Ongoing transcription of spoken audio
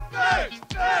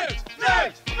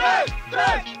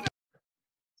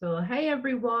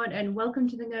everyone, and welcome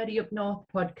to the Nerdy Up North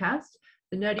podcast,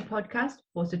 the Nerdy podcast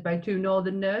hosted by two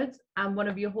Northern nerds. I'm one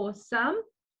of your hosts, Sam.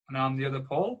 And I'm the other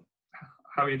Paul.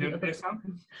 How are you doing today, Sam?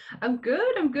 I'm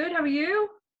good. How are you?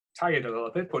 Tired a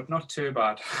little bit, but not too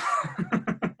bad.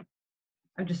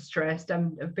 I'm just stressed.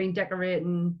 I've been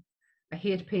decorating. I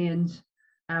hate paint,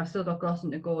 and I've still got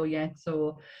glossing to go yet.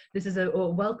 So this is a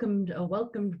welcomed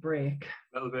break.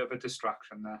 A little bit of a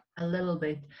distraction there. A little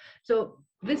bit. So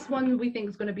this one we think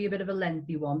is going to be a bit of a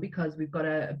lengthy one because we've got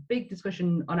a big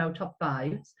discussion on our top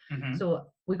fives. Mm-hmm. So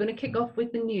we're going to kick off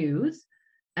with the news.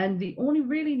 And the only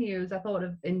really news I thought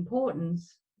of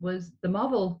importance was the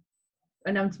Marvel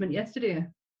announcement yesterday.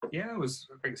 Yeah, it was,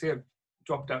 like I say, it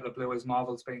dropped out of the blue as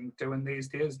Marvel's been doing these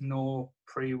days. No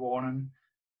pre-warning.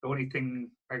 The only thing,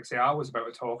 like I say, I was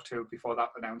about to talk to before that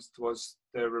announced was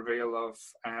the reveal of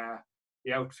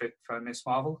the outfit for Miss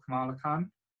Marvel, Kamala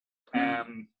Khan,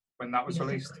 when that was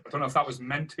released. I don't know if that was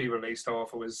meant to be released or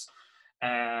if it was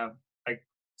like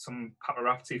some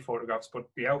paparazzi photographs, but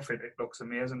the outfit, it looks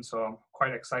amazing, so I'm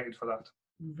quite excited for that.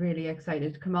 Really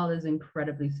excited. Kamala's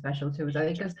incredibly special to us. I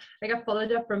think because I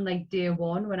followed her from like day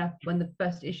one when the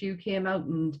first issue came out,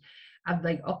 and I've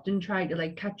like often tried to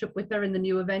like catch up with her in the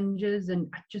New Avengers,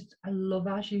 and I love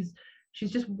her. She's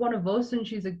just one of us, and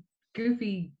she's a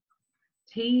goofy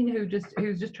teen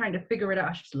who's just trying to figure it out.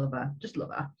 I just love her.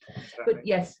 But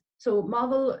yes, so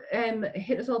Marvel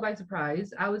hit us all by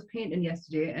surprise. I was painting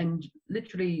yesterday and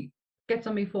literally gets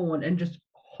on my phone and just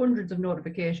hundreds of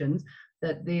notifications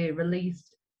that they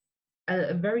released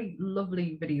a very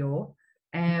lovely video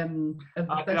of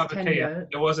the first 10 years.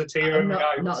 There was a tear in my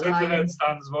eye. Not lying.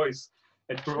 Stan's voice.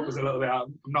 It broke us a little bit out.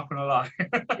 I'm not going to lie.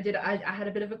 I had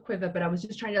a bit of a quiver, but I was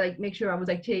just trying to like make sure I was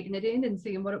like taking it in and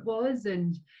seeing what it was.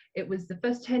 And it was the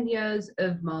first 10 years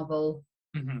of Marvel.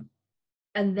 Mm-hmm.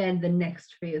 And then the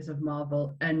next phase of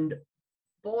Marvel. And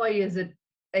boy, is it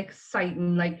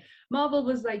exciting. Like Marvel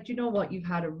was like, do you know what? You've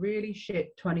had a really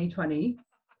shit 2020.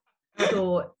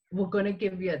 So we're going to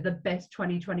give you the best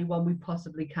 2021 we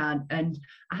possibly can. And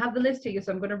I have the list here,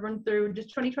 so I'm going to run through just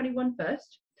 2021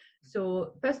 first.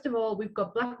 So first of all, we've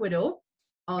got Black Widow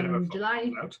on July.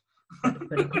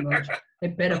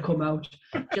 It better come out.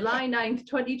 July 9th,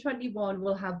 2021, we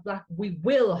will have Black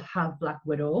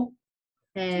Widow.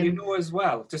 Do you know as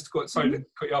well, just to go, sorry to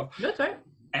cut you off. No, sorry.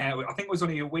 I think it was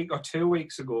only a week or 2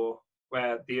 weeks ago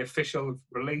where the official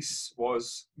release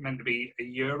was meant to be a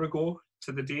year ago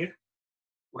to the day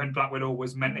when Black Widow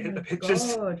was meant to hit the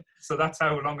pictures. God. So that's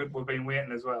how long we've been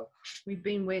waiting as well. We've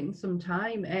been waiting some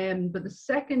time. But the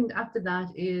second after that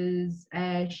is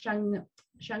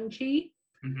Shang-Chi,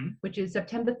 which is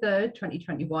September 3rd,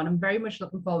 2021. I'm very much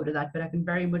looking forward to that, but I can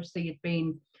very much see it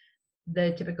being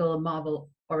the typical Marvel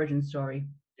origin story.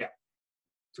 Yeah.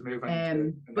 To move on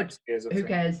to the next phase of who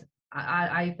cares?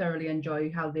 I thoroughly enjoy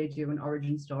how they do an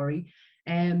origin story.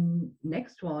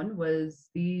 Next one was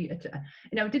it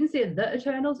didn't say the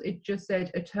Eternals, it just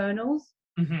said Eternals,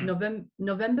 November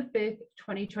 5th,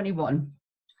 2021.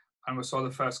 And we saw the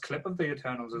first clip of the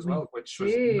Eternals as well, which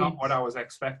was not what I was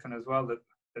expecting as well. That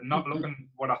they're not looking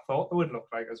what I thought they would look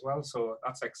like as well, so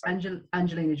that's exciting.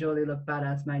 Angelina Jolie looked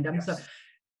badass, mind.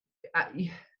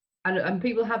 And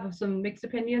people have some mixed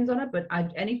opinions on it, but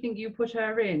anything you put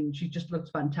her in, she just looks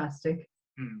fantastic.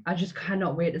 I just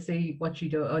cannot wait to see what she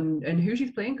does and who she's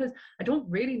playing, because I don't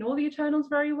really know the Eternals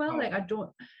very well. I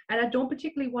don't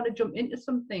particularly want to jump into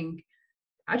something.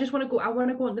 I want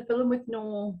to go in the film with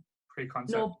no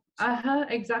preconcept.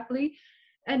 Exactly.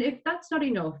 And if that's not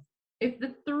enough, if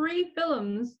the 3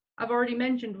 films I've already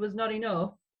mentioned was not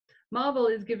enough, Marvel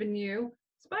is giving you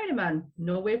Spider-Man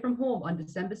No Way From Home on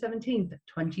December 17th,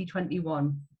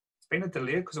 2021. It's been a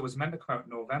delay because it was meant to come out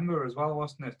in November as well,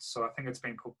 wasn't it? So I think it's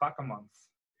been put back a month.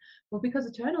 Well, because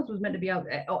Eternals was meant to be out,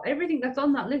 everything that's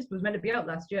on that list was meant to be out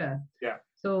last year. Yeah.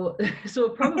 So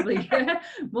probably,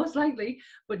 most likely.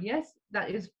 But yes, that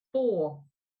is 4.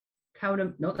 Count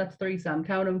them. No, that's 3, Sam.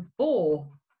 Count them 4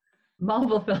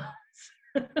 Marvel films.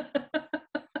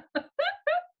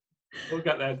 We'll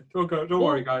get there. Don't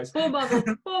worry, guys. 4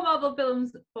 Marvel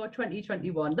films for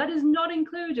 2021. That is not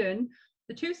including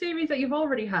the 2 series that you've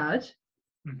already had,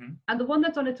 and the one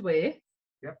that's on its way.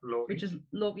 Yep, Loki. Which is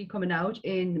Loki coming out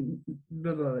in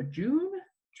June?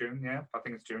 June, yeah. I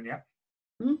think it's June, yeah.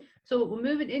 So we're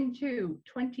moving into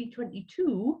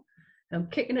 2022. I'm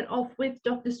kicking it off with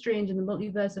Doctor Strange and the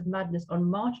Multiverse of Madness on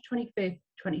March 25th,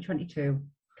 2022.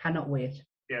 Cannot wait.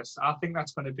 Yes, I think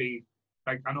that's going to be,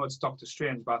 like, I know it's Doctor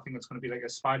Strange, but I think it's going to be like a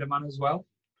Spider-Man as well.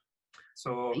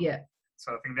 So yeah.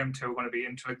 So I think them two are going to be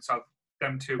into it. So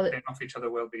them two playing off each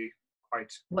other will be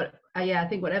quite. I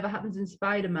think whatever happens in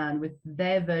Spider-Man with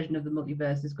their version of the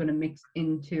multiverse is going to mix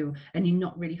into, and you're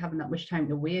not really having that much time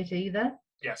to wait either.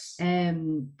 Yes.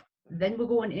 Then we're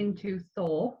going into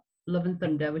Thor: Love and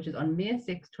Thunder, which is on May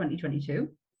 6, 2022.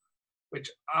 Which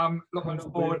I'm looking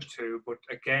forward to, but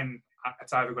again,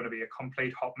 it's either going to be a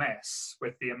complete hot mess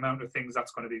with the amount of things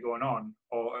that's going to be going on,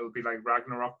 or it'll be like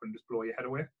Ragnarok and just blow your head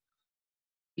away.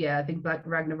 Yeah, I think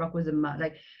Ragnarok was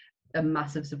a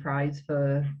massive surprise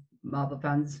for Marvel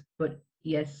fans, but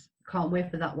yes, can't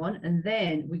wait for that one. And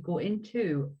then we go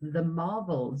into The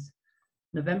Marvels,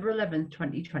 November 11th,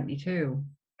 2022.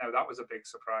 Now that was a big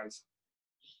surprise.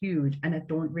 Huge, and I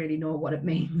don't really know what it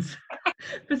means.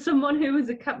 For someone who was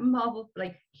a Captain Marvel,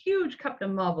 huge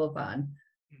Captain Marvel fan,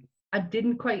 I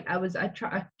didn't quite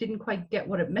get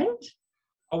what it meant.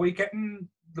 Are we getting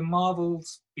the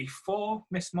Marvels before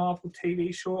Miss Marvel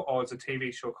TV show, or is a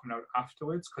TV show coming out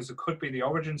afterwards? Because it could be the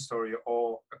origin story,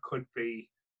 or it could be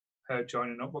her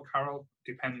joining up with Carol.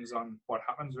 Depends on what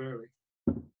happens, really.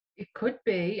 It could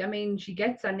be. I mean, she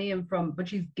gets her name but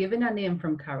she's given her name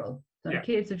from Carol. So in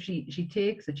case if she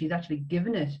takes it, she's actually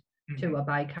given it to her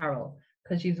by Carol,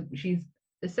 because she's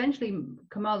essentially,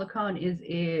 Kamala Khan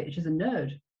she's a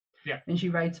nerd. Yeah. And she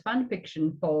writes fan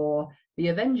fiction for the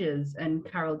Avengers, and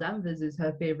Carol Danvers is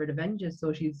her favorite Avengers,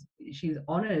 so she's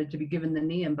honored to be given the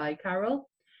name by Carol.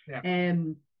 Yeah.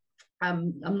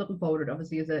 I'm looking forward to it,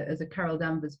 obviously, as a Carol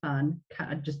Danvers fan.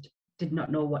 I just did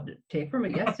not know what to take from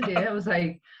it yesterday. I was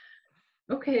like,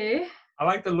 okay. I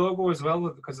like the logo as well,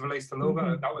 because they released the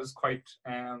logo. That was quite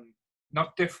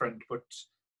not different, but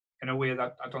in a way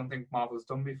that I don't think Marvel's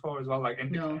done before as well, like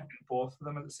indicating both of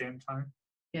them at the same time.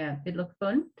 Yeah, it looked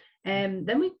fun.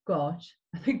 Then we've got,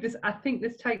 I think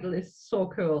this title is so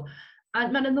cool,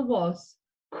 Ant-Man and the Wasp: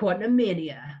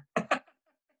 Quantumania.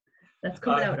 That's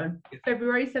coming out on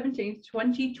February 17th,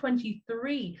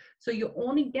 2023. So you're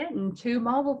only getting 3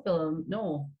 Marvel films.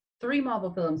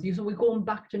 So we're going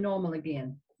back to normal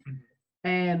again.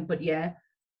 But yeah,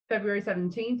 February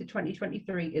 17th,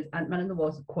 2023 is Ant-Man and the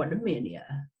Wasp: Quantumania.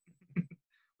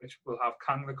 Which will have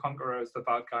Kang the Conqueror as the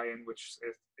bad guy in, which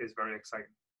is very exciting.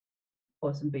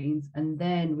 Awesome beans. And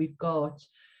then we've got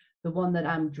the one that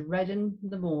I'm dreading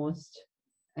the most,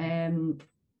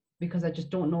 because I just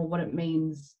don't know what it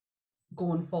means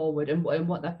going forward and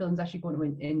what that film's actually going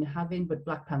to in having, but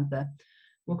Black Panther,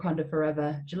 Wakanda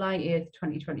Forever, July 8th,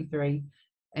 2023.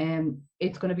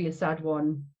 It's going to be a sad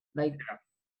one,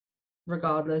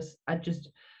 regardless. I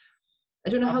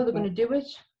don't know how they're going to do it.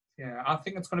 Yeah, I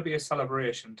think it's going to be a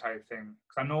celebration type thing.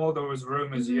 Because I know there was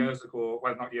rumours years ago,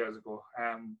 well, not years ago,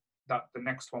 that the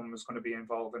next one was going to be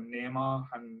involving Neymar,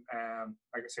 and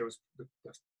like I say, it was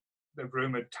the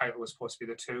rumoured title was supposed to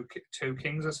be the two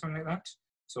Kings or something like that.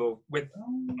 So with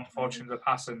unfortunately the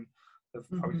passing,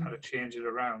 they've probably had to change it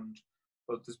around.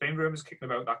 But there's been rumours kicking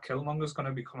about that Killmonger's going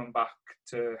to be coming back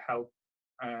to help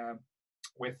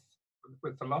with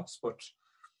the loss, but.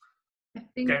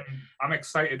 Again, I'm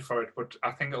excited for it, but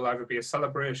I think it'll either be a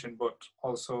celebration, but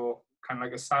also kind of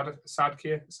like a sad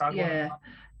yeah. one.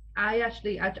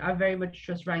 I very much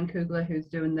trust Ryan Coogler, who's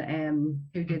doing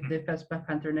who did the first Black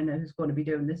Panther, and who's going to be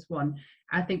doing this one.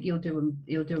 I think he'll do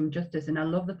him justice, and I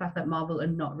love the fact that Marvel are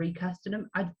not recasting him.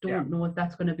 I don't know if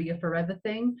that's going to be a forever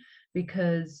thing,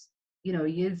 because he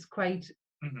is quite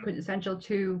essential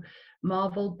to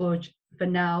Marvel, but for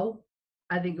now,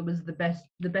 I think it was the best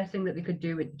thing that they could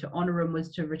do to honor him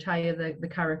was to retire the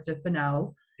character for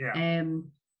now. Yeah.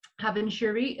 Having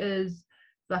Shuri as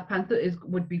Black Panther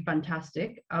would be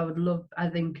fantastic. I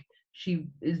think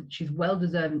she's well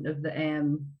deserving of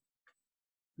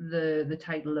the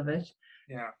title of it.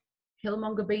 Yeah.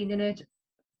 Killmonger being in it,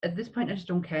 at this point I just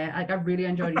don't care. I really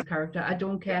enjoyed his character. I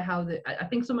don't care how I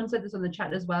think someone said this on the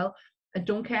chat as well. I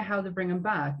don't care how they bring him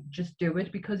back. Just do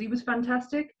it, because he was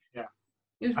fantastic. Yeah.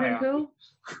 It was really cool.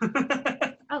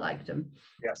 I liked him.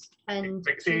 Yes. And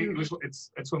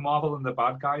it's with Marvel and the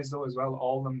bad guys though as well.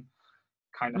 All of them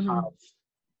kind of have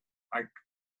like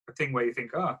a thing where you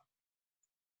think, it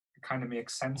kind of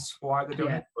makes sense why they're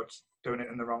doing it, but doing it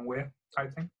in the wrong way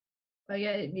type thing. Well,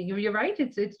 yeah, you're right.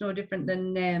 It's no different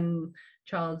than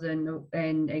Charles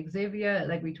and Xavier,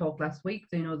 like we talked last week.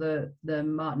 So, the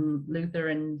Martin Luther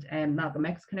and Malcolm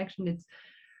X connection.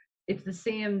 It's the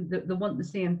same. They want the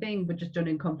same thing, but just done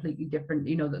in completely different.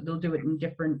 That they'll do it in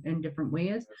different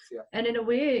ways. Yeah. And in a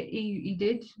way, he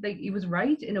did. He was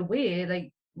right in a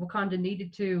way. Wakanda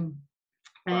needed to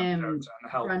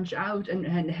branch out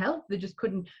and help. They just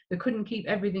couldn't. They couldn't keep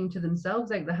everything to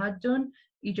themselves like they had done.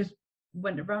 He just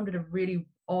went around it a really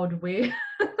odd way,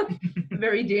 a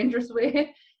very dangerous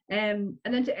way. And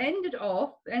then to end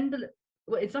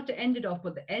well, it's not to end it off,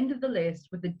 but the end of the list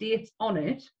with the dates on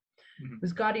it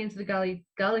was Guardians of the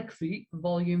Galaxy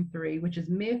Volume 3, which is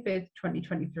May 5th,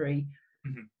 2023.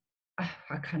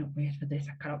 I cannot wait for this.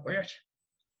 I cannot wait.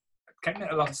 Getting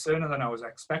it a lot sooner than I was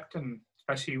expecting,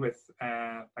 especially with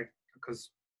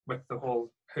because with the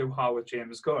whole hoo-ha with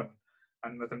James Gunn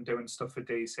and with them doing stuff for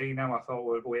DC now, I thought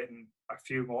we were waiting a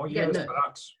few more years for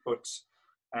that. But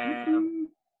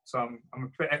so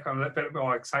I'm a little bit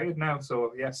more excited now.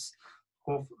 So yes,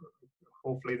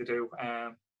 hopefully they do.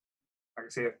 Like I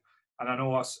say, and I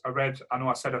know I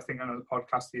said I think on the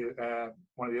podcast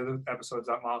one of the other episodes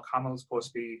that Mark Hamill's supposed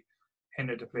to be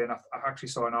hinted to play, and I actually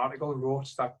saw an article wrote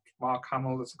that Mark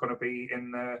Hamill is going to be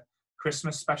in the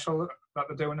Christmas special that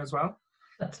they're doing as well.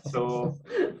 That's so,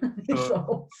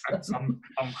 awesome. so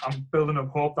I'm building up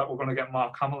hope that we're going to get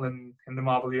Mark Hamill in the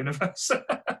Marvel universe.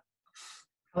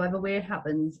 However way it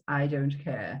happens, I don't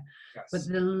care. Yes. But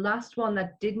the last one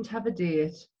that didn't have a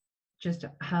date, just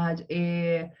had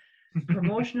a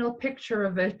promotional picture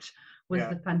of it, was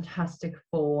the Fantastic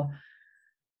Four.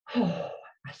 Oh,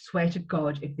 I swear to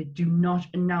God, if they do not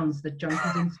announce that John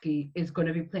Krasinski is going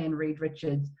to be playing Reed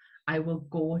Richards, I will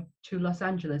go to Los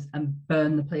Angeles and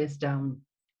burn the place down.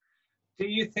 Do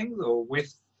you think, though,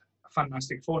 with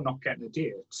Fantastic Four not getting a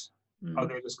date, are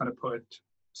they just going to put it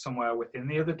somewhere within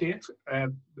the other date,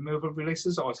 the movie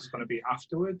releases, or is it going to be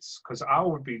afterwards? Because it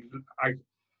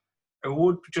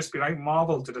would just be like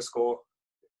Marvel to just go,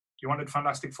 you wanted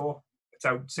Fantastic Four? It's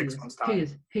out 6 months' time.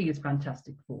 He is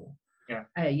Fantastic Four. Yeah.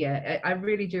 I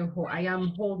really do hope. I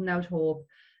am holding out hope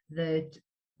that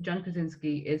John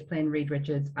Krasinski is playing Reed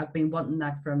Richards. I've been wanting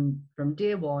that from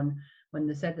day one. When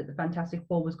they said that the Fantastic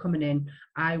Four was coming in,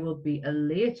 I will be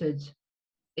elated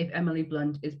if Emily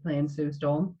Blunt is playing Sue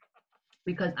Storm,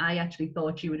 because I actually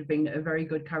thought she would have been a very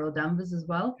good Carol Danvers as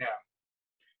well.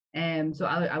 Yeah. So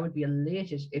I would be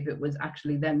elated if it was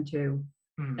actually them two.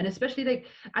 And especially,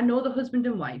 I know the husband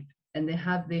and wife, and they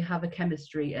have a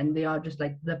chemistry, and they are just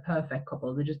like the perfect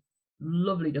couple. They're just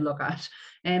lovely to look at.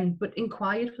 But in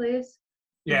Quiet Place,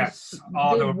 yes,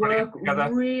 they work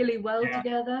really well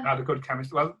together. They had a good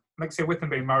chemistry. Well, like I say, with them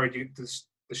being married,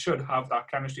 they should have that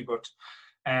chemistry. But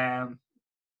like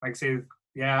I say,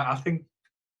 I think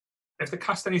if they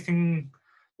cast anything,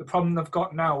 the problem they've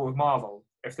got now with Marvel,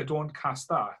 if they don't cast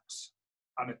that,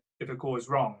 and if it goes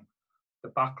wrong, the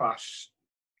backlash,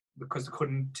 because they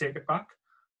couldn't take it back.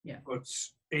 Yeah. But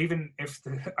even if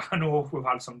I know we've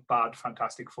had some bad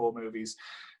Fantastic Four movies,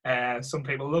 some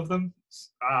people love them.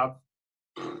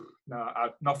 No,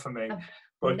 not for me.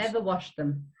 I've never watched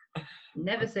them.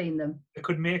 Never seen them. They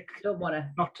could make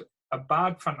not a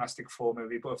bad Fantastic Four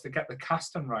movie, but if they get the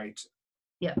casting right,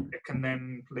 it can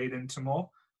then lead into more.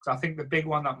 Because I think the big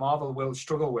one that Marvel will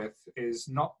struggle with is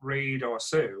not Reed or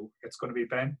Sue. It's going to be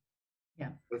Ben. Yeah,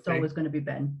 it's always going to be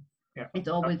Ben. Yeah, it's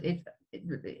always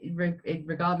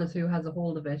regardless who has a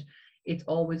hold of it, it's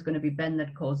always going to be Ben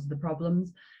that causes the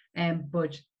problems.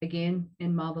 But again,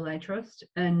 in Marvel I trust,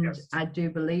 and I do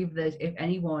believe that if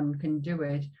anyone can do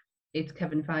it, it's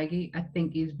Kevin Feige. I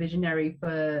think he's visionary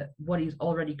for what he's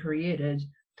already created.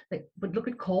 But look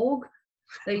at Korg.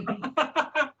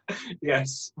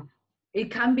 Yes,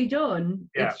 it can be done.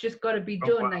 It's just got to be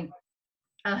done.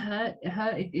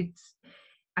 It's.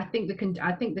 I think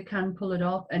they can pull it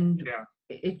off, and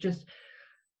it just.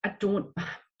 I don't.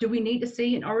 Do we need to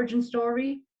see an origin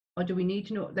story, or do we need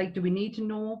to know? Do we need to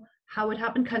know how it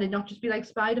happened? Can it not just be like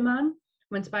Spider-Man?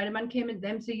 When Spider-Man came into the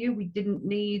MCU, we didn't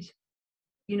need,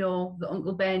 the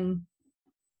Uncle Ben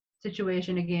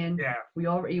situation again. Yeah.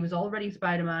 He was already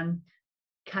Spider-Man.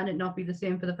 Can it not be the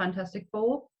same for the Fantastic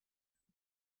Four?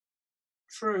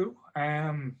 True.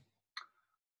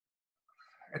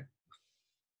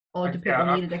 Or do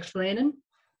people need it explaining?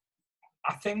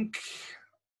 I think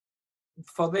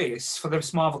for this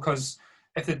Marvel, because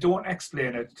if they don't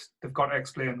explain it, they've got to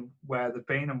explain where they've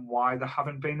been and why they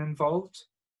haven't been involved.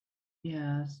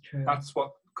 Yeah, that's true. That's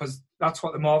what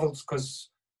the Marvels, because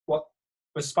what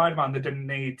with Spider-Man, they didn't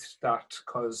need that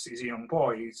because he's a young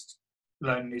boy, he's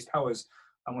learning his powers,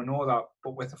 and we know that.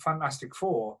 But with the Fantastic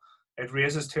Four, it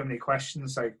raises too many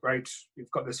questions. Like, right,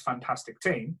 you've got this fantastic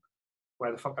team.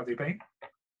 Where the fuck have they been?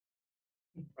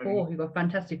 You've got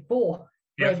Fantastic Four.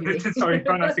 Yeah, sorry,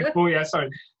 Fantastic Four. Yeah, sorry,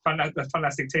 the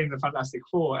Fantastic Team, the Fantastic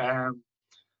Four. I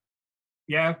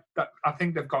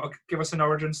think they've got to give us an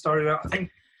origin story. I think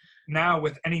now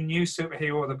with any new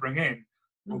superhero they bring in,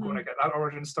 we're going to get that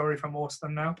origin story for most of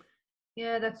them now.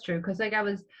 Yeah, that's true. Because I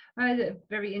had a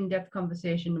very in-depth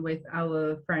conversation with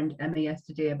our friend Emma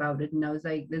yesterday about it, and I was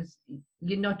like,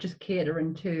 you're not just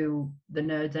catering to the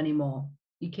nerds anymore.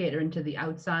 You catering to the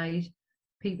outside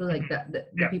people, like that, the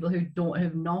people who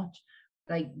have not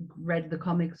like read the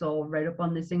comics or read up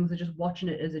on these things. They're just watching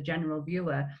it as a general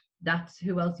viewer. That's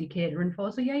who else you're catering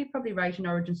for. So yeah, you're probably right. An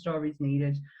origin story is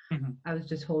needed. Mm-hmm. I was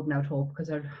just holding out hope because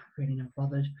I'm really not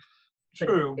bothered.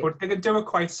 True, but they could do it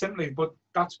quite simply. But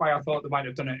that's why I thought they might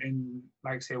have done it in,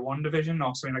 like, say, WandaVision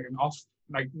or something like an off,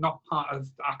 like not part of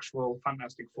the actual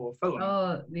Fantastic Four film.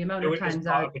 Oh, the amount Do of it as times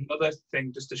part of another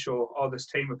thing, just to show, oh, this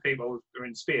team of people are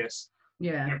in space.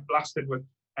 yeah, They're blasted with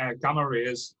gamma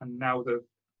rays, and now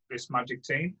this magic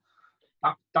team.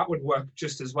 That would work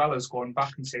just as well as going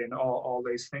back and saying all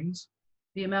these things.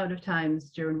 the amount of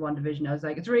times during WandaVision I was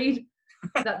like, it's Reed.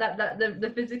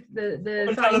 The physics, the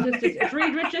Well, scientist, it's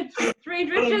Reed Richards. It's Reed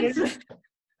Richards.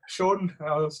 Sean,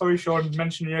 sorry, Sean,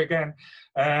 mentioning you again.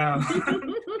 It's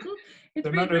The Reed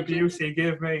amount of abuse Richards. he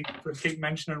gave me for keep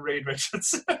mentioning Reed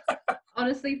Richards.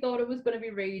 Honestly, thought it was going to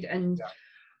be Reed, and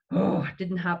Yeah. oh, it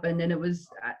didn't happen. And it was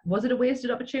it a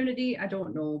wasted opportunity? I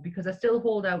don't know, because I still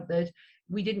hold out that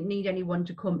we didn't need anyone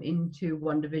to come into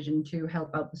WandaVision to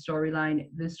help out the storyline.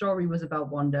 The story was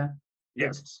about Wanda.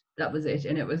 Yes. That was it,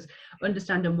 and it was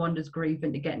understanding Wanda's grief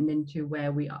and getting into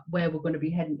where we're going to be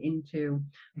heading into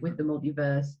with the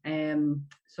multiverse.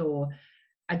 So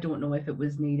I don't know if it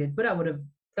was needed, but I would have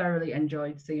thoroughly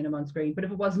enjoyed seeing him on screen. But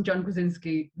if it wasn't John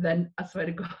Krasinski, then I swear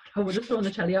to God, I would have thrown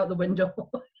the telly out the window.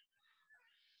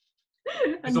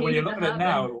 So when you look at it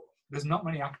now, there's not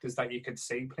many actors that you could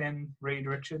see playing Reed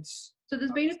Richards. So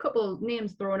there's been a couple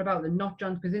names thrown about, and not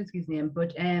John Krasinski's name,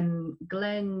 but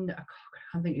Glenn, I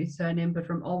can't think of his surname, but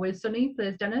from Always Sunny,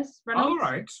 plays Dennis Reynolds. All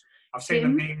right. I've seen the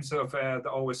names of the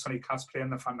Always Sunny cast playing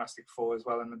the Fantastic Four as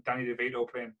well, and Danny DeVito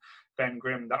playing Ben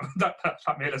Grimm.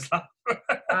 That made us laugh.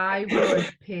 I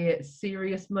would pay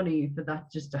serious money for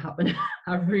that just to happen.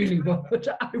 I really would.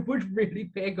 I would really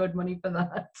pay good money for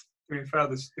that. To be fair,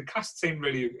 the cast seemed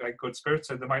really like good spirits,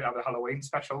 so they might have a Halloween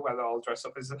special where they all dress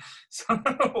up as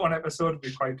one episode would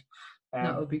be quite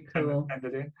that would be cool.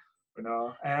 entertaining. But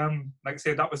no, like I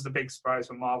say, that was the big surprise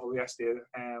from Marvel yesterday,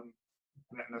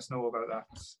 letting us know about that.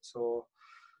 So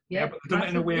yeah, but they've done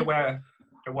it in a way where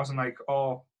it wasn't like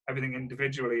everything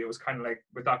individually. It was kind of like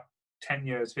with that 10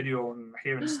 years video and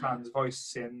hearing Stan's voice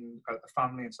saying about the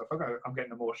family and stuff. I'm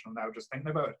getting emotional now just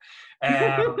thinking about it.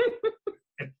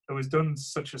 It was done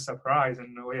such a surprise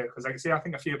in a way, because like I say, I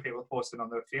think a few people posted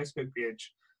on their Facebook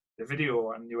page the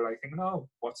video, and you were like thinking, oh,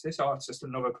 what's this? Oh, it's just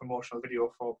another promotional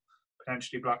video for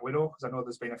potentially Black Widow, because I know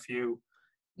there's been a few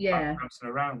bouncing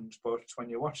around, but when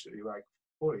you watched it, you were like,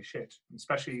 holy shit, and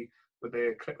especially with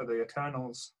the clip of the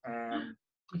Eternals. You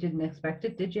didn't expect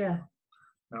it, did you?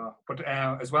 No, but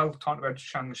as well, talking about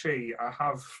Shang-Chi,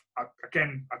 I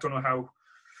don't know how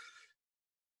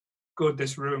good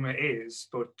this rumor is,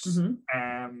 but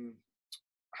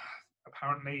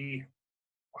apparently,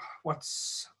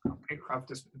 it's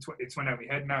went out of my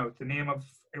head now. The name of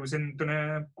it was done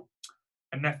a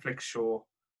Netflix show.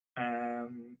 The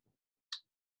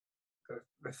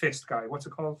Fist guy, what's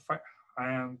it called?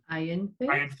 Iron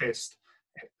Fist. Iron Fist.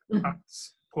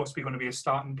 That's supposed to be going to be a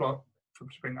starting block to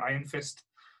bring Iron Fist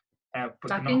but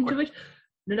back into it.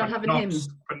 They're not having him,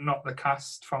 but not the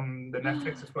cast from the Netflix.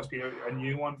 It's supposed to be a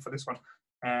new one for this one.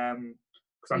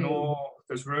 Because I know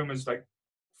there's rumors like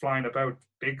flying about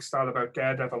big style about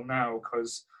Daredevil now,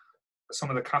 because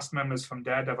some of the cast members from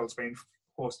Daredevil's been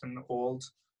posting old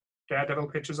Daredevil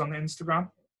pictures on the Instagram.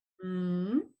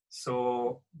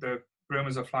 So the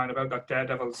rumors are flying about that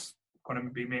Daredevil's going to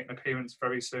be making an appearance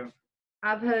very soon.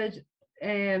 I've heard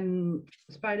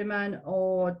Spider-Man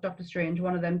or Doctor Strange,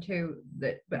 one of them two.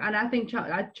 And I think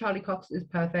Charlie Cox is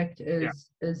perfect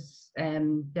as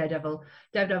Daredevil.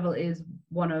 Daredevil is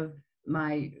one of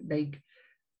my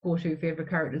go-to favorite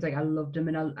characters. Like I loved him,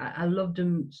 and I loved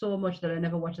him so much that I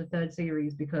never watched the third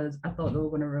series because I thought they were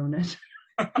going to ruin it.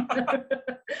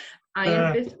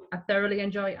 Iron Fist, I thoroughly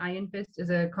enjoy Iron Fist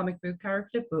as a comic book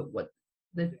character, but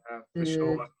the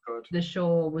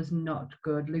show was not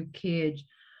good. Luke Cage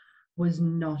was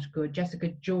not good. Jessica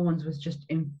Jones was just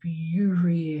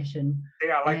infuriating.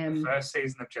 Yeah, I like the first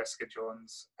season of Jessica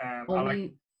Jones.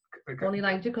 Only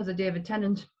liked it because of David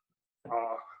Tennant.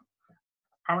 Oh,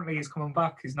 apparently he's coming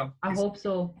back. I hope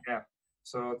so. Yeah.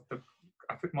 So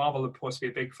I think Marvel are supposed to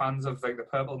be big fans of like the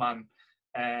Purple Man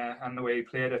and the way he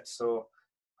played it. So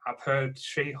I've heard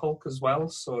She-Hulk as well.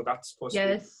 So that's supposed to be.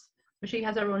 Yes, but she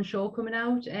has her own show coming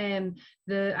out.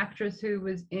 The actress who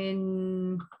was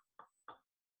in,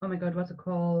 oh my God, what's it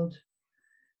called?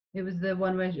 It was the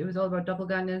one where it was all about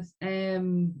doppelgangers.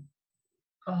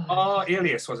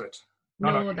 Alias, was it?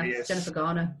 No, that's Alias. Jennifer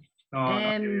Garner. No, not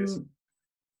Alias.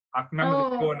 I remember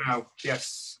the show now.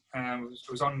 Yes, it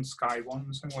was on Sky One,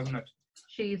 wasn't it?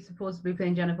 She's supposed to be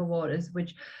playing Jennifer Waters,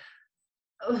 which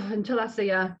until I see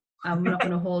her, I'm not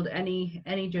going to hold any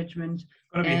judgment.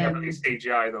 It's going to be heavily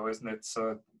CGI though, isn't it?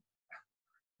 So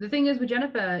the thing is with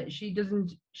Jennifer,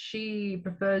 she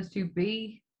prefers to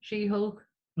be She-Hulk.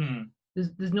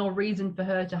 There's no reason for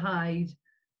her to hide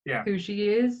who she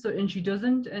is, and she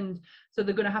doesn't, and so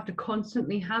they're going to have to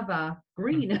constantly have her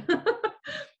green.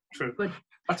 True. But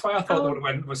that's why I thought they would have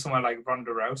went with someone like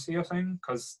Ronda Rousey or something,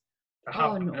 because they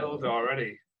have the build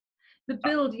already. The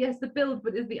build, yes, the build,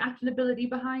 but is the acting ability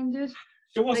behind it?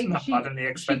 She wasn't that bad in the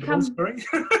Expendables,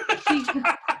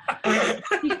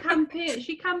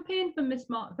 she campaigned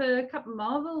for Captain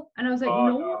Marvel, and I was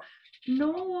like,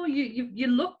 no, you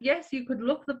look, yes, you could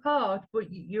look the part,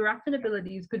 but your acting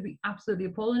abilities could be absolutely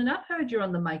appalling. And I've heard you're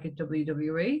on the mic at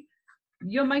WWE.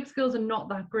 Your mic skills are not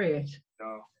that great.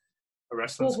 No, the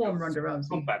wrestling skills Ronda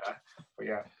Rousey. not better, but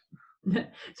yeah.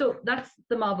 So that's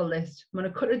the Marvel list. I'm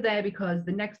going to cut it there because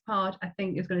the next part I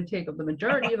think is going to take up the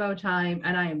majority of our time,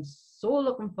 and I am so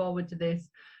looking forward to this.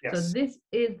 Yes. So this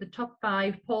is the top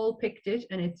 5. Paul picked it,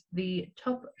 and it's the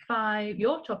top 5,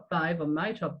 your top 5 or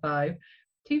my top 5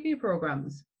 TV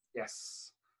programs.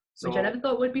 Yes. Which I never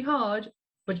thought would be hard,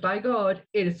 but by God,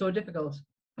 it is so difficult.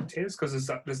 It is, because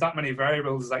there's that many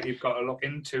variables that you've got to look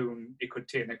into and you could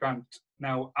take into account.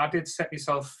 Now, I did set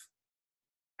myself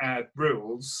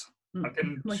rules. I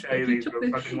didn't share these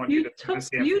rules. I didn't want you to do the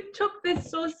same. You took this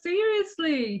so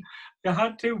seriously. I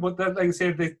had to, but like I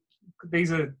said,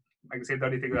 these are, like I said, the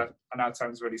only thing that, and that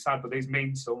sounds really sad, but these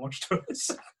mean so much to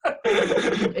us.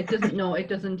 It doesn't. No, it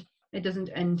doesn't. It doesn't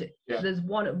end. Yeah. There's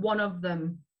one of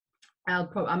them.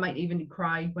 I might even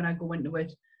cry when I go into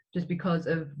it, just because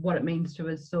of what it means to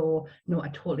us. So no, I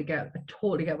totally get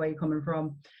where you're coming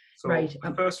from. So right.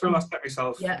 First rule I set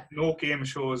myself: no game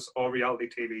shows or reality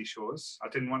TV shows. I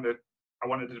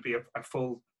wanted it to be a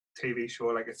full TV show,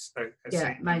 like it's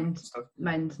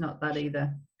mine's not that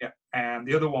either. Yeah, and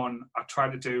the other one I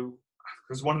tried to do,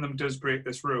 because one of them does break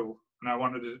this rule, and I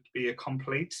wanted it to be a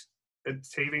complete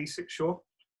TV show.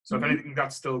 So if anything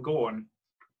that's still going,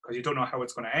 because you don't know how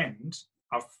it's going to end,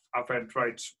 I've went,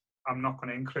 right, I'm not going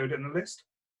to include it in the list.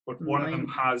 But one of them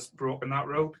has broken that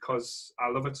rule because I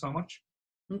love it so much.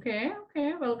 Okay.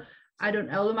 Well,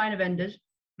 all of mine have ended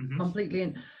completely.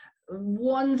 And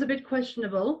one's a bit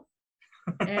questionable.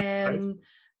 Right.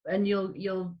 And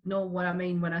you'll know what I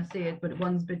mean when I say it, but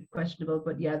one's a bit questionable.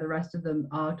 But yeah, the rest of them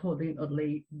are totally and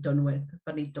utterly done with.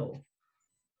 Finito.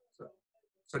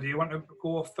 So do you want to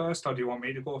go first, or do you want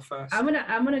me to go first? I'm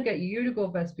gonna get you to go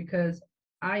first, because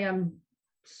I am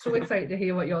so excited to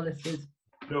hear what your list is.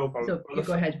 No problem. So you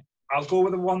go ahead. I'll go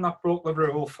with the one that broke the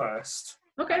rule first.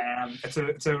 Okay.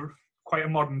 It's a quite a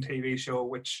modern TV show,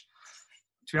 which,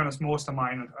 to be honest, most of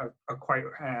mine are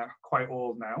quite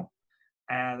old now.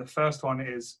 And the first one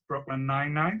is Brooklyn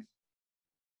Nine-Nine.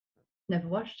 Never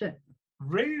watched it.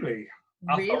 Really?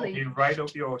 I thought it'd be right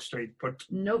up your street, but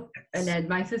nope. And then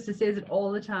my sister says it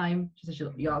all the time. She says,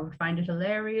 I would find it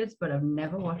hilarious, but I've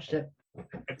never watched it.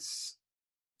 It's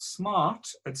smart.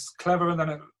 It's cleverer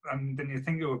than you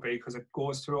think it would be, because it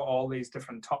goes through all these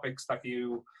different topics that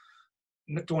you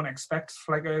don't expect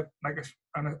for a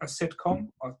sitcom,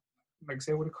 or like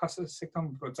say what a class is a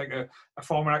sitcom, but it's like a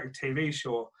formulaic TV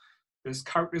show. There's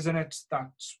characters in it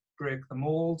that break the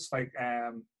molds, like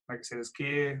I say, there's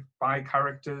gay, bi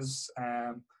characters, like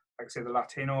I say, the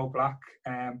Latino, Black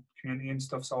community and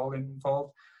stuff's all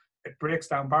involved. It breaks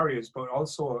down barriers, but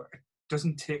also it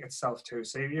doesn't take itself too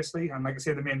seriously. And like I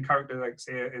say, the main character, like I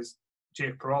say, is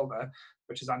Jake Peralta,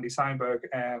 which is Andy Samberg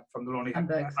from The Lonely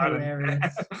Island.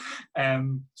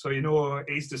 So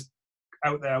he's just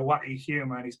out there wacky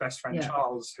humour, and his best friend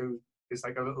Charles, who is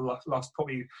like a little lost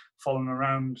puppy following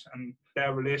around, and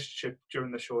their relationship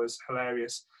during the show is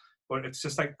hilarious. But it's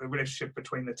just like the relationship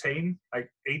between the team,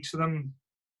 like each of them,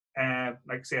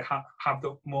 like say, have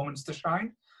the moments to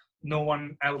shine. No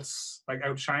one else like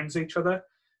outshines each other.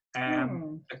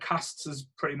 The cast has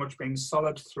pretty much been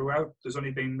solid throughout. There's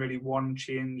only been really one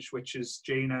change, which is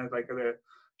Gina.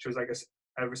 She was like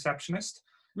a receptionist.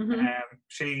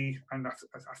 She, and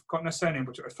I've forgotten her surname,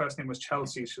 but her first name was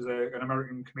Chelsea. She's an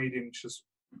American comedian. She's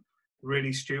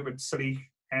really stupid,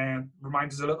 silly.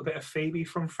 Reminds us a little bit of Phoebe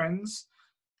from Friends.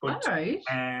 But, all right.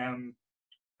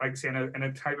 Like I say, in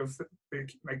a type of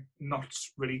like not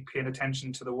really paying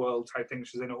attention to the world type thing.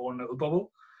 She's in her own little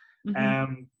bubble.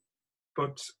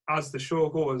 But as the show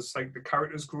goes, like the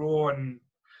characters grow, and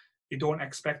you don't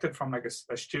expect it from like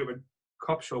a stupid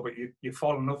cop show, but you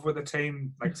fall in love with the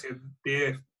team. Like say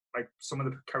some of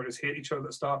the characters hate each other at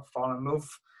the start, fall in love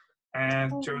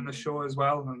during the show as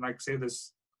well. And like say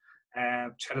there's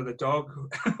Cheddar the dog,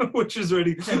 which is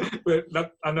really,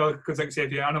 I know, because like I say,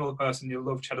 if you're an animal person, you'll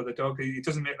love Cheddar the dog. He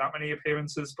doesn't make that many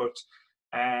appearances, but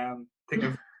Think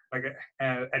of like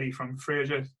Eddie from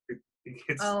Frasier.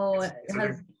 Oh, it it's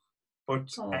has. but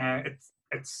Oh,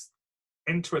 it's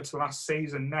into its last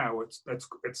season now.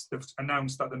 They've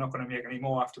announced that they're not going to make any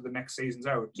more after the next season's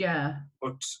out. yeah.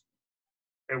 But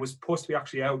it was supposed to be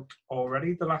actually out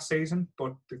already the last season,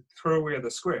 but they threw away the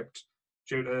script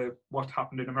due to what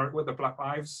happened in America with the Black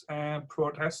Lives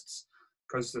protests,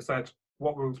 because they said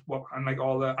what and like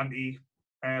all the anti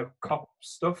cop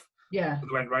stuff. Yeah. So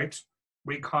they went, right,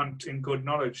 we can't in good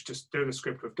knowledge just do the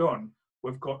script we've done.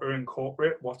 We've got to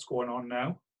incorporate what's going on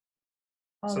now.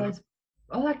 Oh,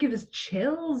 So that gives us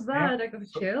chills. Yeah. I got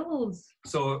chills.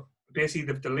 So basically,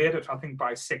 they've delayed it, I think,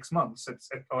 by 6 months.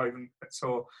 Or even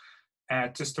so,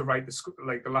 just to write the script,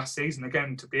 like the last season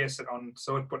again, to base it on.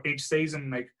 So, but each season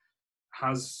like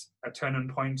has a turning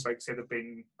point. Like say, there've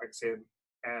been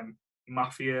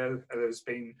mafia. There's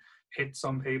been hits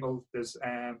on people. There's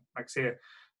like say,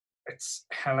 it's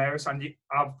hilarious. And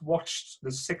I've watched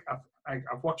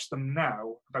I've watched them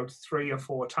now about 3 or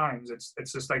 4 times. It's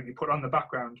just like you put on the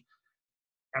background,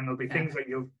 and there'll be things that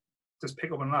you'll just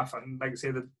pick up and laugh. And like I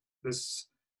say, that there's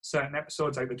certain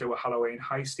episodes like they do a Halloween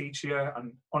heist each year,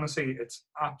 and honestly, it's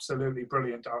absolutely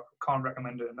brilliant. I can't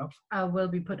recommend it enough. I'll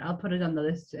put it on the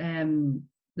list.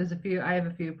 I have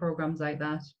a few programs like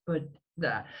that, but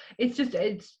it's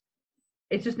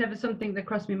just never something that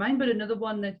crossed my mind. But another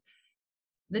one that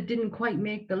didn't quite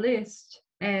make the list,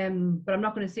 but I'm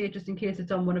not going to say it just in case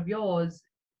it's on one of yours,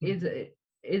 is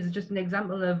just an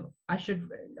example of I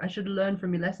should learn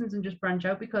from my lessons and just branch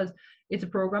out, because it's a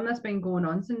program that's been going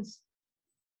on since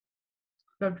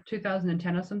about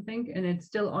 2010 or something, and it's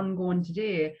still ongoing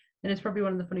today, and it's probably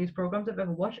one of the funniest programs I've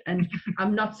ever watched. And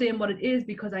I'm not saying what it is,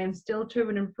 because I am still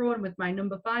toing and froing with my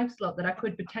number 5 slot that I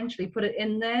could potentially put it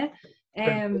in there.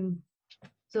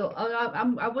 So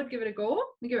I would give it a go.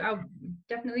 I'll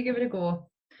definitely give it a go.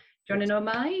 Do you want to know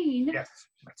mine? Yes,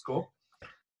 let's go.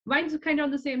 Mine's kind of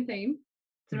on the same theme.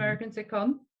 It's an American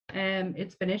sitcom.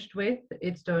 It's finished with.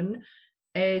 It's done.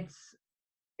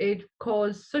 It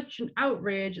caused such an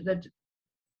outrage that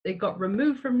it got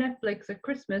removed from Netflix at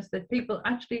Christmas that people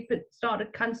actually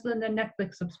started cancelling their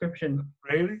Netflix subscription.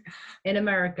 Really? In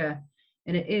America,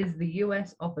 and it is the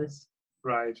U.S. Office.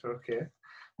 Right. Okay.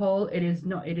 Paul, it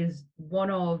is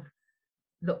one of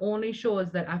the only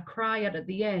shows that I cry at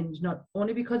the end, not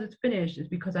only because it's finished, it's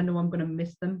because I know I'm going to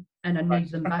miss them and I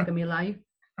need them back in my life.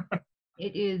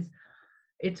 It's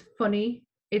funny.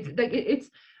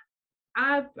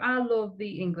 I love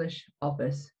the English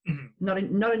Office. Not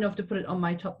enough to put it on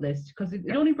my top list, because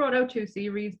it only brought out 2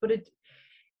 series, but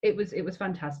it was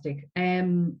fantastic.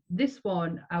 This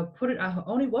one I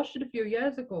only watched it a few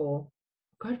years ago.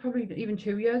 God, probably even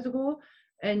 2 years ago.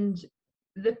 And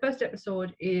the first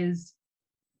episode is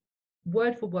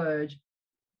word for word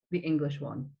the English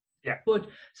one. Yeah. But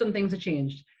some things have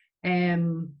changed.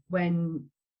 When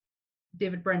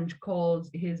David Brent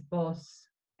calls his boss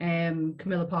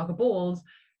Camilla Parker Bowles,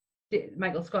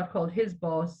 Michael Scott called his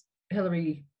boss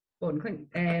Hillary Clinton.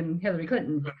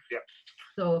 Yeah.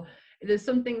 So there's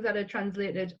some things that are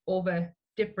translated over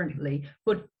differently,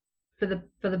 but for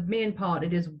the main part,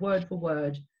 it is word for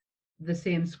word the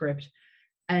same script.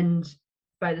 And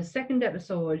by the second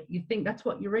episode, you think that's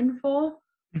what you're in for,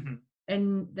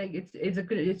 and like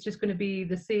it's just going to be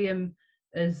the same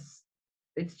as,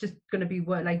 it's just going to be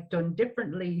done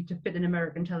differently to fit in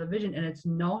American television, and it's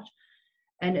not.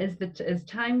 And as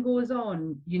time goes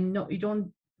on, you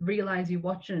don't realize you're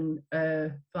watching a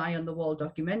fly on the wall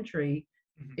documentary.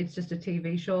 It's just a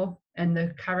TV show, and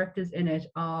the characters in it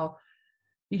are,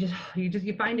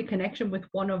 you find a connection with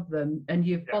one of them, and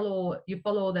you follow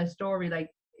their story, like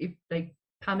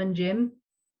Pam and Jim,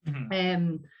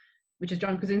 which is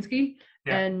John Krasinski,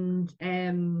 and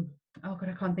oh God,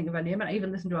 I can't think of her name. I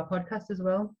even listened to our podcast as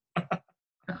well.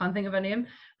 I can't think of her name,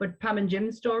 but Pam and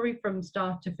Jim's story from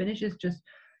start to finish is just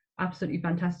absolutely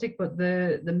fantastic. But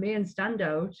the main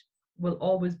standout will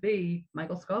always be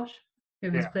Michael Scott,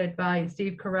 who is played by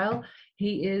Steve Carell.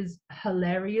 He is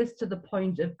hilarious to the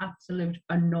point of absolute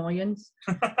annoyance.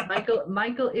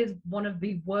 Michael is one of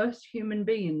the worst human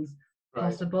beings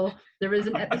possible. There is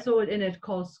an episode in it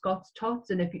called Scott's Tots,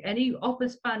 and if any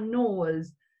Office fan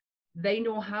knows, they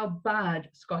know how bad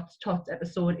Scott's Tots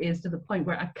episode is, to the point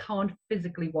where I can't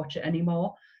physically watch it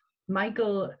anymore.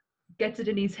 Michael gets it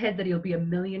in his head that he'll be a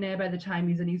millionaire by the time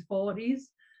he's in his 40s.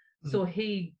 So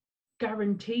he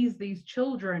guarantees these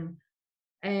children,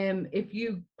 if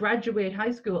you graduate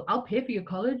high school, I'll pay for your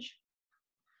college.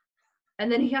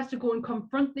 And then he has to go and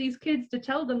confront these kids to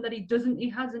tell them that he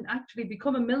hasn't actually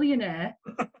become a millionaire.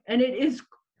 And it is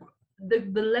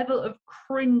the level of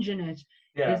cringe in it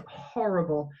is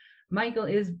horrible. Michael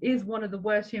is one of the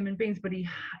worst human beings, but he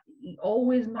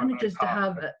always manages to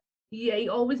have he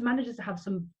always manages to have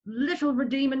some little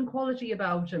redeeming quality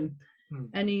about him.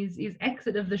 And his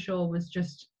exit of the show was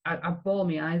just, I bawl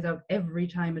my eyes out every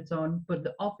time it's on. But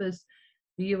The Office,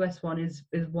 the US one, is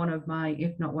one of my,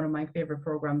 if not one of my favorite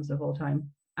programs of all time.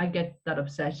 I get that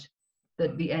upset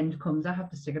that the end comes. I have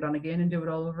to stick it on again and do it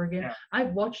all over again. Yeah.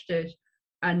 I've watched it,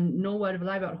 and no word of a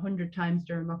lie, about 100 times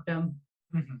during lockdown.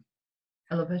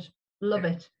 I love it. Love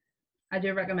it. I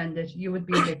do recommend it. You would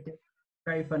be addicted.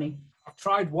 Very funny. I've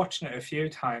tried watching it a few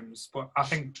times, but I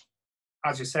think,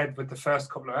 as you said, with the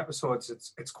first couple of episodes,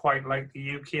 it's quite like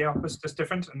the UK Office, just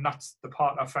different, and that's the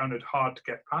part I found it hard to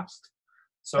get past.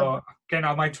 So again,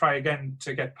 I might try again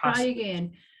to get past. Try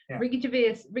again. Yeah. Ricky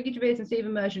Gervais and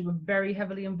Stephen Merchant were very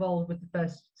heavily involved with the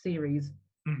first series,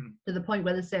 to the point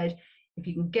where they said, if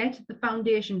you can get the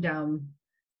foundation down,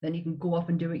 then you can go off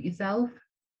and do it yourself.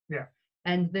 Yeah.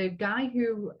 And the guy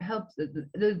who helped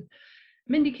the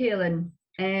Mindy Kaling,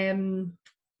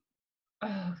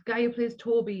 guy who plays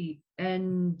Toby,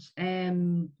 and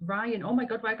Ryan. Oh my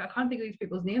God, I can't think of these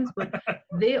people's names, but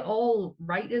they're all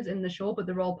writers in the show, but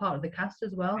they're all part of the cast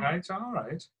as well. Right, all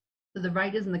right. So the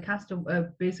writers and the cast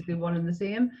are basically one and the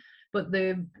same. But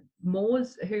the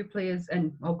Mose who plays,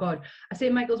 and oh God, I say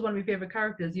Michael's one of my favorite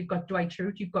characters. You've got Dwight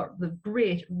Schrute. You've got the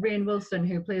great Rainn Wilson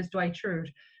who plays Dwight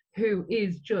Schrute, who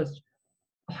is just,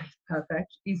 he's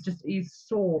perfect. He's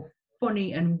so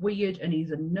funny and weird, and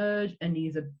he's a nerd, and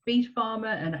he's a beet farmer,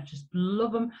 and I just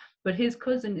love him. But his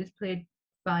cousin is played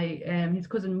by his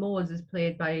cousin Mose is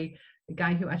played by a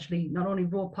guy who actually not only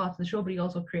wrote parts of the show, but he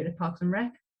also created Parks and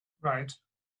Rec. Right.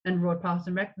 And wrote Parks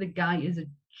and Rec. The guy is a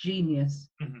genius,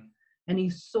 and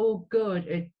he's so good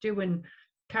at doing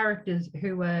characters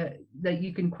who that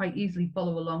you can quite easily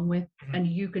follow along with, and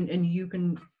you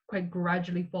can quite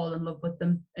gradually fall in love with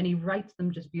them. And he writes them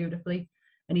just beautifully.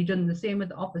 And he done the same with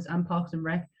The Office and Parks and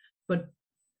Rec. But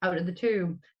out of the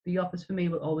two, The Office for me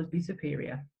will always be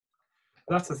superior.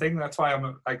 That's the thing. That's why I'm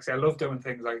like I say, I love doing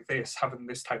things like this, having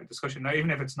this type of discussion. Now,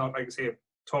 even if it's not like I say a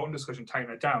talking discussion, tying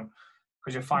it down,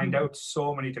 because you find out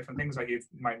so many different things that you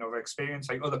might not have experienced.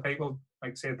 Like other people,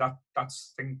 like say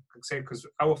that's the thing. Like say because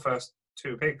our first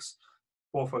two picks,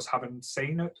 both of us haven't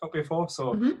seen it up before,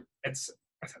 so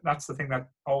that's the thing that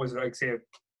always like say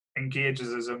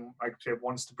engages us and like say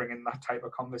wants to bring in that type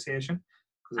of conversation.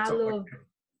 I love.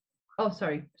 Oh,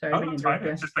 sorry. No, that's fine.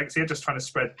 It's just like say just trying to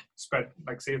spread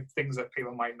like say things that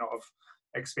people might not have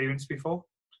experienced before.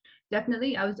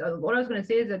 Definitely. What I was going to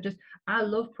say is that I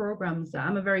love programs.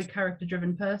 I'm a very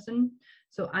character-driven person,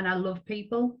 and I love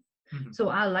people. So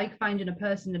I like finding a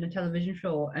person in a television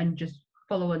show and just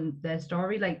following their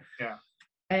story. Like,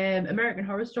 American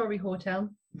Horror Story Hotel.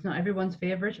 It's not everyone's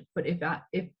favorite, but if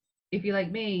you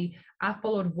like me, I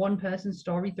followed one person's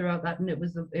story throughout that, and it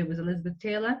was Elizabeth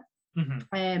Taylor.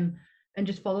 And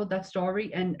just followed that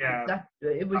story, and that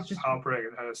it was just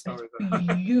heartbreaking. Her story,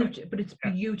 beautiful, but it's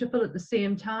beautiful at the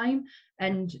same time.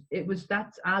 And it was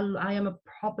I am a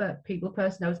proper people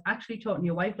person. I was actually talking to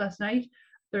your wife last night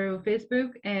through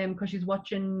Facebook, because she's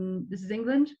watching This Is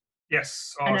England.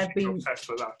 Yes, and I've been obsessed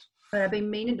with that. But I've been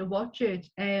meaning to watch it,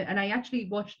 and I actually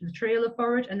watched the trailer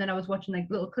for it, and then I was watching like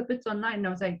little clippets online, and I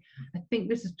was like, I think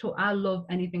this is I love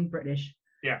anything British.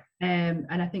 Yeah. And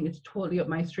I think it's totally up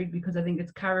my street, because I think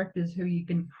it's characters who you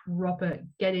can proper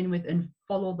get in with and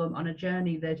follow them on a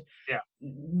journey that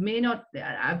may not.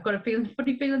 I've got a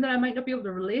funny feeling that I might not be able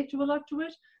to relate to a lot to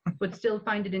it, but still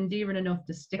find it endearing enough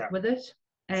to stick with it.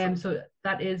 So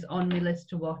that is on my list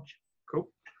to watch. Cool.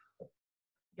 You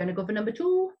gonna go for number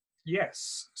 2?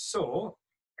 Yes. So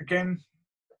again,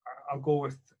 I'll go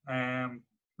with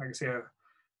like I say.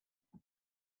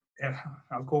 Yeah,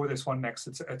 I'll go with this one next.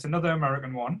 It's another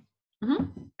American one.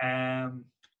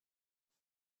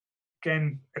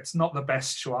 Again, it's not the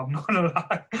best show, I'm not gonna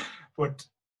lie, but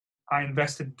I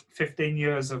invested 15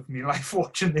 years of my life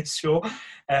watching this show,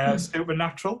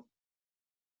 Supernatural.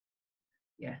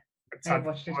 Yeah, it's had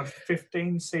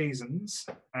 15 seasons.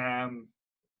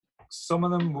 Some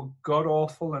of them were god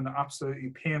awful and absolutely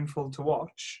painful to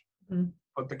watch,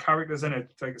 but the characters in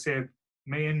it, like I say,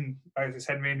 me and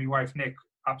my wife Nick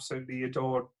absolutely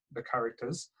adored the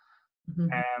characters.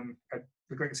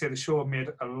 Like I say, the show made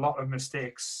a lot of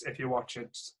mistakes if you watch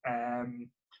it.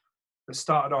 They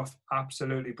started off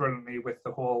absolutely brilliantly with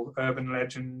the whole urban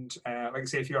legend. Like I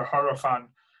say, if you're a horror fan,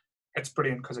 it's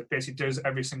brilliant because it basically does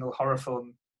every single horror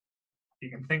film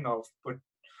you can think of. But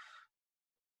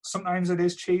sometimes it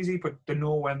is cheesy, but they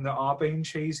know when they are being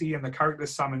cheesy. And the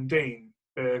characters Sam and Dean,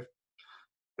 they're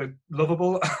they're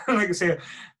lovable. Like I say,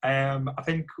 I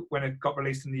think when it got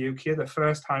released in the UK the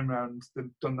first time round, they've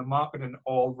done the marketing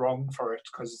all wrong for it,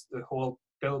 because the whole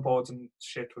billboards and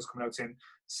shit was coming out saying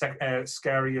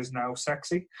scary is now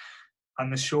sexy,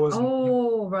 and the show's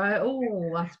Oh, right.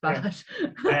 Oh, that's bad.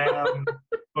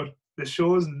 but the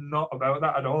show's not about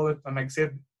that at all. And like I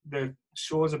said, the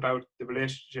show's about the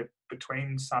relationship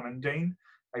between Sam and Dean,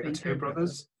 like the two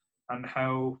brothers, and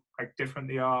how like different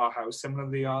they are, how similar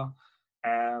they are.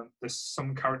 There's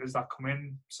some characters that come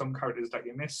in, some characters that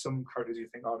you miss, some characters you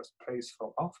think, oh, this plays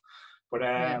full off. But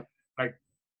like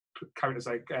characters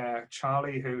like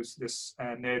Charlie, who's this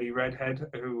nerdy redhead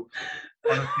who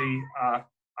honestly I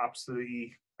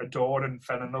absolutely adored and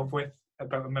fell in love with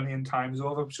about 1 million times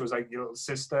over. She was like your little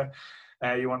sister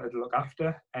you wanted to look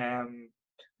after.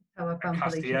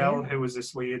 Castiel, who was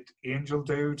this weird angel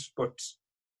dude, but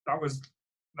that was,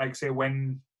 like, say,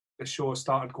 when the show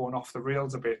started going off the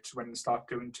rails a bit, when they started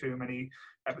doing too many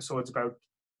episodes about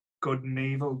good and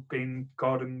evil being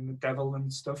God and the devil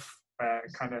and stuff,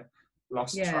 kind of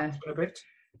lost track a bit.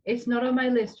 It's not on my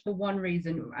list for one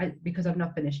reason, because I've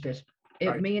not finished it.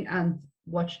 Right. Me and Ant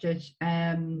watched it,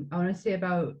 I want to say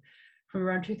about from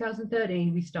around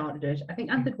 2013 we started it. I think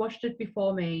Ant had watched it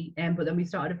before me, but then we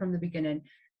started it from the beginning.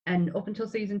 And up until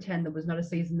season 10, there was not a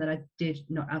season that I did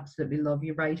not absolutely love.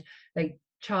 You're right. Like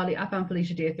Charlie, I found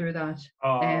Felicia Day through that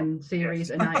series,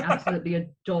 and I absolutely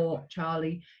adore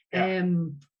Charlie. Yeah.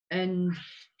 And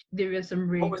there are some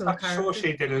really cool characters. What was that show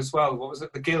she did as well? What was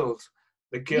it? The Guild.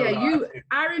 The Guild. Yeah,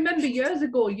 I remember years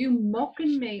ago you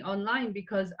mocking me online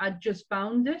because I just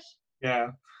found it.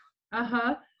 Yeah.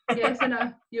 Yes, and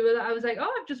I was like,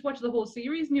 oh, I've just watched the whole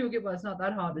series, and you were well, it's not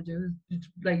that hard to do. It's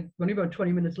like only about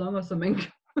 20 minutes long or something.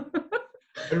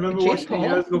 I remember watching it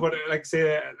years ago, but like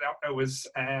say it was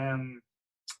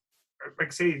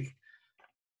like say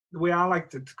the way I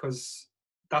liked it, because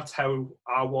that's how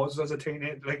I was as a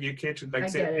teenager. Like you kids, like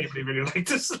say nobody really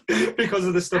liked us because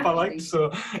of the stuff I liked.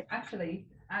 So actually,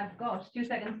 I've got 2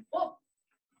 seconds. Oh,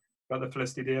 got the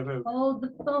Felicity Day book. Hold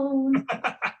the phone.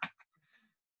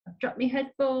 I've dropped my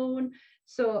headphone.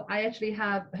 So I actually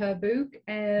have her book,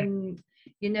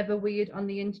 You're Never Weird on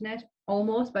the Internet,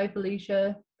 almost, by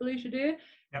Felicia Day.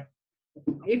 Yep.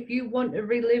 If you want to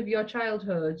relive your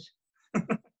childhood,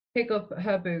 pick up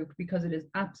her book, because it is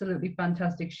absolutely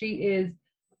fantastic. She is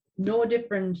no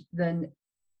different than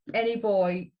any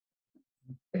boy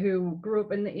who grew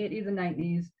up in the 80s and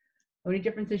 90s. Only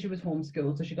difference is she was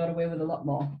homeschooled, so she got away with a lot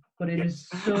more. But it is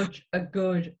such a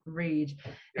good read.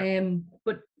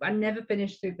 But I never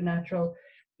finished Supernatural.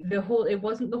 It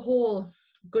wasn't the whole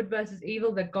good versus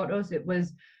evil that got us. It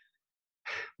was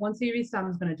one series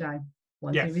Sam's going to die,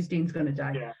 one series Dean's going to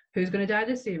die. Yeah. Who's going to die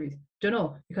this series? Don't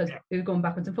know, because they were going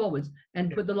backwards and forwards,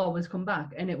 but they'll always come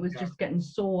back, and it was just getting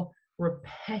so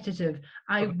repetitive.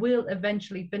 I will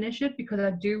eventually finish it, because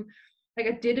I do.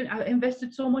 Like I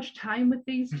invested so much time with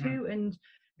these two, and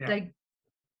like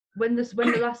when the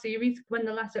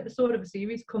last episode of a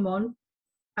series come on,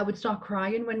 I would start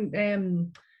crying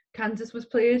when Kansas was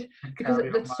played, because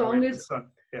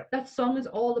that song is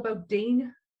all about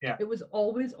Dean. Yeah. It was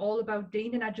always all about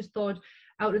Dean, and I just thought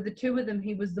out of the two of them,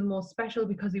 he was the most special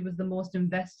because he was the most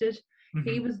invested.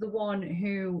 He was the one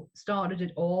who started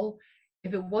it all.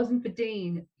 If it wasn't for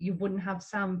Dean, you wouldn't have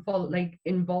Sam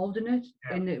involved in it.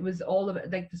 And it was all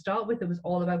about, like, to start with, it was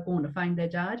all about going to find their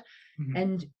dad.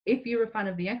 And if you're a fan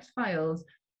of the X-Files,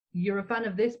 you're a fan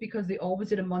of this because they always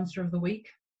did a Monster of the Week,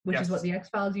 which is what the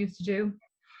X-Files used to do.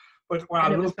 But what I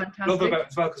love about it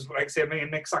as well, because like I say, me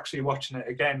and Nick's actually watching it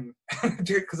again,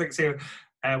 because like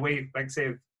I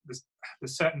say,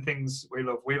 there's certain things we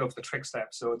love. We love the Trickster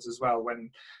episodes as well, when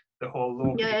the whole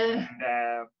Loki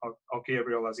or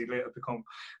Gabriel, as he later become,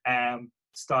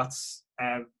 starts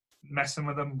messing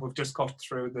with them. We've just got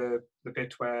through the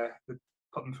bit where they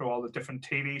put them through all the different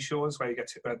TV shows where you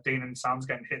get Dean and Sam's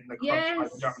getting hit in the crotch by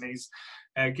the Japanese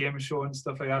game show and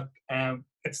stuff like that.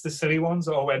 It's the silly ones,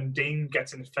 or when Dean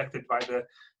gets infected by the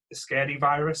scary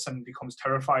virus and becomes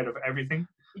terrified of everything.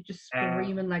 You're just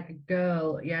screaming like a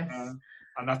girl, yes.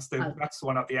 And that's the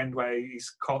one at the end where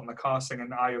he's caught in the car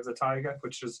singing "Eye of the Tiger,"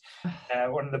 which is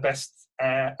one of the best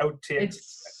outtakes.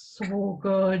 It's so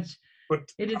good. But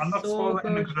it is I'm not so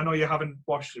good, because I know you haven't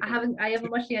watched it. I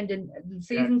haven't watched the ending.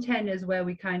 Season 10 is where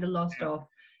we kind of lost off.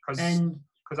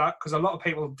 Because a lot of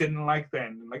people didn't like the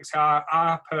ending. Like, so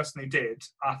I personally did.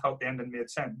 I thought the ending made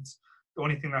sense. The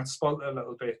only thing that spoiled it a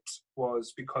little bit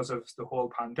was because of the whole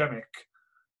pandemic.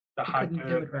 They couldn't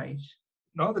do it right.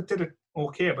 No, they did it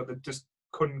okay, but they just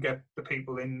couldn't get the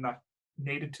people in that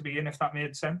needed to be in, if that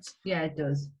made sense. Yeah, it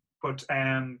does. But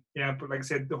but like I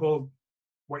said, the whole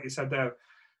what you said there,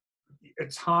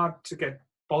 it's hard to get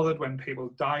bothered when people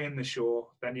die in the show.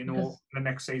 Then you know Because the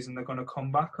next season they're going to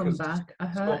come back. come 'cause back.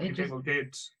 so It many just, people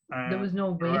did. there was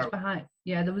no weight throughout. behind.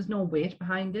 Yeah, there was no weight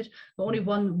behind it. The only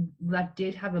one that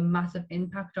did have a massive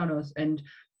impact on us, and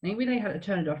I think we like had to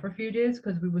turn it off for a few days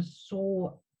because we were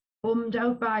so bummed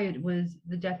out by it, was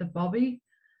the death of Bobby.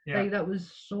 Yeah. Like, that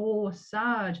was so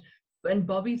sad. And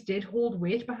Bobby's did hold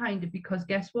weight behind it, because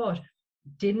guess what?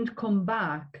 Didn't come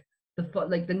back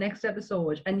the next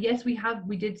episode. And yes, we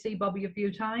did see Bobby a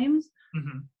few times,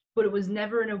 Mhm. but it was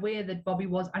never in a way that Bobby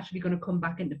was actually going to come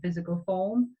back into physical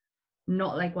form,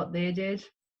 not like what they did.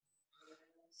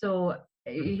 So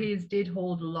his did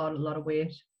hold a lot of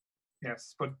weight.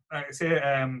 Yes, but I say,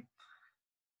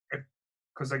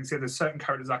 because like I say, there's certain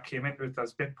characters that came into it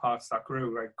as bit parts that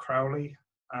grew, like Crowley,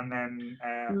 and then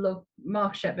Look,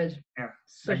 Mark Sheppard, yeah,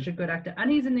 such a good actor,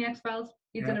 and he's in the X-Files.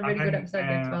 He's in a really good episode of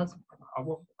the X-Files.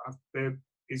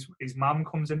 His mum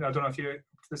comes in. I don't know if you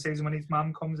the season when his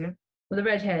mum comes in. With the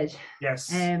red head. Yes.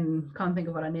 Can't think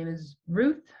of what her name is.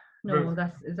 Ruth? No, Ruth.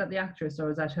 is that the actress,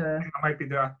 or is that her? That might be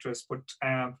the actress, but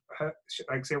her,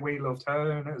 like I say, we loved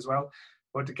her in it as well.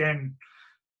 But again,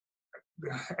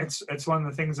 it's one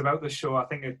of the things about the show. I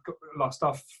think it lost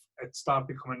off. It started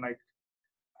becoming like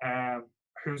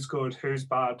who's good, who's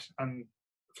bad, and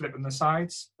flipping the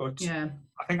sides. But yeah,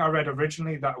 I think I read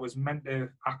originally that it was meant to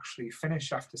actually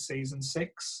finish after season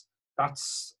 6.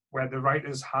 That's where the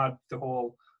writers had the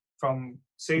whole from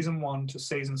season 1 to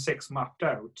season 6 mapped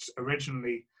out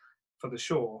originally for the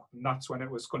show, and that's when it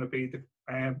was going to be the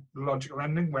logical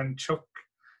ending, when Chuck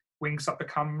winks at the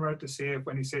camera to see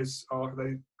when he says, "Oh,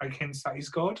 they like hints that he's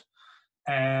God."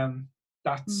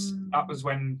 That was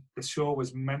when the show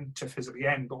was meant to physically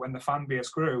end. But when the fan base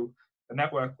grew, the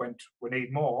network went, "We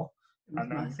need more,"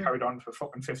 and then carried on for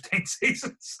fucking 15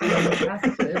 seasons.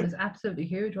 It was absolutely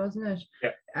huge, wasn't it?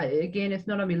 Yeah. Again, it's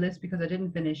not on my list because I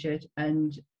didn't finish it,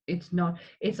 and it's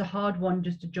a hard one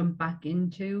just to jump back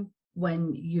into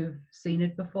when you've seen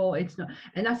it before. It's not,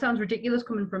 and that sounds ridiculous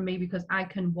coming from me, because I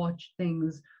can watch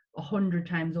things 100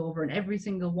 times over, and every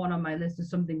single one on my list is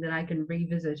something that I can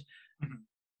revisit. Mm-hmm.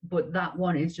 But that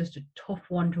one is just a tough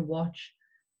one to watch,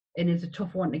 and it's a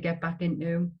tough one to get back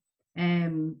into,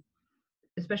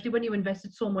 especially when you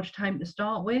invested so much time to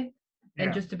start with,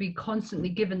 and just to be constantly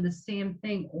given the same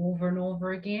thing over and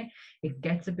over again, it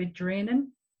gets a bit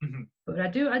draining. Mm-hmm. But I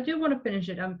do want to finish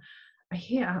it.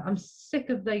 I'm sick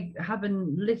of like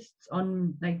having lists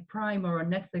on like Prime or on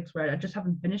Netflix where I just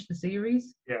haven't finished the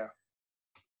series. Yeah.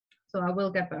 So I will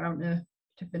get around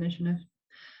to finishing it.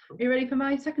 Cool. Are you ready for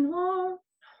my second one?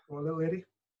 Well, little lady.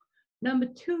 Number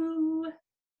 2.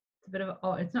 It's a bit of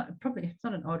it's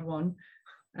not an odd one.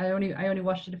 I only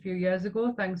watched it a few years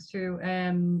ago thanks to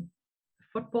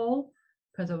football,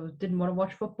 because I didn't want to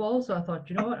watch football, so I thought,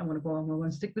 you know what, I'm going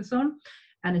to stick this on,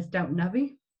 and it's Downton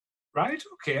Abbey. Right.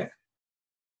 Okay.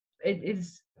 It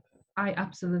is. I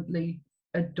absolutely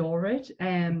adore it.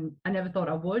 I never thought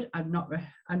I would. I'm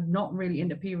not really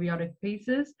into periodic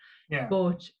pieces. Yeah.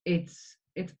 But it's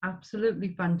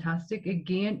absolutely fantastic.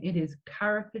 Again, it is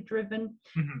character driven.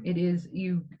 Mm-hmm. It is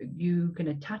you can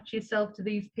attach yourself to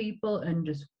these people and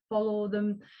just follow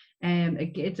them.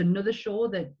 It's another show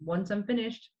that once I'm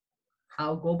finished,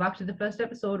 I'll go back to the first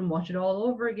episode and watch it all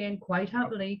over again quite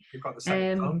happily. You've got the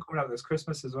second film coming out this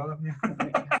Christmas as well, haven't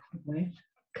you?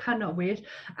 Cannot wait.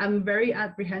 I'm very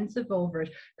apprehensive over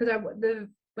it, because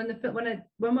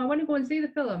when I went to go and see the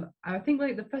film, I think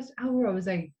like the first hour I was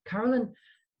like, Carolyn,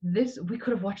 we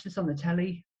could have watched this on the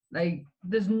telly. Like,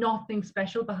 there's nothing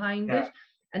special behind it.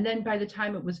 And then by the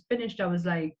time it was finished, I was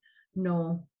like,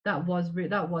 no, that was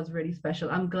really special.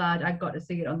 I'm glad I got to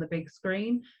see it on the big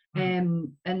screen.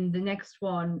 And the next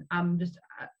one, I'm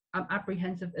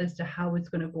apprehensive as to how it's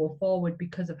going to go forward,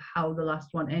 because of how the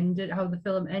last one ended, how the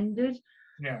film ended.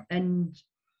 Yeah. And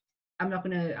I'm not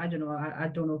gonna. I don't know. I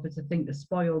don't know if it's a thing to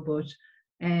spoil, but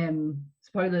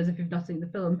spoilers if you've not seen the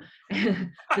film.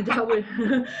 They're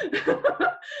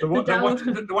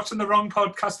watching the wrong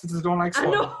podcast because they don't like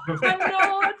spoilers. I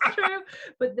know, it's true.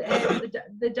 But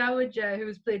the Dowager, who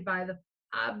was played by the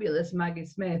fabulous Maggie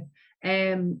Smith,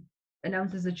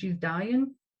 announces that she's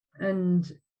dying,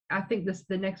 and I think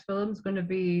the next film is going to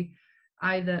be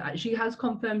either, she has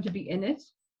confirmed to be in it.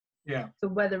 Yeah. So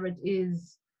whether it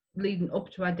is leading up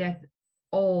to her death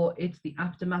or it's the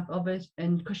aftermath of it,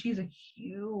 and because she's a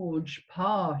huge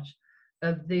part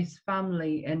of this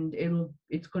family, and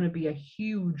it's going to be a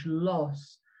huge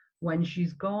loss when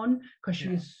she's gone, because she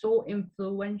is so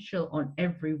influential on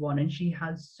everyone, and she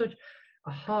has such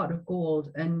a heart of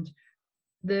gold. And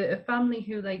a family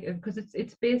who, like, because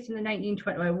it's based in the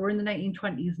 1920s, we're in the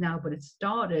 1920s now, but it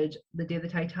started the day the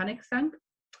Titanic sank.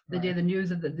 the day the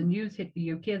news of the news hit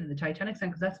the UK that the Titanic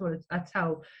sank, because that's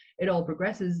how it all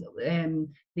progresses.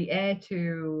 The heir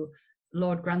to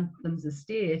Lord Grantham's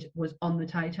estate was on the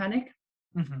Titanic,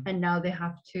 and now they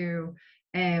have to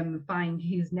find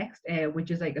his next heir,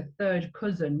 which is like a third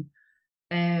cousin,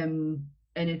 and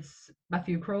it's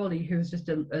Matthew Crawley, who's just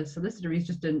a solicitor. He's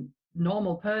just a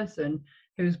normal person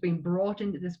who's been brought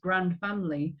into this grand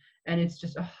family, and it's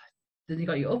just you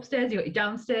got your upstairs, you got your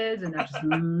downstairs, and I just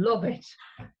love it.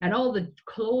 And all the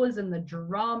clothes and the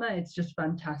drama, it's just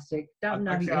fantastic. Downton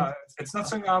Abbey. It's not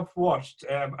something I've watched.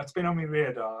 It's been on my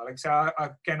radar. Like I say,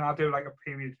 again, I do like a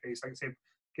period piece. Like I say,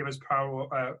 give us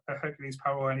Poirot, Hercules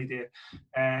Poirot any day.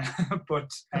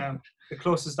 But the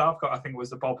closest I've got, I think, was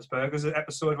the Bob's Burgers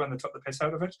episode when they took the piss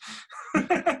out of it.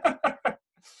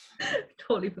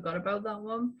 Totally forgot about that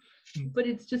one. But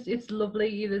it's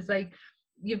lovely. There's like,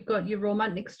 you've got your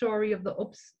romantic story of the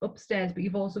upstairs, but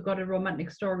you've also got a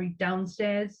romantic story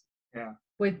downstairs. Yeah.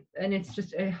 And it's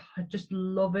just, I just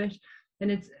love it. And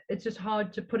it's just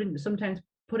hard to sometimes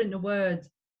put into words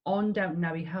on Downton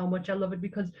Abbey how much I love it,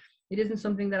 because it isn't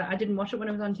something that I didn't watch it when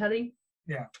it was on telly.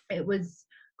 Yeah. It was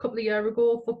a couple of years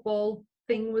ago, football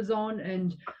thing was on,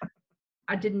 and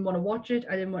I didn't want to watch it.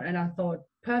 And I thought,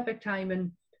 perfect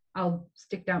timing, I'll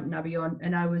stick Downton Abbey on.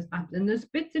 And there's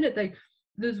bits in it like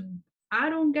I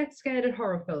don't get scared at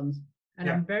horror films, and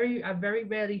I very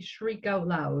rarely shriek out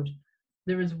loud.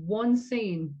 There is one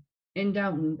scene in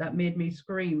Downton that made me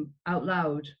scream out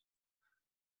loud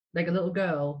like a little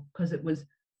girl, because it was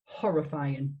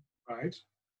horrifying. Right.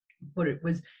 But it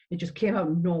just came out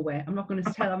of nowhere. I'm not going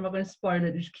to spoil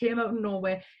it. It just came out of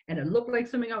nowhere, and it looked like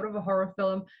something out of a horror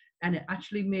film, and it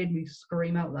actually made me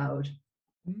scream out loud.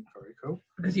 Very cool.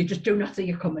 Because you just do not see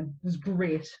it coming. It was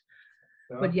great.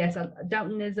 Yeah. But yes,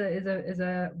 Downton is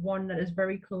a one that is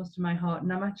very close to my heart,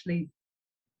 and I'm actually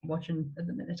watching at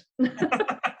the minute.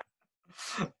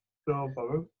 No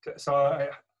problem. So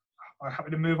I'm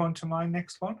happy to move on to my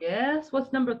next one. Yes.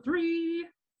 What's number 3?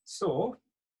 So,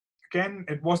 again,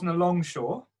 it wasn't a long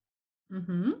show.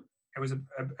 Mm-hmm.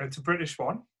 It's a British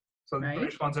one. So the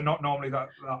British ones are not normally that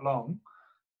long.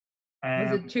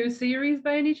 Was it 2 series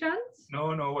by any chance?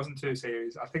 No, it wasn't 2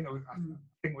 series. I think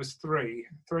it was 3.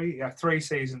 3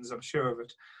 seasons, I'm sure of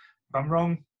it. If I'm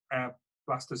wrong,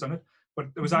 blast us on it. But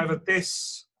it was either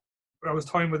this, I was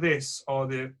toying with this, or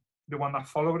the one that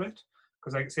followed it.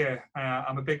 Because like I say,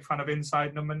 I'm a big fan of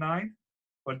Inside Number 9,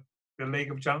 but The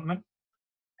League of Gentlemen.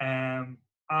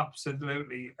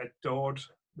 Absolutely adored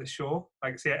the show.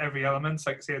 Like I say, every element.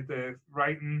 Like I say, the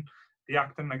writing, the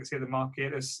acting. Like I say, the Mark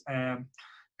Gatiss. Like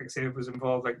I say, it was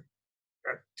involved. Like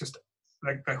just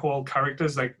like the whole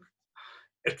characters. Like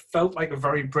it felt like a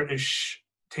very British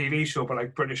TV show, but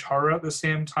like British horror at the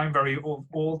same time. Very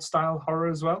old style horror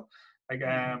as well.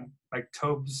 Like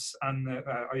Tubbs and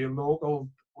Are You Local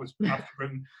was after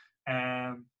him.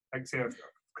 Like I say, I'm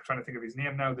trying to think of his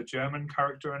name now. The German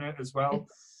character in it as well.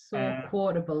 It's so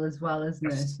quotable as well,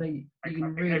 isn't it? So you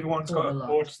can really everyone's got a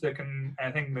quote that can. I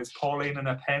think there's Pauline and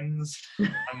her pens,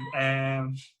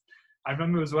 and I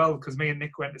remember as well because me and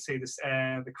Nick went to see this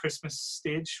the Christmas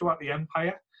stage show at the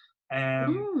Empire.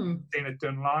 Seeing it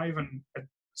done live, and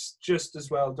it's just as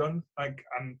well done. Like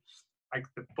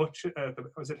the butcher,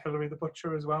 was it Hilary the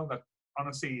Butcher as well? That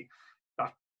honestly,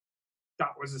 that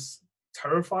was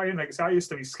terrifying. Like I used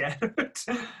to be scared of it,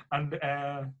 and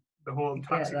the whole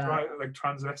taxi driver, like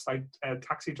transvestite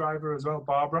taxi driver as well,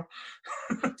 Barbara.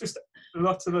 Just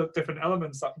lots of the different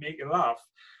elements that make you laugh.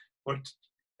 But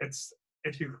it's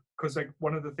because like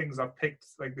one of the things I've picked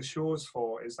like the shows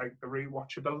for is like the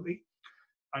rewatchability,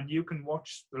 and you can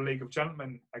watch The League of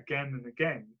Gentlemen again and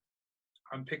again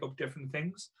and pick up different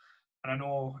things. And I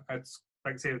know it's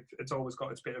like I say, it's always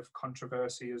got its bit of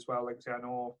controversy as well. Like I say, I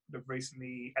know they've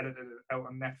recently edited it out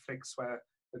on Netflix where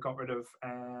they got rid of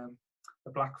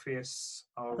the blackface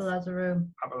of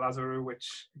Papa Lazarou,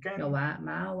 which again, you're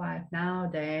my wife now,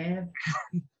 Dave.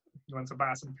 You want to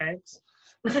buy some pegs?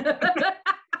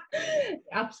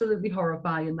 Absolutely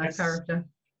horrifying, that character.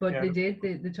 But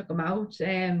they took him out.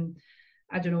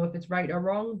 I don't know if it's right or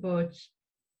wrong, but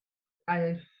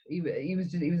he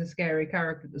was a scary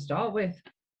character to start with.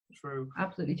 True.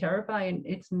 Absolutely terrifying.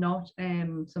 It's not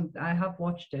something I have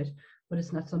watched it, but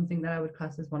it's not something that I would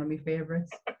class as one of my favorites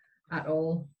at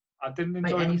all. I didn't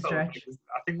enjoy the film. Stretch.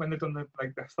 I think when they've done the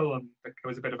film, it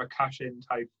was a bit of a cash-in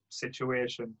type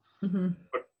situation. Mm-hmm.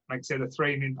 But like I say, the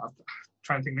 3, I'm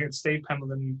trying to think. It's Steve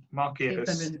Pemberton, Mark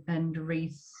Gatiss, and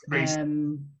Reese.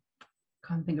 Can't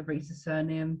think of Reese's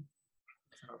surname.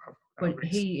 But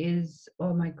he is.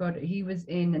 Oh my God, he was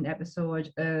in an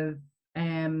episode of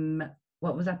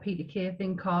what was that Peter Kay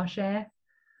thing, Car Share?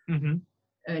 Mm-hmm.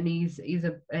 and he's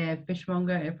a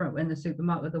fishmonger in the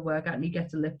supermarket they work at, and he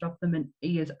gets a lift off them, and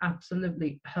he is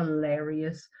absolutely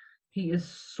hilarious. He is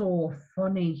so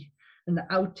funny, and the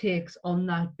outtakes on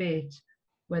that bit,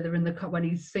 where they're in the car when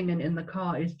he's singing in the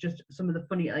car, is just some of the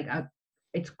funny. Like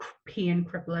it's pain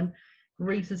crippling.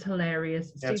 Reese is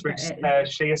hilarious. Yeah,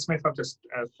 it's Shea Smith. I've just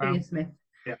found. Shea Smith.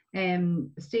 Yeah.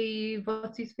 Steve,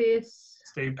 what's his face?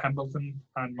 Steve Pembleton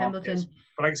and Mark Pembleton. Gatiss.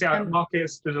 But like I say, Mark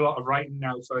Gatiss does a lot of writing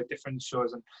now for different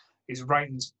shows, and his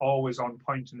writing's always on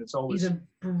point, and it's always. He's a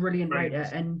brilliant writer,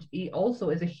 and he also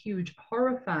is a huge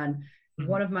horror fan. Mm-hmm.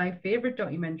 One of my favorite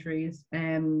documentaries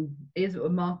is a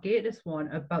Mark Gatiss one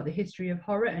about the history of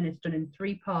horror, and it's done in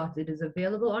 3 parts. It is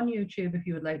available on YouTube if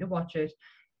you would like to watch it,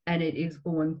 and it is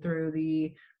going through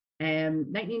the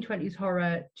 1920s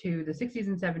horror to the 60s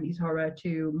and 70s horror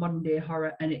to modern day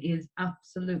horror, and it is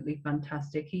absolutely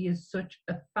fantastic. He is such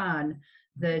a fan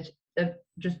that of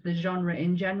just the genre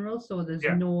in general, so there's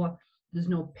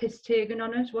no piss taken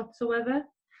on it whatsoever.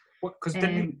 Because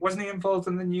wasn't he involved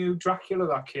in the new Dracula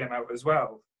that came out as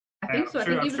well? I think so. I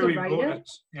think he was a writer.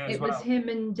 It was well. him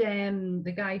and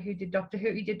the guy who did Doctor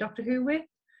Who. He did Doctor Who with.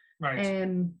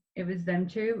 Right. It was them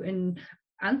two, and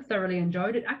thoroughly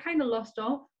enjoyed it. I kind of lost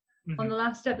off on the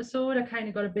last episode. I kind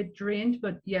of got a bit drained,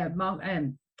 but yeah, Mark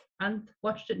and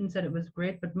watched it and said it was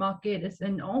great. But Mark Gatiss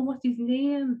and what's his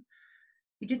name?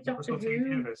 He did Doctor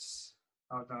Who.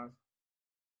 Oh no.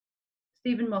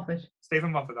 Stephen Moffat.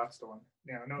 Stephen Moffat, that's the one.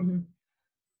 Yeah, I know. Mm-hmm.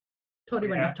 Totally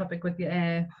went off topic with you.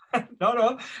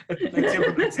 No.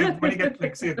 When you get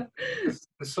there's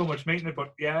so much meat in it,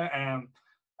 but yeah,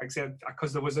 like I said,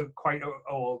 because there was a quite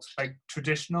old, like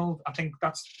traditional. I think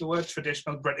that's the word,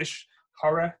 traditional British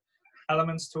horror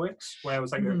elements to it, where it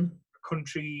was like a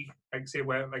country, like say,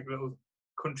 where like a little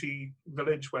country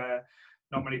village where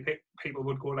not many people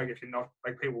would go. Like if you're not,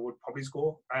 like people would probably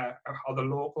go, or the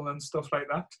local and stuff like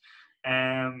that.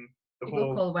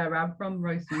 People call where I'm from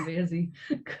Royston Vasey,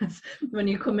 because when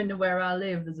you come into where I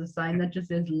live, there's a sign that just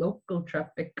says local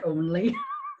traffic only.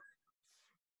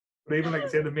 But even like I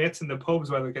say, the mates in the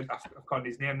pubs where they get, I've forgotten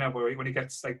his name now, but when he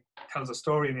gets like tells a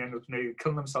story and he ends up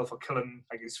killing himself or killing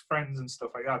like his friends and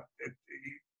stuff like that,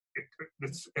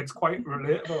 it's quite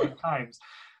relatable at times.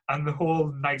 And the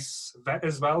whole nice vet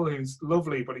as well, who's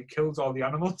lovely, but he kills all the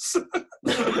animals.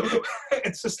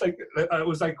 It's just like, it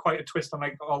was like quite a twist on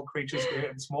like all creatures great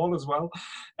and small as well.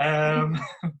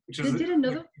 Which is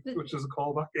a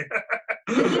callback.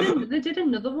 Yeah. They did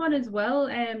another one as well,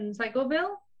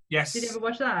 Psychoville. Yes. Did you ever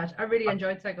watch that? I really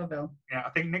enjoyed Psychoville. Yeah, I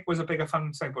think Nick was a bigger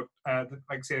fan of but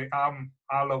like I say,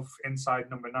 I love Inside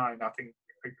Number 9. I think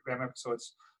them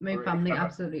episodes. My family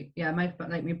absolutely, yeah. My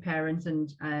parents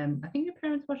and I think your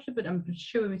parents watched it, but I'm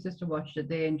sure my sister watched it.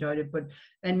 They enjoyed it, but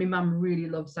then my mum really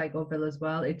loves Psychoville as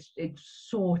well. It's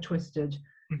so twisted.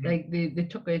 Mm-hmm. Like they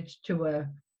took it to a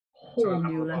whole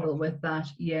new level with that.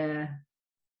 Yeah,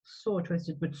 so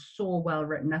twisted, but so well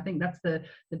written. I think that's the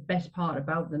best part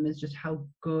about them is just how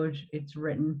good it's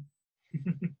written.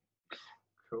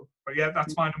 Cool, but yeah,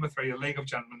 that's my number 3, A League of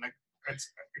Gentlemen. Like,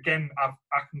 it's again, I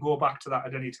can go back to that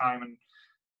at any time, and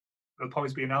there'll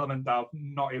probably be an element that I've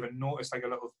not even noticed, like a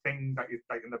little thing that you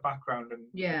like in the background, and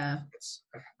it's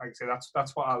like I say,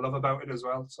 that's what I love about it as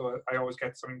well. So I always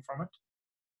get something from it.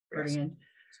 Brilliant.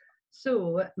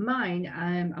 So mine,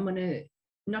 I'm gonna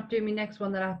not do my next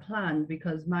one that I planned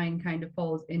because mine kind of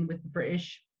falls in with the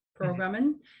British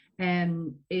programming,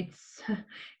 and it's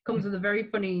comes with a very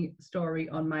funny story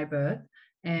on my birth.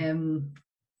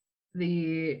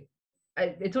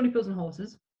 It's Only Fools and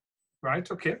Horses. Right.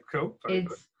 Okay. Cool. Very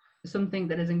good. Something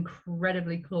that is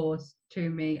incredibly close to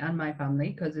me and my family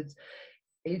because it's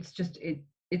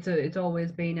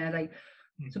always been like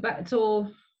so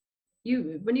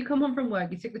you when you come home from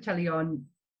work, you stick the telly on,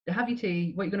 have your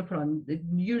tea, what you're going to put on. It's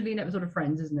usually an episode of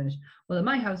Friends, isn't it? Well, at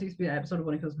my house it used to be an episode of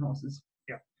Only Fools and Horses.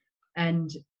 Yeah. And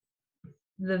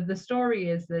the story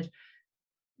is that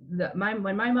when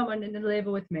my mum went into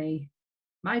labour with me,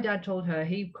 my dad told her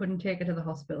he couldn't take her to the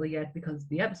hospital yet because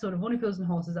the episode of Only Fools and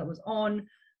Horses that was on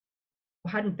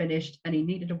hadn't finished and he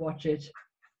needed to watch it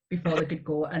before they could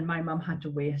go, and my mum had to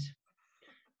wait.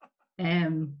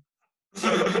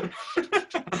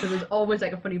 So there's always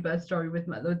like a funny birth story with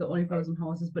the Only Fools and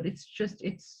Horses, but it's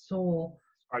so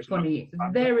funny.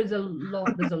 There's a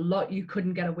lot you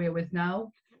couldn't get away with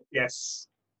now. Yes.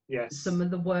 Some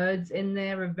of the words in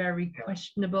there are very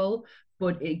questionable,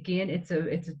 but again, it's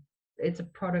a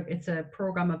product, it's a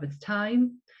program of its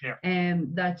time,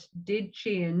 that did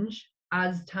change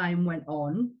as time went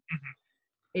on.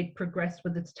 It progressed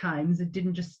with its times. It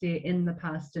didn't just stay in the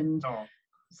past and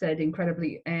said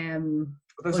incredibly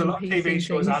but there's a lot of TV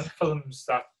shows and films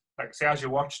that like say as you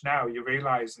watch now, you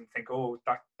realise and think, oh,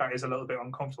 that is a little bit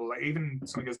uncomfortable. Like even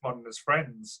something as modern as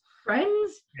Friends.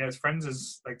 Friends, Yes, Friends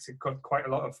is like it's got quite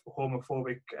a lot of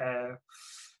homophobic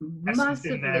essence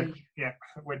in there. massively. Yeah,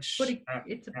 which But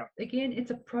it's yeah, again,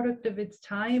 it's a product of its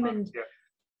time, and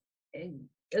yeah. and,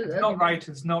 It's not right.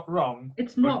 It's not wrong.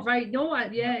 it's but not right. No,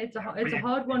 yeah, it's a we,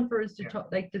 hard one for us to yeah. talk,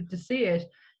 like to say it.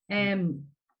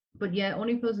 But yeah,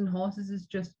 Only Fools and Horses is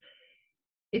just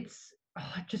it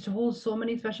just holds so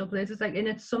many special places. Like, and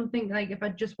it's something like if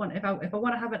I want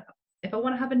to have it, if I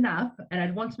want to have a nap and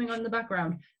I'd want something on in the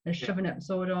background, I shove an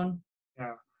episode on.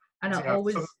 Yeah. And I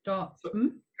always start.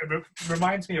 It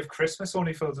reminds me of Christmas,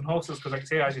 Only Fools and Horses, because like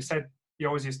say as you said, you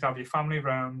always used to have your family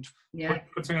round. Yeah.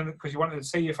 Put something on because you wanted to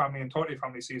see your family and talk to your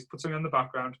family, so you put something on the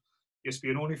background. It used to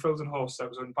be an Only Fools and Horses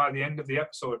episode, and by the end of the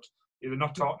episode, you're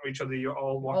not talking to each other, you're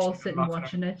all watching. All sitting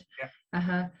watching it.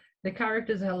 Yeah. The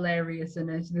characters are hilarious in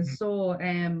it. There's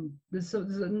there's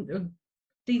a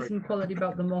decent quality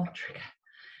about them all.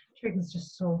 Trigger's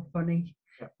just so funny.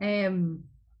 Yeah.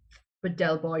 But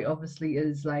Del Boy obviously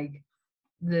is like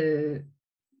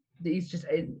he's just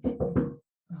oh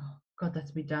God,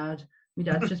 that's my dad. My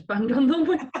dad's just banged on the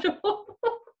window.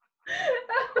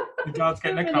 Your dad's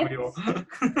getting a cameo.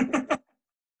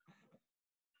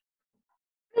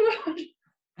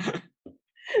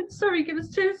 Sorry, give us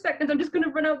 2 seconds. I'm just going to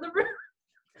run out the room.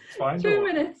 It's fine. 2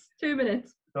 minutes. 2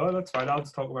 minutes. No, that's fine. I'll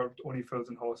just talk about Only Fools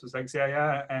and Horses. Like, say,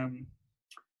 if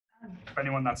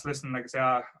anyone that's listening, like, say,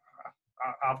 I've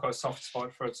got a soft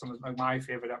spot for some of my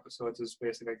favourite episodes. Is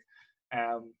basically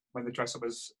when they dress up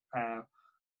as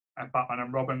Batman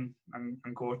and Robin and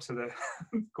go to the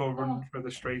run through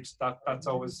the streets. That's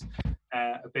always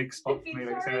a big spot for me.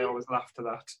 Like I say, I always laugh to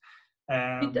that.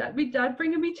 My dad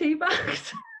bringing me tea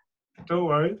bags. Don't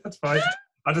worry, that's fine.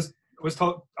 I was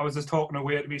just talking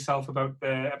away to myself about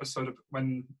the episode of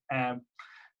when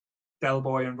Del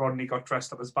Boy and Rodney got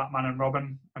dressed up as Batman and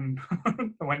Robin and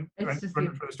went running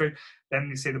through the street. Then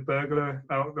you see the burglar,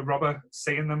 the robber,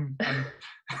 seeing them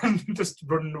and just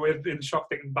running away in shock,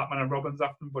 thinking Batman and Robin's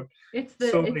after them. But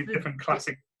so many different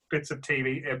classic bits of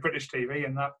TV, British TV,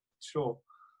 in that show.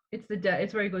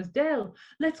 It's where he goes, Del,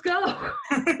 let's go.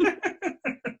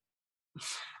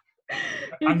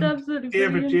 It's absolutely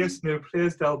David brilliant. Jason, who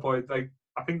plays Del Boy, like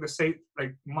I think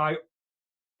my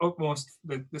utmost.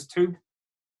 There's two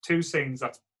scenes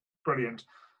that's brilliant.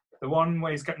 The one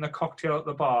where he's getting a cocktail at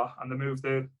the bar and they move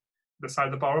the side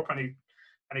of the bar up and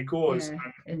he goes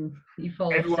and he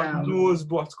falls everyone down. knows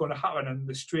what's going to happen and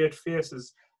the straight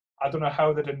faces. I don't know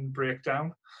how they didn't break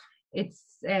down.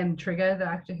 It's Trigger, the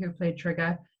actor who played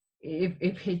Trigger.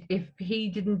 If he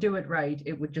didn't do it right,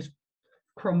 it would just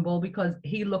crumble because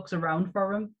he looks around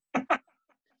for him.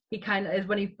 He kind of is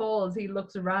when he falls, he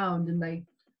looks around and like,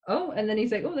 oh, and then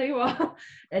he's like, oh, there you are.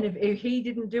 And if he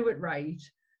didn't do it right,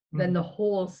 then the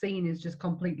whole scene is just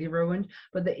completely ruined.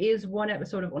 But there is one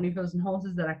episode of Only Fools and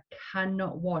Horses that I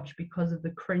cannot watch because of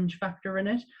the cringe factor in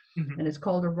it. And it's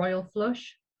called A Royal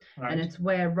Flush. Right. And it's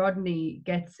where Rodney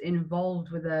gets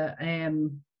involved with a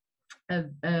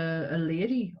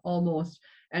lady almost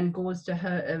and goes to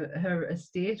her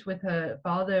estate with her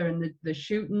father and the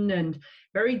shooting and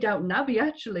very Downton Abbey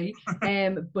actually.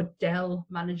 But Del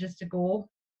manages to go.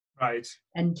 Right.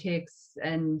 And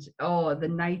the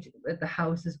night at the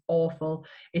house is awful.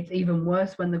 It's even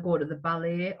worse when they go to the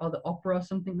ballet or the opera or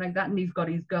something like that, and he's got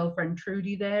his girlfriend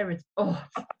Trudy there. It's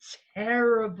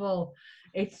terrible.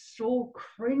 It's so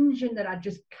cringing that I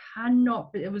just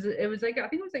cannot. It was like I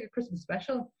think it was like a Christmas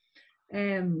special.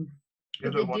 They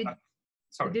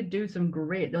did do some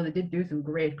great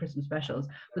Christmas specials,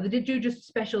 but they did do just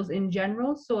specials in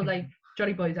general. So like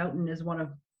Jolly Boys Outing is one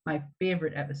of my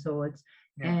favorite episodes.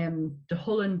 The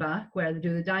Hull and Back where they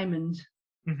do the diamond.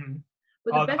 But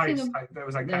the best thing that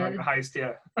was like kind of like the heist,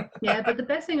 yeah. Yeah, but the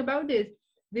best thing about it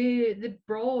is they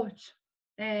brought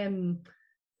a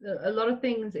lot of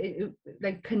things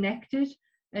like connected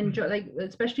and like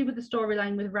especially with the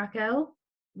storyline with Raquel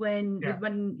when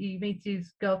he meets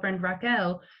his girlfriend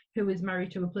Raquel, who is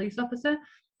married to a police officer.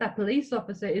 That police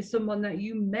officer is someone that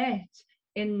you met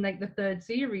in like the 3rd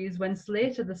series when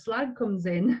Slater the Slag comes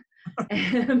in.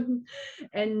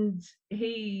 And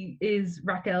he is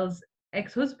Raquel's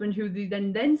ex-husband, who they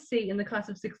then see in the Class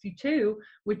of '62,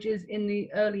 which is in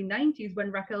the early 90s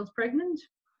when Raquel's pregnant.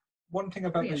 One thing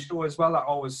about the show as well that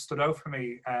always stood out for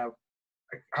me, I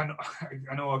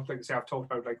know, like I say, I've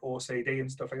talked about like OCD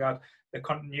and stuff like that. The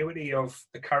continuity of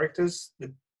the characters,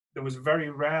 there was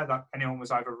very rare that anyone was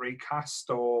either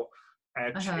recast or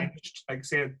changed, like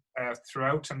say,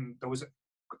 throughout. And there's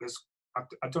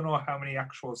I don't know how many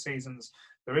actual seasons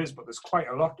there is, but there's quite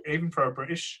a lot, even for a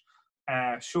British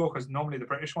show, because normally the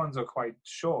British ones are quite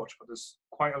short, but there's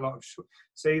quite a lot of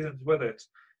seasons with it.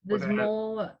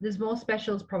 There's more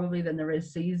specials probably than there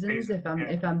is seasons, if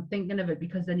I'm thinking of it,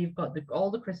 because then you've got all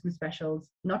the Christmas specials,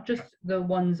 not just the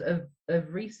ones of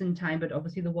recent time, but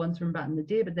obviously the ones from back in the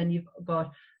day. But then you've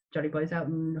got Jolly Boys Out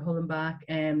in Hull and Back,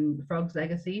 Frog's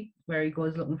Legacy, where he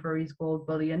goes looking for his gold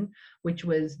bullion, which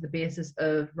was the basis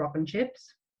of Rock and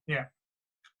Chips. Yeah.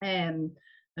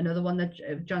 Another one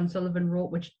that John Sullivan wrote,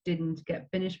 which didn't get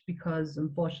finished because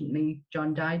unfortunately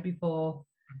John died before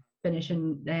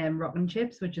finishing Rock and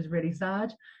Chips, which is really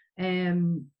sad. But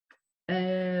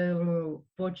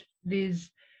there's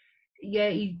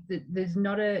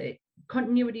not a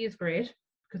continuity is great,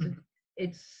 because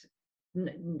it's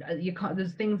you can't.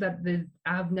 There's things that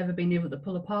I've never been able to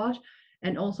pull apart,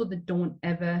 and also they don't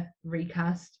ever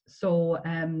recast. So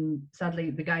sadly,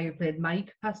 the guy who played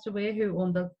Mike passed away, who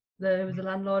owned was the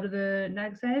landlord of the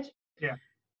Nag's Head. Yeah.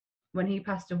 When he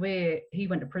passed away, he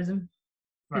went to prison.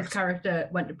 His character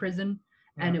went to prison,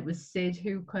 and it was Sid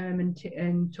who came and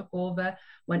took over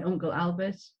when Uncle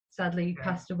Albert sadly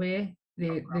passed away.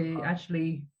 They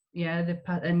actually,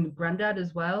 and Grandad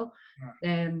as well.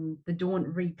 They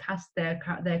don't recast their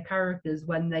characters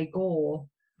when they go.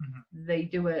 They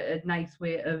do a nice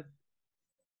way of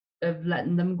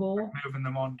letting them go, like moving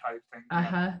them on type thing.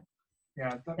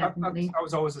 Yeah, that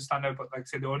was always a standout. But like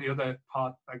say, the only other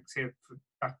part, like say,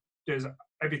 that does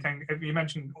everything. If you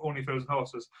mentioned Only Fools and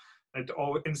Horses, it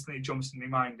all instantly jumps in my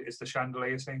mind is the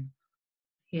chandelier scene.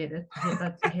 Hate it.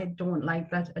 I don't like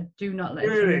that. I do not like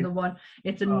really? Another one.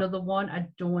 It's another one. I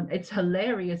don't. It's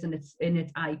hilarious and it's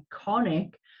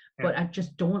iconic, but I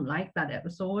just don't like that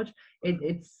episode.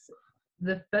 It's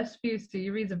the first few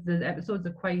series of the episodes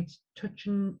are quite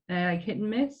touching, like hit and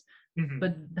miss.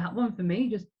 But that one for me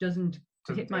just doesn't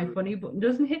hit my funny bone.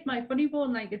 Doesn't hit my funny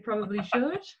bone like it probably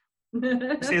should.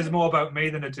 It says more about me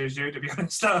than it does you, to be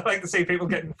honest. I like to see people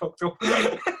getting fucked up.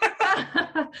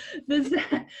 There's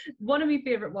one of my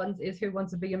favorite ones is Who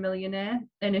Wants to Be a Millionaire,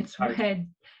 and it's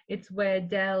where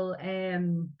Del's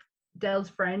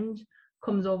friend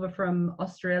comes over from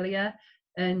Australia,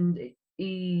 and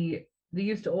they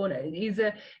used to own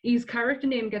it. His character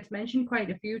name gets mentioned quite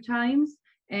a few times.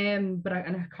 But I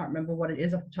can't remember what it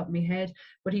is off the top of my head.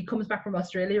 But he comes back from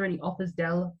Australia and he offers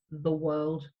Del the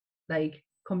world. Like,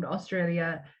 come to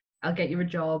Australia, I'll get you a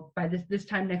job. By this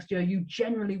time next year, you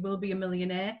generally will be a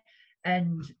millionaire.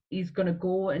 And he's going to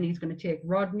go and he's going to take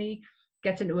Rodney,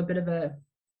 gets into a bit of a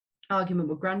argument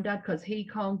with Grandad because he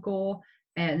can't go.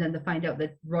 And then they find out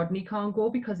that Rodney can't go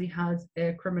because he has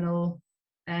a criminal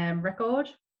record.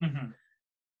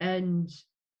 And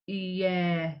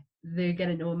they get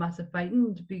into a massive fight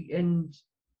and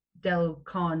Del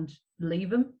can't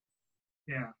leave him.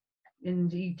 Yeah.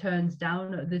 And he turns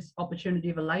down this opportunity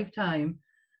of a lifetime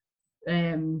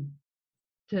to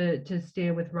stay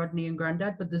with Rodney and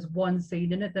Grandad. But there's one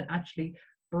scene in it that actually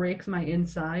breaks my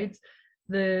insides.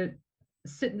 The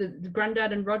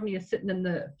Grandad and Rodney are sitting in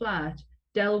the flat.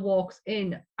 Del walks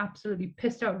in, absolutely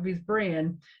pissed out of his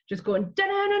brain, just going,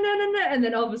 da-na-na-na-na-na, and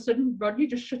then all of a sudden, Rodney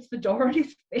just shuts the door on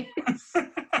his face.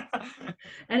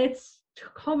 And it's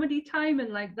comedy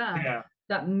timing like that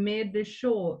that made this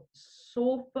show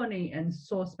so funny and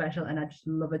so special, and I just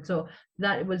love it. So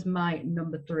that was my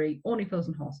number 3, Only Fools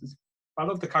and Horses. I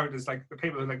love the characters, like the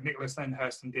people like Nicholas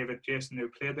Lyndhurst and David Jason who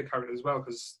played the characters as well,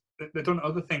 because they've done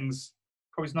other things,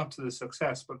 probably not to the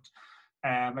success, but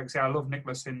like I say, I love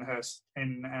Nicholas Lyndhurst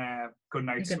in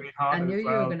Goodnight Sweetheart. I knew you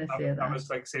were going to say that. That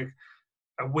was like say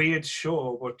a weird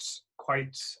show, but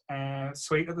quite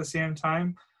sweet at the same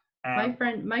time. My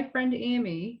friend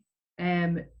Amy,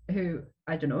 who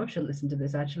I don't know if she'll listen to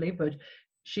this actually, but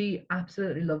she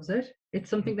absolutely loves it. It's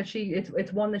something that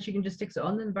it's one that she can just stick it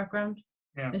on in the background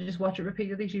and just watch it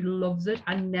repeatedly. She loves it.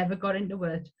 I never got into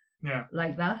it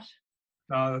like that.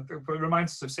 No, but it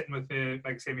reminds us of sitting with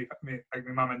like say my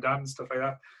mum and dad and stuff like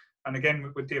that. And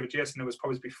again with David Jason, it was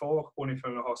probably before Only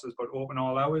Fools and Horses, but Open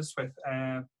All Hours with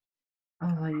that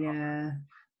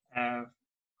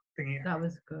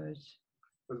was good.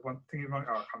 With one thing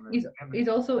he's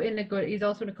also in a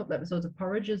couple episodes of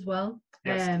Porridge as well.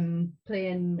 Yes.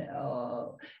 Playing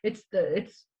it's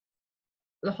the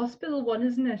hospital one,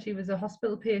 isn't it? He was a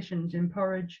hospital patient in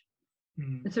Porridge.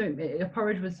 So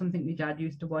Porridge was something my dad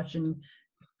used to watch, and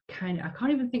I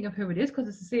can't even think of who it is because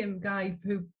it's the same guy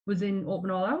who was in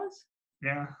Open All Hours.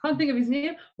 Yeah. I can't think of his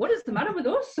name. What is the matter with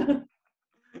us?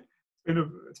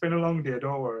 It's been a long day,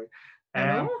 don't worry. I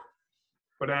know.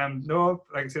 But no,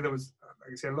 like I said, there was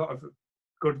a lot of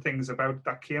good things about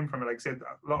that came from it. Like I said,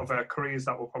 a lot of careers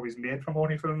that were probably made from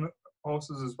Only Fools and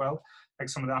Horses as well. Like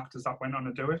some of the actors that went on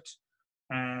to do it.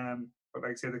 But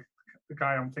like I said, the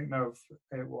guy I'm thinking of,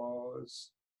 it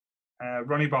was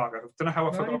Ronnie Barker. I don't know how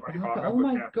I forgot Ronnie Barker. Oh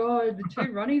my God, the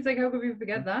two Ronnies! Like, how could we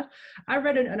forget that? I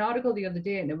read an article the other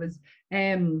day, and it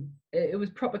was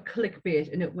proper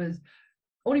clickbait, and it was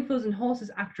Only Fools and Horses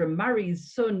actor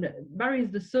marries the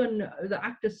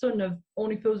actor's son of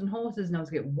Only Fools and Horses, and I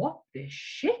was like, what the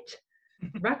shit?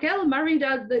 Raquel married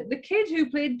the kid who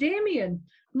played Damien.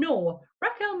 No,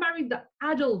 Raquel married the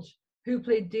adult who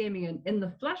played Damien in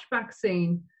the flashback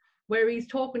scene where he's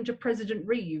talking to President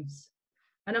Reeves.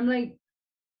 And I'm like,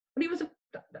 but he was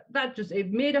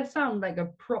it made her sound like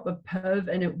a proper perv,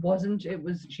 and it wasn't. It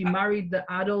was, she married the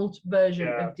adult version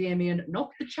of Damien,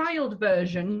 not the child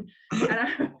version.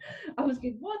 And I was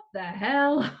like, what the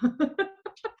hell?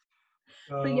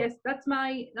 So yes, that's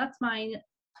my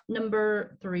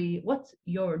number 3. What's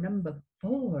your number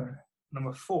 4?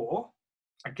 Number 4,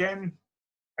 again,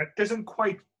 it doesn't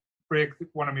quite break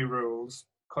one of my rules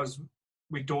because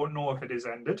we don't know if it is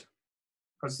ended.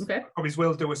 Because probably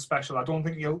will do a special. I don't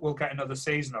think we'll get another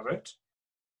season of it.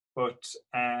 But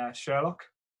Sherlock.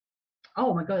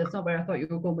 Oh my God, that's not where I thought you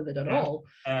were going with it at all.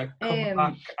 Come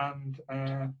back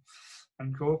and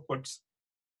go. But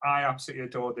I absolutely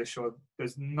adore this show.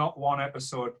 There's not one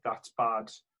episode that's bad.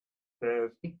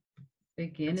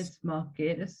 Again, it's Mark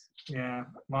Gatiss. Yeah,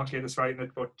 Mark Gatiss writing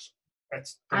it, but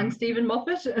it's and Stephen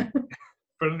Moffat.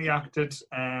 Brilliantly acted.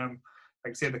 Like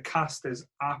I say, the cast is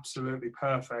absolutely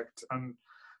perfect, and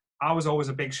I was always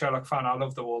a big Sherlock fan. I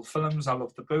love the old films, I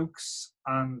love the books,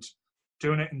 and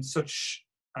doing it in such,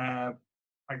 like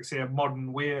I say, a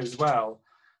modern way as well.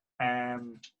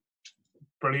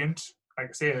 Brilliant. Like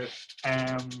I say,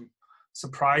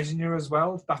 surprising you as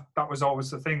well. That was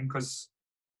always the thing, because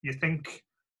you think,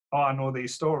 oh, I know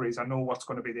these stories, I know what's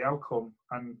going to be the outcome,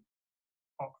 and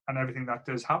everything that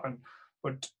does happen,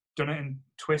 but done it in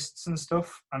twists and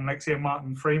stuff. And like say,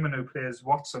 Martin Freeman, who plays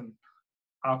Watson,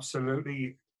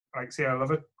 absolutely, like say, I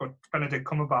love it. But Benedict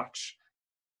Cumberbatch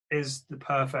is the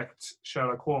perfect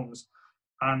Sherlock Holmes,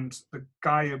 and the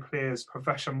guy who plays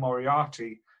Professor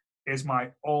Moriarty is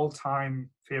my all-time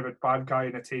favorite bad guy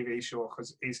in a TV show,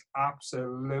 because he's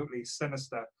absolutely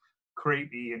sinister,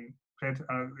 creepy, and I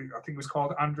think it was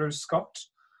called Andrew Scott.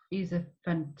 He's a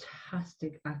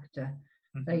fantastic actor.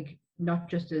 Like, not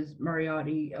just as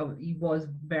Moriarty, he was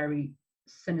very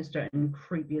sinister and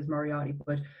creepy as Moriarty,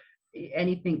 but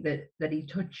anything that he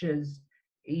touches,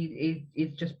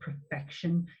 it's just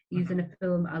perfection. He's in a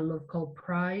film I love called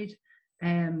Pride,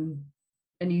 and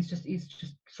he's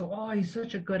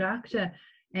such a good actor.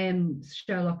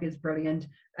 Sherlock is brilliant,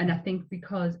 and I think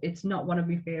because it's not one of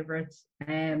my favorites,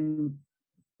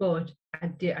 but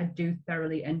I do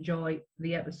thoroughly enjoy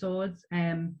the episodes.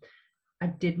 I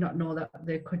did not know that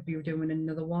they could be doing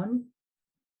another one.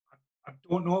 I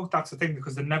don't know if that's the thing,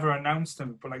 because they never announced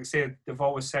them. But like I said, they've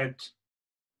always said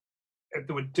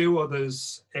they would do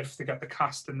others if they get the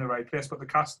cast in the right place. But the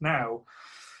cast now,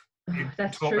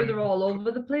 that's true. They're all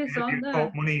over the place, aren't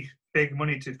they? Big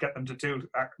money to get them to do.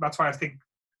 That's why I think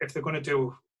if they're going to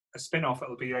do a spin-off,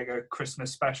 it'll be like a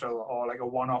Christmas special or like a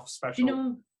one-off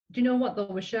special. Do you know what though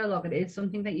with Sherlock? It is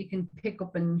something that you can pick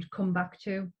up and come back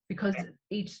to, because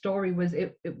each story was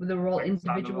they were all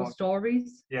individual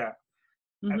stories. Yeah.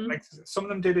 Like some of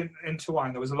them did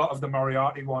intertwine. There was a lot of the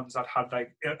Moriarty ones that had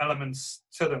like elements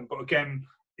to them, but again,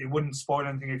 it wouldn't spoil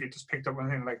anything if you just picked up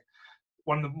anything. Like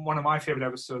one of my favorite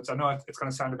episodes, I know it's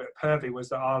going to sound a bit pervy, was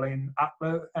the Arlene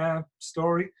Atler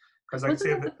story, because like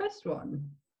wasn't that the first one?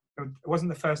 It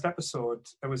wasn't the first episode.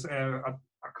 It was I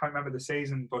can't remember the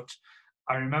season, but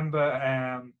I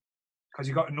remember because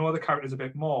you got to know the characters a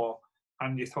bit more,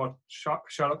 and you thought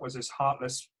Sherlock was this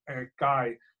heartless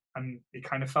guy, and he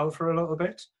kind of fell for a little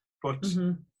bit. But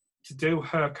to do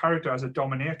her character as a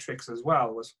dominatrix as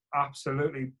well was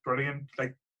absolutely brilliant.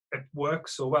 Like, it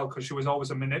works so well, because she was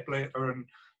always a manipulator, and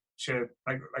she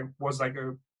was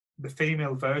the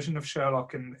female version of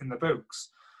Sherlock in the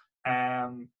books.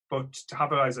 But to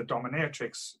have her as a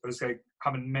dominatrix, it was like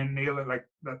having men kneel it, like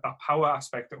that power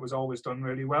aspect that was always done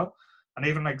really well. And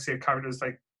even like say characters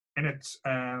like in it,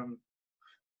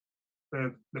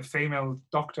 the female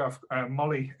doctor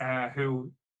Molly,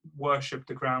 who worshipped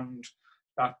the ground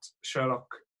that Sherlock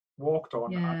walked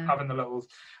on, and having the little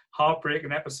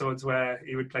heartbreaking episodes where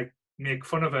he would like make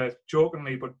fun of her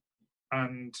jokingly,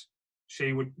 and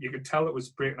you could tell it was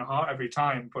breaking her heart every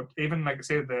time. But even like I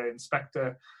say, the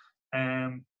inspector,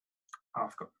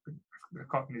 I've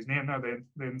forgotten his name now.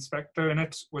 The inspector in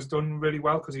it was done really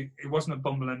well, because he wasn't a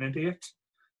bumbling idiot.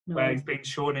 No. Where he's been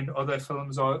shown in other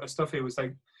films or stuff, he was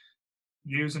like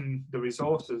using the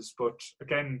resources. But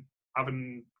again,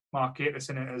 having Mark Gatiss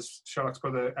in it as Sherlock's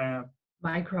brother,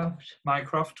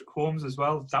 Mycroft Holmes as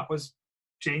well, that was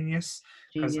genius,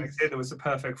 because like I Genius. say, there was a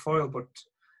perfect foil, but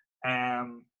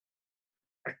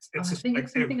it's I just think like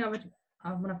it's I say, something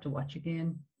I would have to watch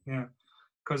again. yeah,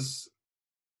 because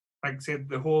like I said,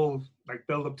 the whole like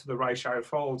build up to the Reichschild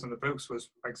Falls and the books was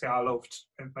like I say I loved,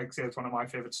 and like I say it's one of my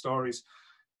favorite stories,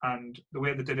 and the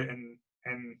way they did it in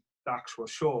the actual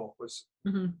show was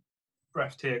Hmm.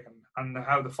 breathtaking, and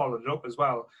how they followed it up as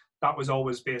well. That was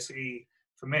always basically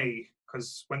for me,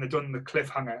 because when they done the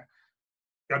cliffhanger,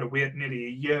 they had to wait nearly a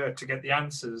year to get the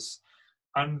answers,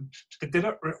 and they did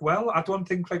it well. I don't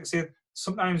think, like I said,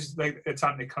 sometimes like it's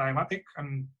anticlimactic,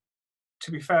 and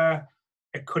to be fair,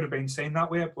 it could have been seen that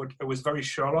way, but it was very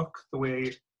Sherlock the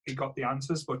way he got the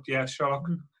answers. But yeah, Sherlock,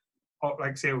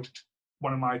 like I say,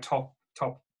 one of my top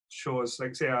shows.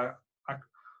 Like I say,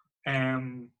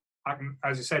 I can,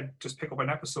 as you said, just pick up an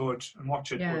episode and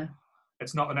watch it. Yeah. But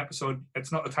it's not an episode.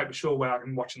 It's not the type of show where I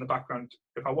can watch in the background.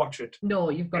 If I watch it,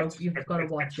 No, you've got it to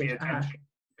watch gets me it. attention.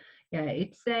 Yeah,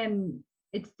 it's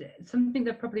something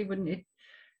that probably wouldn't.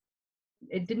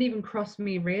 It didn't even cross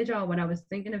me radar when I was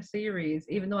thinking of series,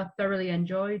 even though I thoroughly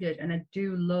enjoyed it, and I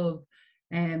do love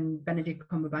Benedict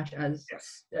Cumberbatch as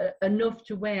Yes. enough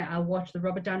to where I watched the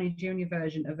Robert Downey Jr.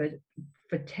 version of it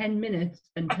for 10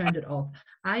 minutes and turned it off.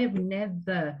 I have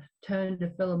never turned a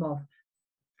film off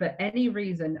for any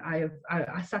reason. I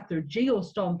sat through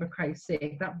Geostorm, for Christ's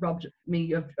sake. That robbed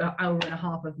me of an hour and a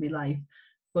half of my life.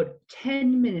 But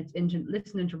 10 minutes into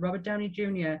listening to Robert Downey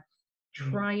Jr.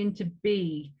 trying to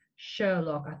be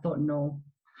Sherlock, I thought, no,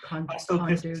 can't do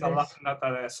this. Laughing at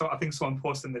that. So I think someone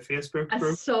posted in the Facebook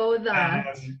group. I saw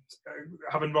that.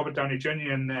 Having Robert Downey Jr.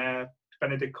 and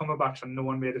Benedict Cumberbatch, and no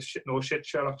one made a no shit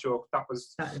Sherlock joke. That'd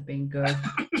have been good.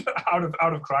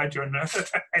 out of cry during that.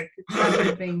 That would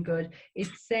have been good.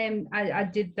 It's I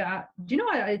did that. Do you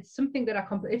know? It's something that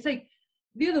it's like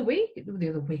the other week.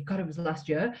 God, it was last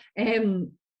year.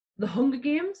 The Hunger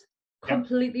Games.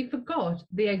 Completely forgot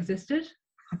they existed.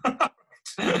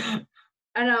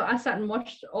 And I sat and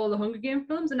watched all the Hunger Game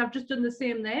films, and I've just done the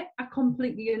same there. I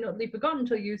completely and utterly forgot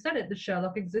until you said it that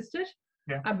Sherlock existed.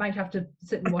 Yeah. I might have to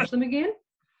sit and watch them again.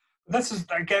 This is,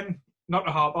 again, not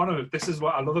to harp on it. This is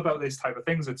what I love about these type of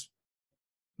things. It's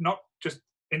not just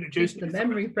introducing the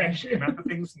memory fresh. Remember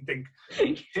things and think,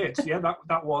 shit, yeah,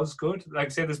 that was good. Like I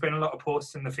say, there's been a lot of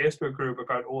posts in the Facebook group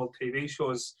about old TV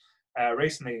shows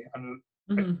recently,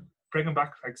 and bringing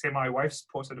back, like say, my wife's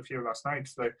posted a few last night.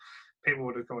 So like, people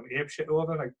would have gone ape shit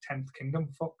over, like 10th Kingdom.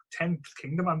 Fuck, 10th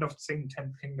Kingdom. I've not seen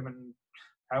 10th Kingdom in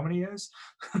how many years?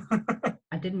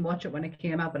 I didn't watch it when it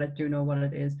came out, but I do know what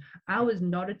it is. I was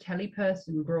not a telly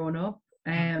person growing up.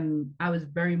 I was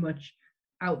very much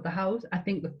out the house. I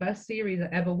think the first series I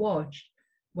ever watched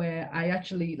where I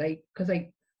actually because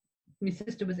my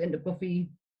sister was into Buffy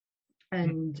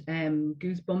and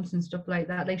Goosebumps and stuff like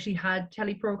that. Like she had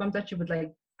telly programs that she would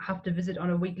have to visit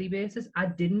on a weekly basis. I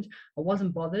didn't. I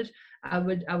wasn't bothered. I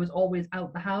was always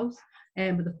out the house.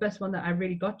 But the first one that I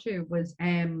really got to was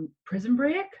Prison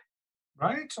Break.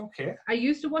 Right. Okay. I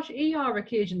used to watch ER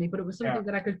occasionally, but it was something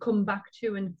that I could come back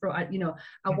to, and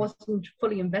I wasn't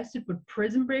fully invested. But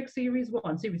Prison Break series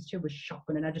 1, series 2 was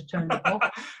shocking, and I just turned it off.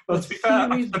 Well, to be fair,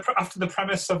 after the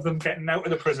premise of them getting out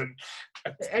of the prison,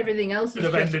 everything else would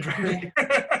have ended really.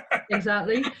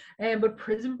 Exactly. But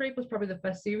Prison Break was probably the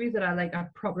first series that I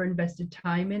proper invested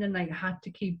time in, and had to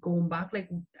keep going back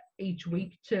each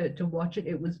week to watch it.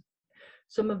 It was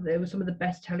some of the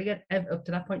best telly I'd ever, up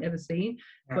to that point, ever seen.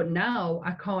 Yeah. But now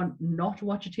I can't not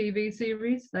watch a TV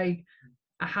series. I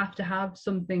have to have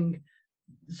something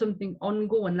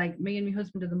ongoing. Like me and my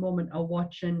husband at the moment are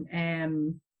watching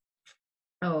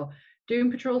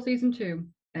Doom Patrol season 2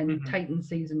 and Titan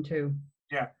season 2.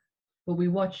 Yeah. But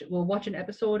we'll watch an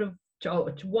episode of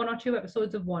 1 or 2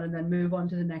 episodes of one and then move on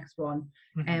to the next one.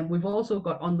 And we've also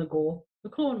got on the go the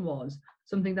Clone Wars,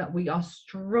 something that we are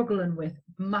struggling with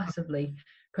massively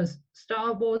because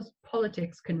Star Wars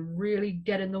politics can really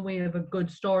get in the way of a good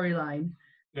storyline.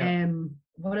 Yeah.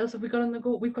 What else have we got on the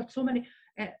go? We've got so many.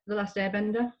 The Last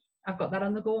Airbender, I've got that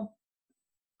on the go.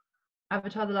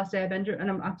 Avatar: The Last Airbender, and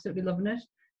I'm absolutely loving it.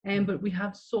 But we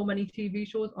have so many TV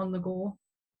shows on the go.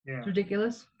 Yeah. It's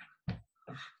ridiculous.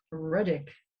 Riddick.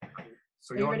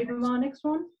 So are you ready for my next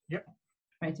one? Yep.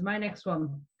 Right, so my next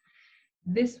one.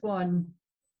 This one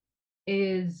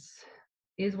is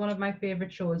one of my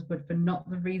favorite shows, but for not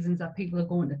the reasons that people are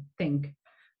going to think.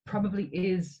 Probably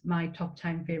is my top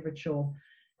 10 favorite show.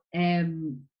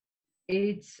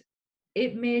 It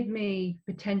made me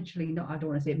potentially, not, I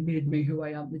don't want to say it made me who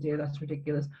I am today, that's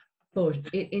ridiculous, but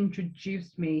it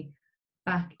introduced me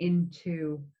back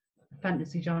into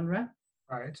fantasy genre.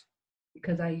 Right.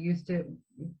 because I used to,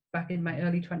 back in my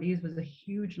early 20s, was a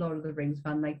huge Lord of the Rings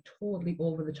fan, like totally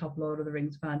over the top Lord of the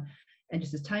Rings fan. And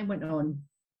just as time went on,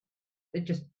 it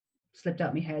just slipped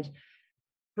out my head.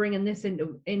 Bringing this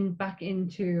back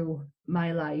into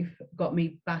my life got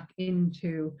me back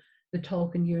into the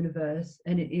Tolkien universe,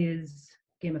 and it is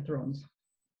Game of Thrones.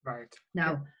 Right.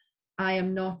 Now, I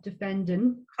am not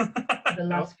defending the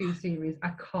last few series.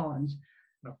 I can't.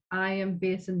 No. I am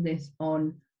basing this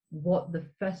on what the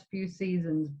first few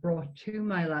seasons brought to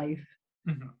my life,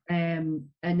 and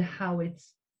how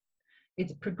it's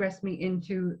progressed me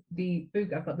into the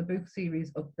book. I've got the book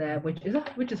series up there,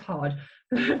 which is hard,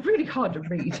 really hard to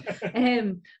read.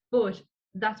 But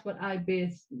that's what I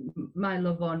base my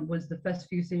love on, was the first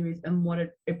few series and what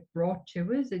it brought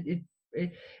to us.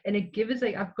 It gives us,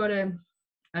 like, I've got a,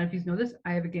 I don't know if you know this,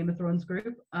 I have a Game of Thrones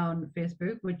group on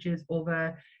Facebook, which is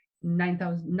over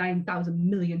 9,000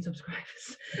 million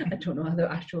subscribers. I don't know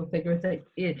the actual figure.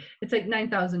 It's like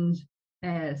 9,000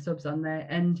 subs on there,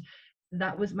 and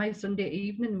that was my Sunday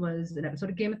evening, was an episode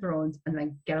of Game of Thrones, and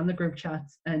then get on the group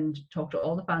chats and talk to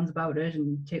all the fans about it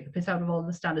and take the piss out of all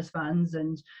the Stannis fans.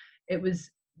 And it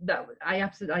was that I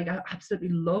absolutely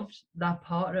loved that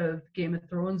part of Game of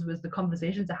Thrones, was the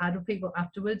conversations I had with people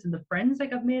afterwards and the friends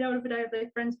like I've made out of it. I have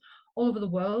like friends all over the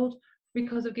world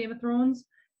because of Game of Thrones.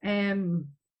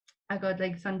 I got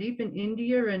like Sandeep in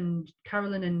India and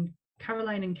Caroline and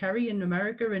Kerry in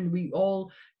America, and we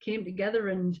all came together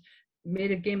and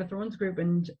made a Game of Thrones group,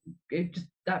 and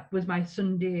that was my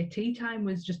Sunday tea time,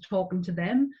 was just talking to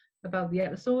them about the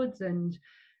episodes. And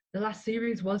the last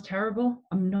series was terrible,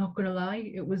 I'm not gonna lie,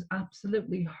 it was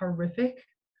absolutely horrific.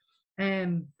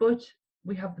 But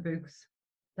we have the books.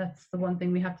 That's the one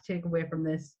thing we have to take away from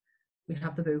this. We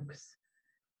have the books.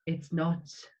 It's not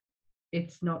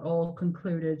all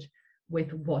concluded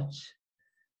with what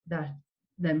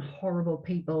them horrible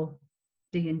people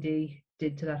D&D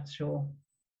did to that show.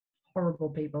 Horrible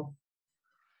people.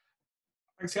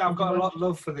 Like I say, I've got a lot of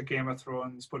love for the Game of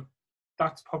Thrones, but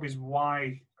that's probably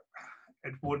why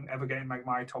it wouldn't ever get in like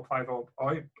my top 5, or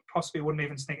I possibly wouldn't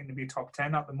even sneak into be top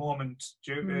 10 at the moment,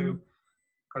 due to,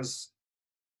 because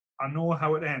I know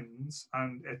how it ends,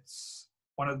 and it's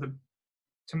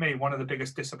to me one of the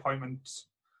biggest disappointments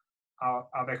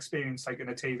I've experienced, like in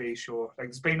a TV show. Like,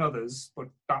 there's been others, but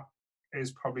that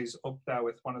is probably up there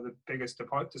with one of the biggest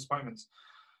disappointments.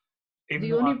 Even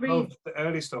though I love the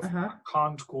early stuff, I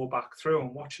can't go back through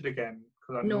and watch it again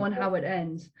because I know how it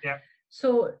ends. Yeah.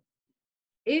 So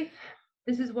if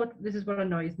this is what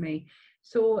annoys me.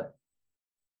 So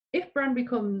if Bran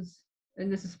becomes,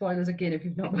 and this is spoilers again if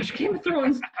you've not watched Game of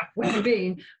Thrones, what have you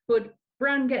been? But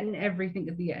Bran getting everything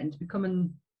at the end,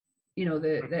 becoming, Bran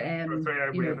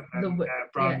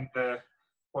the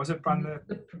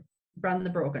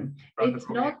Broken. It's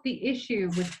not the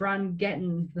issue with Bran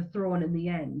getting the throne in the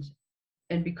end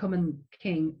and becoming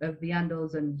king of the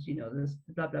Andals and this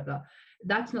blah blah blah.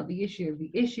 That's not the issue. The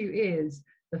issue is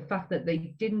the fact that they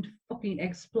didn't fucking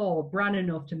explore Bran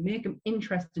enough to make him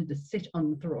interesting to sit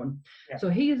on the throne. Yeah. So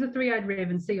he is a three-eyed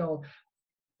raven Seol.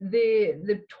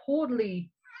 They've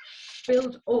totally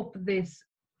built up this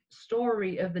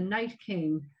story of the Night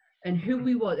King and who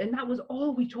he was, and that was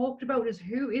all we talked about, is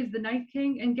who is the Night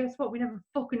King. And guess what, we never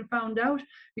fucking found out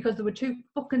because they were too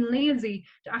fucking lazy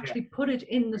to actually put it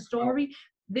in the story.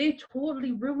 They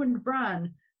totally ruined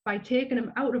Bran by taking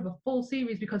him out of a full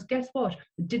series, because guess what,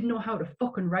 they didn't know how to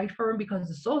fucking write for him because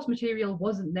the source material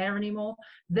wasn't there anymore.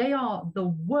 They are the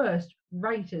worst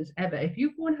writers ever. If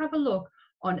you go and have a look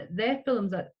on their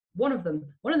films, that one of them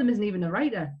isn't even a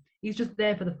writer. He's just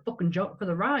there for the fucking job, for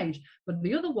the ride. But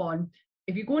the other one,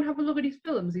 if you go and have a look at his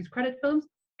films, these credit films,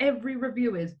 every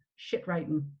review is shit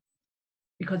writing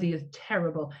because he is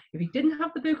terrible. If he didn't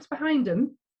have the books behind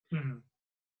him,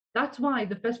 that's why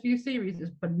the first few series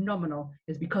is phenomenal,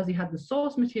 is because he had the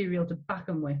source material to back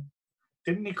him with.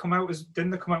 Didn't they come out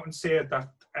and say that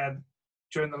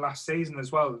during the last season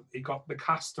as well, he got the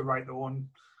cast to write their own,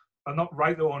 or not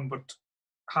write their own, but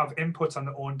have inputs on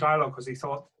their own dialogue because he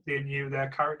thought they knew their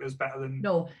characters better than...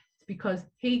 No, it's because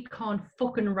he can't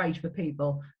fucking write for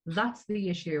people. That's the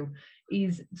issue.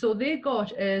 So they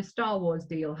got a Star Wars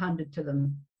deal handed to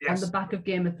them on the back of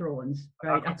Game of Thrones.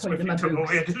 Right? I pointed my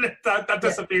books. Away, that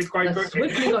disappeared quite quickly.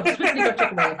 Swiftly got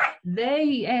took away.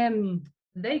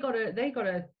 They got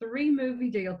a 3-movie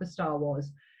deal for Star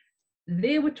Wars.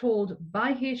 They were told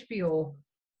by HBO,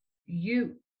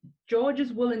 George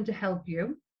is willing to help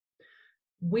you.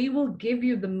 We will give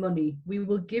you the money. We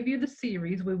will give you the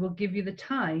series. We will give you the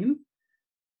time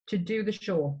to do the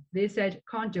show. They said,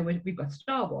 can't do it. We've got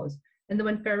Star Wars. And they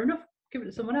went, fair enough. Give it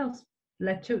to someone else.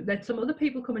 let some other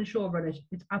people come and show run it.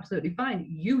 It's absolutely fine.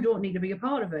 You don't need to be a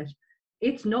part of it.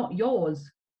 It's not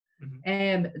yours.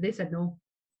 They said, no,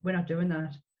 we're not doing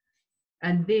that.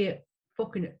 And they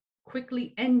fucking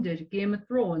quickly ended Game of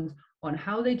Thrones on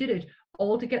how they did it,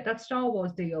 all to get that Star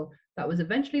Wars deal that was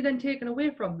eventually then taken away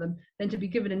from them, then to be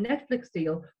given a Netflix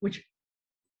deal, which,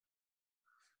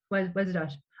 where's it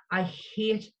at? I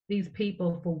hate these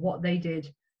people for what they did.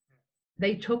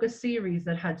 They took a series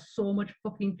that had so much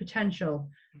fucking potential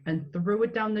and threw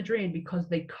it down the drain because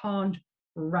they can't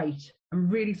write. I'm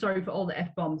really sorry for all the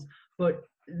F-bombs, but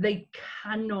they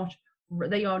cannot,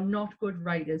 they are not good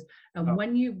writers. And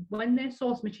when their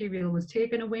source material was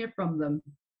taken away from them,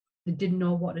 they didn't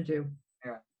know what to do.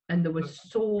 Yeah. And they were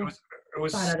so it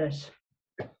was bad at it.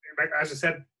 As I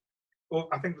said, well,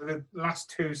 I think the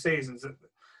last two seasons,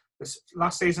 this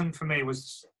last season for me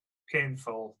was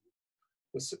painful.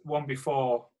 This one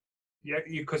before, yeah,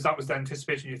 because that was the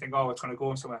anticipation. You think, oh, it's going to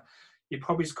go somewhere. You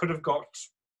probably could have got,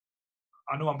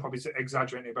 I know I'm probably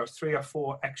exaggerating, about 3 or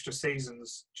 4 extra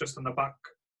seasons just on the back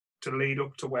to lead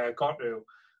up to where it got to,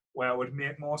 where it would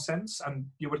make more sense and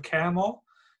you would care more.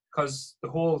 Because the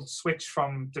whole switch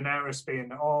from Daenerys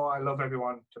being, oh, I love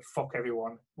everyone, to fuck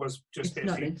everyone, was just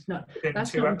it's not. In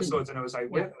That's 2 not episodes, and I was like,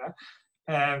 wait a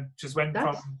minute. Just went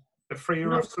from the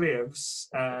freer of slaves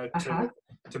to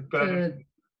burning.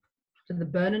 To the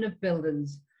burning of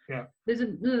buildings. Yeah. There's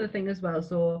another thing as well.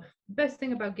 So the best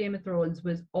thing about Game of Thrones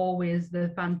was always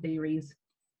the fan theories.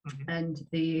 And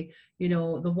the, you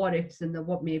know, the what ifs and the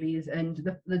what maybes, and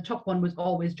the top one was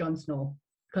always Jon Snow,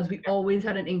 because we always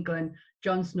had an inkling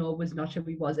Jon Snow was not who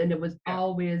he was, and it was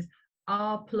always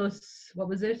R plus, what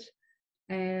was it?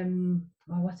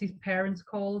 What's his parents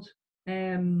called?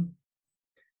 Rhaegal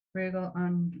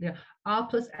and R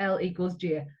plus L equals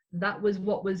J. That was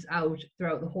what was out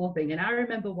throughout the whole thing. And I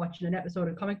remember watching an episode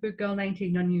of Comic Book Girl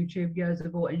 19 on YouTube years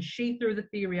ago, and she threw the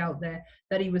theory out there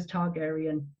that he was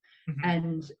Targaryen.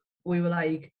 And we were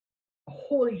like,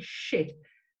 holy shit,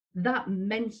 that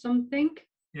meant something.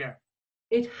 Yeah.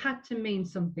 It had to mean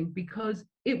something because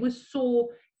it was so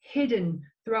hidden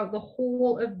throughout the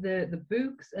whole of the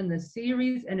books and the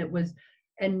series,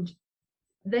 and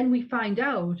then we find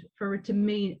out for it to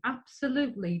mean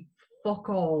absolutely fuck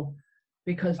all,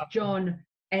 because Jon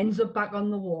ends up back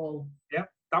on the wall. Yeah,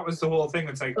 that was the whole thing.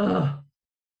 It's like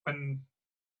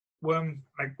when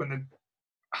they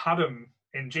had him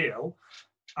in jail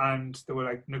and they were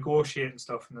like negotiating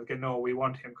stuff, and they're like, no, we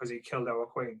want him because he killed our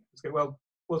queen. It's like, well,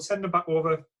 we'll send him back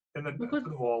over in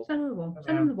the wall. Send him the wall.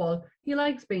 Send him the wall. He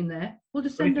likes being there. We'll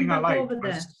just send him back over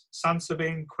there. Sansa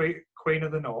being queen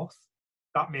of the North.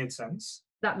 That made sense.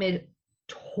 That made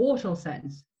total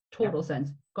sense. Total sense.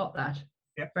 Got that.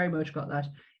 Yeah. Very much got that.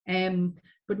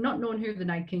 But not knowing who the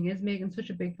Night King is, making such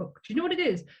a big fuck. Do you know what it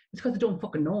is? It's because they don't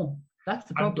fucking know. That's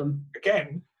the problem.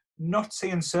 Again, not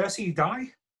seeing Cersei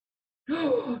die.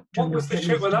 What was the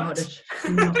shit with that?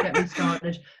 Do not get me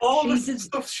started. All the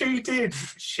stuff she did,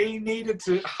 she needed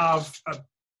to have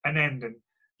an ending.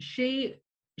 She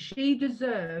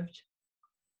deserved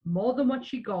more than what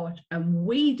she got, and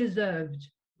we deserved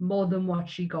more than what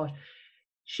she got.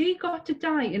 She got to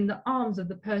die in the arms of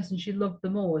the person she loved the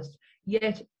most,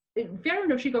 yet fair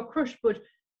enough, she got crushed, but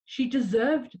she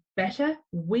deserved better.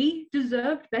 We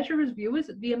deserved better as viewers.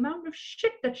 The amount of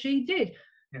shit that she did.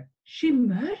 Yeah. She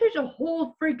murdered a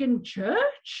whole friggin'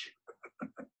 church.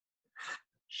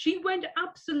 She went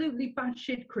absolutely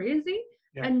batshit crazy.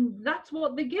 Yeah. And that's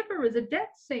what they give her as a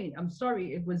death scene. I'm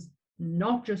sorry, it was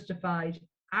not justified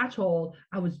at all.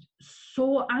 I was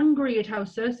so angry at how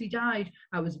Cersei died.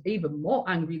 I was even more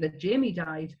angry that Jaime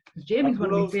died, because Jaime's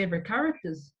one of my favourite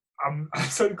characters. I'm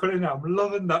so good now. I'm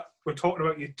loving that we're talking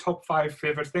about your top 5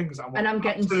 favourite things. I'm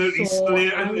getting so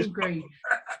angry.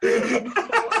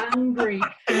 Angry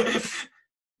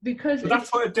because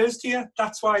that's what it does to you.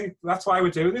 That's why we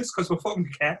do this, because we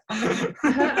fucking care.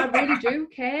 I really do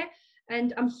care,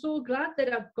 and I'm so glad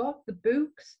that I've got the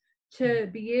books to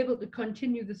be able to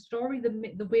continue the story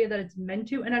the way that it's meant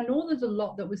to. And I know there's a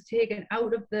lot that was taken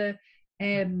out of the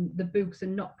books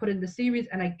and not put in the series,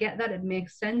 and I get that. It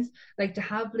makes sense, like to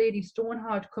have Lady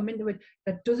Stoneheart come into it.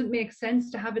 That doesn't make sense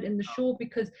to have it in the show,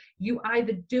 because you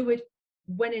either do it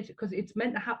because it's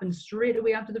meant to happen straight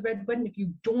away after the Red Wedding. If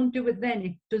you don't do it then,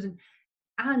 it doesn't,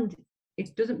 and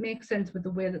it doesn't make sense with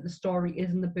the way that the story is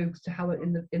in the books to how it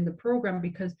in the program,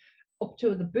 because up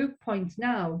to the book points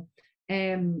now,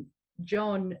 Jaime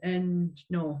and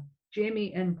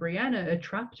Brianna are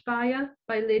trapped by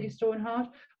Lady Stoneheart.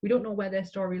 We don't know where their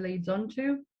story leads on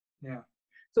to. Yeah.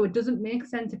 So it doesn't make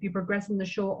sense if you're progressing the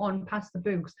show on past the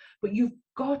books, but you've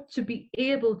got to be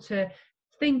able to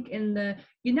think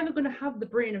you're never going to have the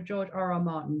brain of George R.R.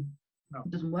 Martin. No.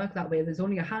 It doesn't work that way. There's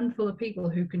only a handful of people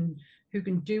who can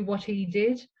do what he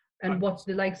did and what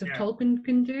the likes of Tolkien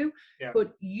can do. Yeah.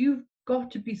 But you've got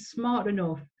to be smart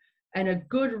enough and a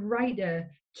good writer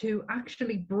to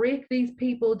actually break these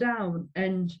people down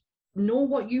and know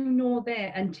what you know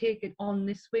there and take it on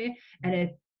this way. And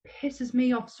it pisses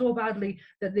me off so badly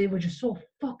that they were just so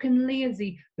fucking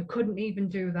lazy they couldn't even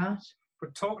do that.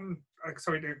 But talking,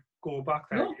 sorry to go back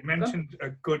there, No, you mentioned a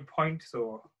good point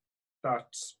though, that,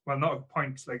 well, not a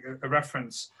point, like a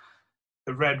reference,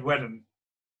 the Red Wedding,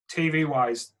 TV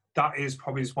wise, that is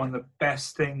probably one of the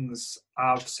best things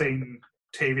I've seen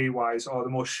TV wise, or the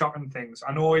most shocking things.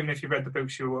 I know even if you read the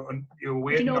books, you were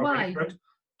waiting. Do you know why? Do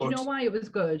you know why it was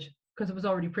good? Because it was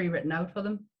already pre-written out for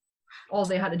them. All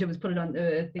they had to do was put it on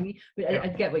a thingy. But I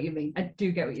get what you mean. I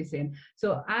do get what you're saying.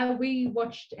 So we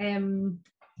watched Game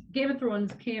of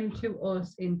Thrones came to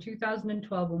us in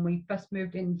 2012 when we first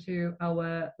moved into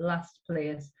our last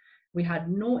place. We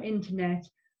had no internet,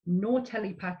 no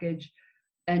telly package,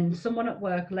 and someone at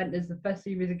work lent us the first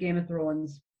series of Game of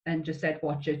Thrones and just said,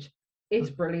 watch it. It's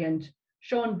brilliant.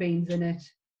 Sean Bean's in it.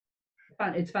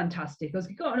 It's fantastic. I was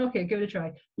like, oh, okay, give it a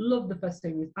try. Loved the first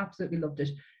series, absolutely loved it,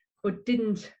 but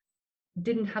didn't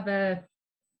have a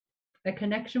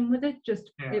connection with it.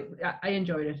 I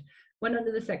enjoyed it. Went on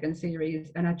to the second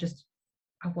series and I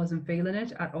wasn't feeling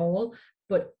it at all.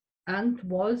 But Ant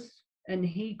was, and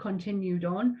he continued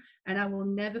on. And I will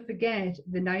never forget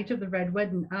the night of the Red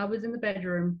Wedding. I was in the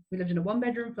bedroom. We lived in a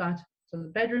 1-bedroom flat. So the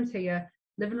bedroom's here,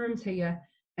 living room's here.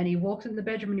 And he walks in the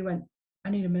bedroom and he went, I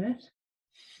need a minute.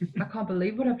 I can't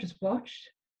believe what I've just watched.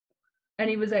 And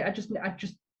he was like,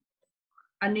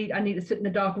 I need to sit in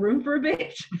a dark room for a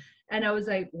bit. And I was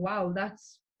like, wow,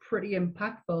 that's pretty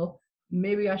impactful.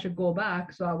 Maybe I should go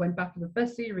back. So I went back to the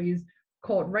first series,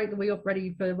 caught right the way up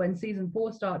ready for when season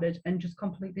 4 started, and just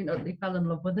completely and utterly fell in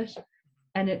love with it.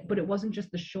 But it wasn't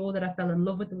just the show that I fell in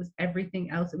love with, it was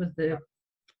everything else. It was the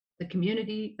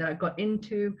community that I got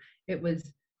into. It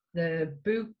was the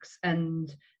books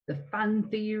and the fan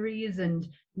theories. And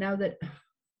now that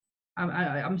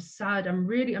I'm sad,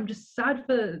 I'm just sad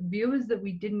for viewers that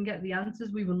we didn't get the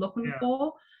answers we were looking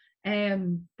for.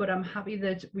 But I'm happy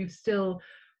that we've still,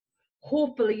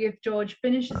 hopefully, if George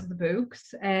finishes the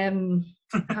books,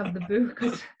 have the book.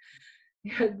 Cause,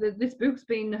 this book's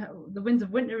been, The Winds of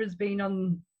Winter has been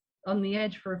on the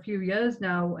edge for a few years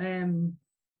now.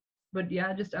 But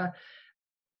yeah,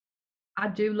 I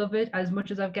do love it. As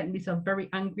much as I've gotten myself very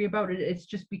angry about it, it's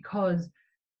just because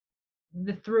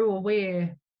they threw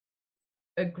away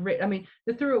a great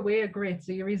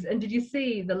series. And did you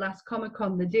see the last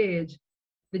Comic-Con they did?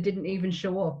 They didn't even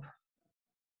show up.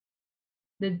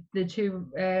 The two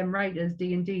writers,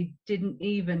 D&D, didn't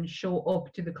even show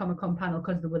up to the Comic-Con panel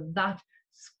because they were that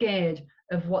scared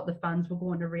of what the fans were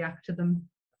going to react to them.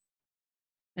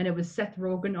 And it was Seth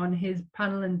Rogen on his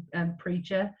panel and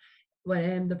Preacher,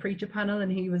 the Preacher panel,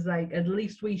 and he was like, at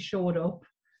least we showed up.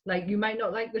 Like, you might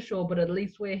not like the show, but at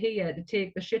least we're here to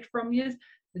take the shit from you.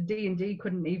 The D&D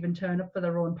couldn't even turn up for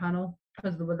their own panel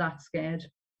because they were that scared.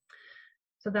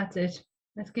 So that's it.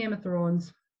 That's Game of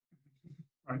Thrones.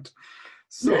 Right.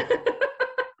 So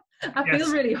I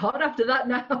feel really hot after that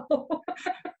now.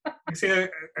 You see,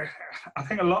 I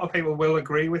think a lot of people will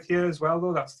agree with you as well,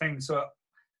 though. That's the thing. So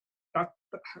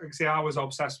I was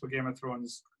obsessed with Game of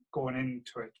Thrones going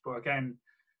into it, but again,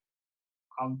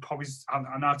 I'm probably,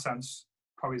 and that sounds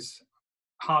probably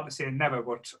hard to say never,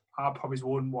 but I probably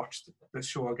wouldn't watch the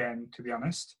show again, to be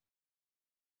honest.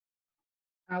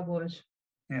 I would.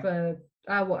 Yeah.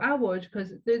 I would,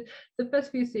 because the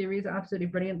first few series are absolutely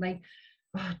brilliant. Like,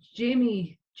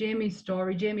 Jaime's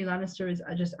story, Jaime Lannister is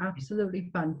just absolutely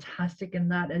fantastic in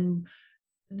that. And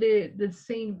the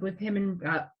scene with him and do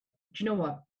you know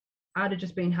what? I'd have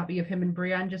just been happy if him and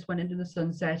Brienne just went into the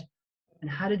sunset and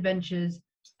had adventures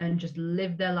and just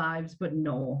lived their lives. But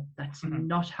no, that's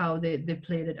not how they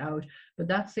played it out. But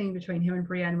that scene between him and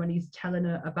Brienne when he's telling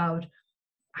her about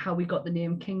how we got the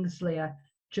name Kingslayer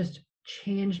just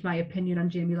changed my opinion on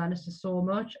Jaime Lannister so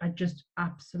much. I just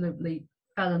absolutely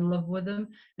fell in love with him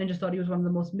and just thought he was one of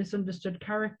the most misunderstood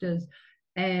characters.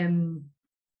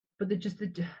 But they just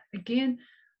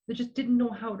didn't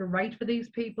know how to write for these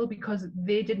people because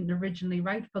they didn't originally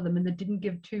write for them, and they didn't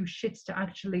give two shits to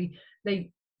actually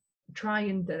try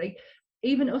and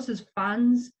even us as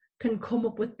fans can come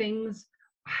up with things.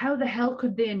 How the hell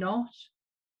could they not?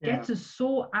 Gets us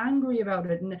so angry about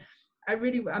it. And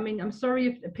I'm sorry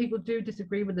if people do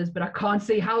disagree with us, but I can't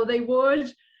see how they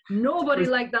would. Nobody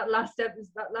liked that last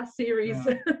series.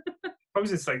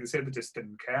 Probably it's like they said, they just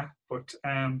didn't care. But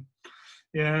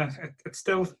Yeah, it's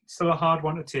still a hard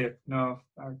one to take. No,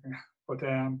 but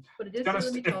But it to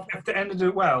is be still honest, in my top. if they ended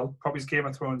it well, probably Game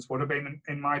of Thrones would have been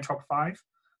in my top 5.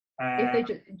 If they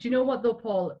do you know what though,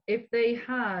 Paul? If they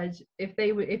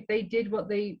did what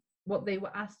they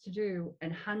were asked to do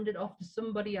and hand it off to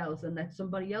somebody else and let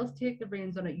somebody else take the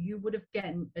reins on it, you would have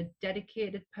gotten a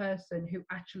dedicated person who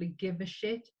actually give a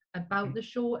shit about the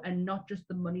show and not just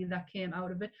the money that came out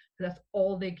of it. Because that's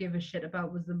all they give a shit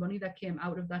about was the money that came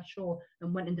out of that show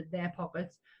and went into their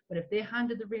pockets. But if they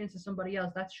handed the reins to somebody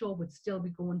else, that show would still be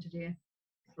going today.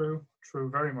 True,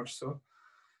 very much so.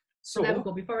 So there we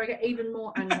go. Before I get even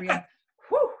more angrier.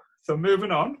 Whew. So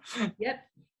moving on. Yep.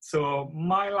 So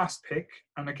my last pick,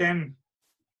 and again,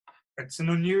 it's an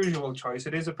unusual choice.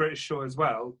 It is a British show as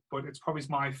well, but it's probably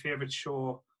my favourite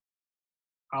show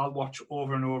I'll watch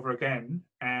over and over again.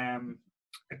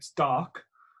 It's Dark.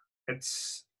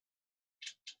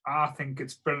 I think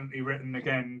it's brilliantly written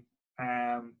again.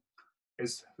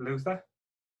 Is Luther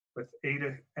with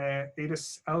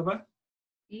Idris Elba.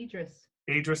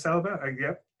 Idris Elba,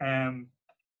 yep.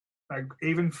 Like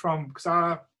even from, because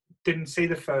I didn't see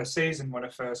the first season when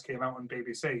it first came out on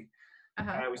BBC.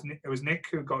 It was Nick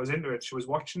who got us into it. She was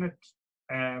watching it,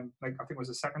 like I think it was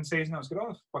the second season. I was like,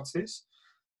 oh, what's this?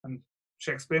 And she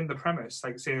explained the premise.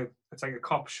 Like, say, it's like a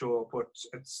cop show, but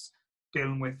it's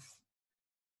dealing with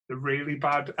the really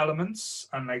bad elements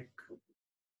and like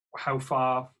how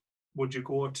far would you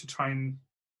go to try and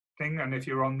thing, and if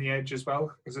you're on the edge as well,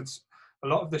 because it's a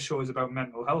lot of the show is about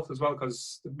mental health as well,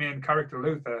 because the main character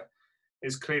Luther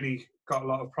is clearly got a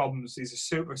lot of problems. He's a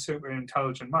super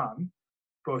intelligent man,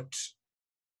 but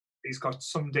he's got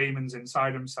some demons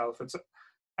inside himself. So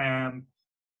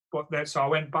I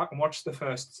went back and watched the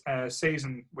first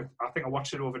season I think I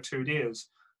watched it over 2 days,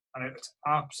 and it's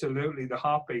absolutely the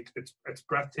heartbeat. It's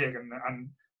breathtaking and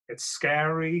it's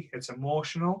scary. It's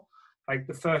emotional. Like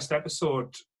the first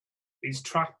episode, he's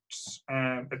trapped.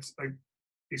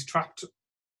 He's trapped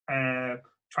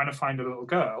trying to find a little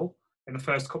girl in the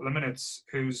first couple of minutes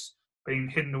who's been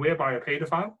hidden away by a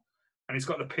paedophile, and he's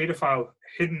got the paedophile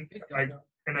hidden like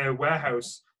in a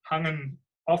warehouse, hanging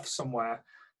off somewhere,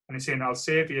 and he's saying, "I'll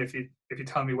save you if you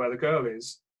tell me where the girl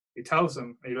is." He tells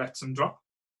him, and he lets him drop.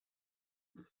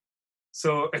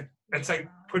 So it's like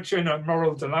puts you in a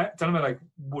moral dilemma. Like,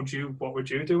 what would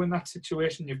you do in that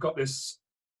situation? You've got this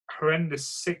horrendous,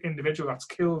 sick individual that's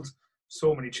killed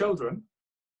so many children.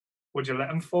 Would you let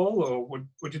him fall, or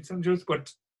would you tell him just?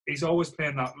 But he's always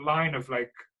playing that line of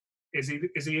like, is he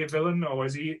a villain or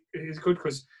is he good?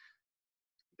 Because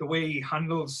the way he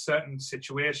handles certain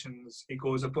situations, he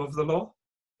goes above the law.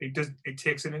 He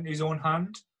takes it in his own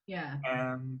hand. Yeah.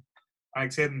 Like I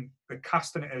said, the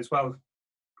cast in it as well.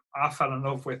 I fell in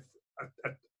love with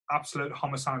an absolute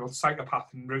homicidal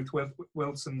psychopath in Ruth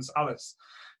Wilson's Alice.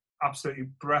 Absolutely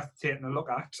breathtaking to look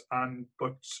at,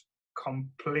 but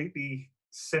completely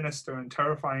sinister and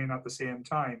terrifying at the same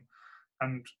time.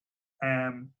 And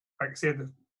like I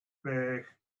said,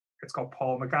 it's got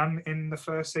Paul McGann in the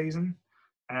first season,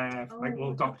 like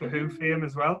little Doctor Who fame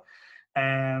as well.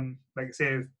 Like I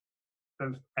say,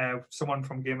 someone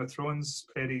from Game of Thrones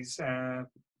played his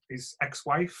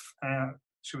ex-wife.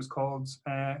 She was called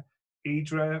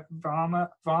Idra Varma,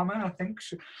 I think.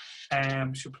 She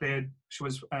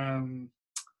was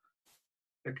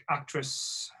the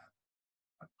actress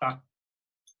that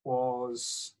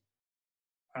was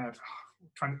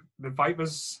the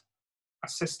Viper's a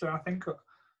sister, I think.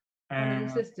 One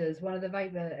of the sisters, one of the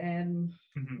Viper,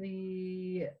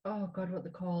 what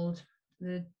they're called,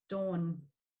 the Dawn.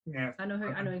 Yeah, I know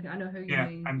who you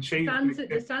mean. And she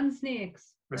the Sand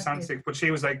Snakes. The Sand Snakes, but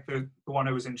she was like the one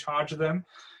who was in charge of them.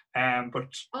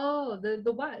 But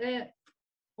the what?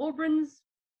 Oberyn's.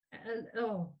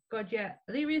 Oh God, yeah,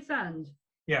 Illyria Sand.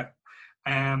 Yeah,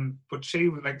 but she,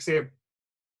 like say,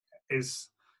 is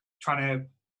trying to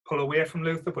pull away from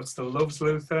Luther, but still loves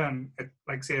Luther, and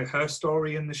like say, her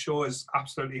story in the show is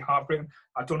absolutely heartbreaking.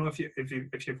 I don't know if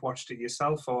you've watched it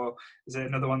yourself, or is it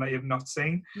another one that you've not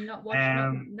seen? Not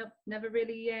watched. Never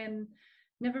really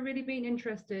been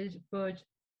interested. But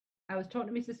I was talking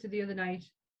to my sister the other night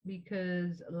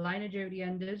because Line of Duty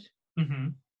ended. Mm-hmm.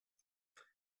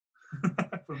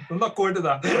 I'm not going to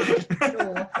that.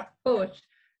 No, but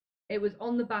it was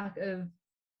on the back of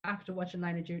after watching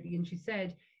Line of Duty, and she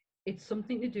said it's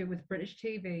something to do with British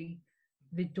TV.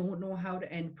 They don't know how to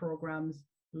end programs.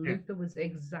 Yeah. Luther was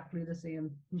exactly the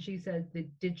same, and she said they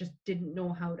didn't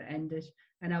know how to end it.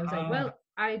 And I was like, well,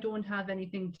 I don't have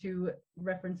anything to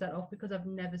reference that off because I've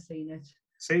never seen it.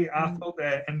 See, I thought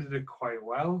they ended it quite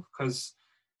well, because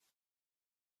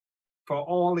for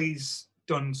all he's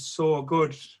done so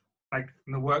good, like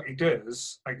in the work he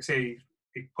does, like say,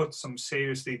 he puts some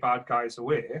seriously bad guys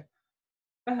away.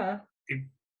 He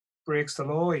breaks the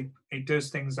law. He does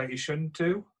things that he shouldn't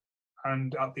do,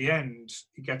 and at the end,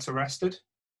 he gets arrested.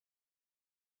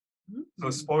 So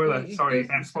spoiler,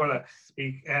 spoiler.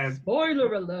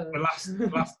 Spoiler alert.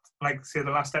 The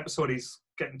last episode, he's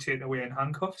getting taken away in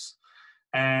handcuffs.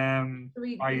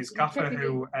 By his gaffer,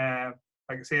 who,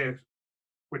 like I say,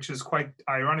 which is quite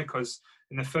ironic because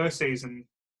in the first season,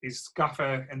 his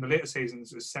gaffer in the later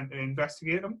seasons is sent to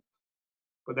investigate him.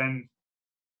 But then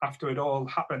after it all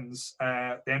happens,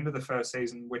 at the end of the first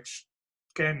season, which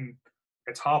again,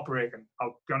 it's heartbreaking.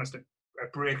 I'll be honest, it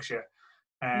breaks you.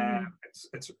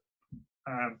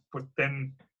 But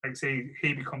then, like I say,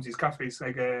 he becomes his gaffer. He's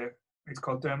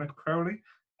called Dermot Crowley.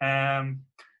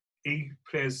 He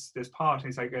plays this part.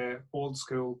 He's like a old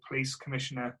school police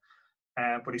commissioner,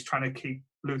 but he's trying to keep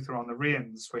Luther on the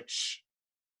reins, which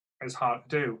is hard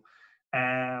to do.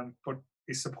 But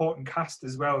his supporting cast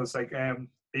as well is like a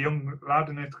young lad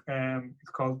in it. It's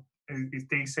called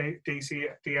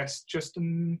DS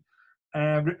Justin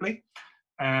Ripley.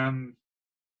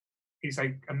 He's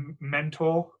like a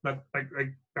mentor, that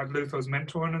Luther's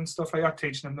mentoring and stuff like that,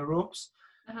 teaching him the ropes.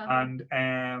 And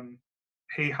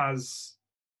he has,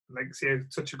 like, say,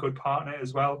 such a good partner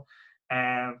as well.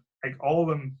 Like all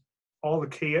the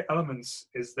key elements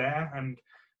is there. And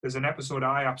there's an episode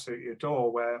I absolutely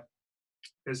adore where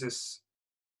there's this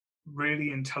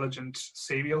really intelligent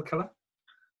serial killer,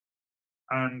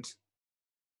 and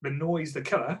they know he's the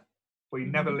killer, but he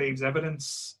never leaves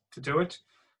evidence to do it.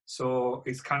 So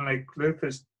it's kind of like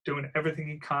Luther's doing everything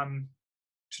he can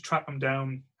to track him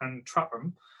down and trap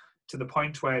him, to the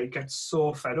point where he gets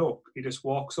so fed up, he just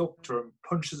walks up to him,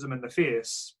 punches him in the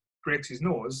face, breaks his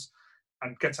nose,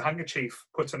 and gets a handkerchief,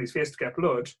 puts on his face to get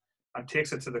blood, and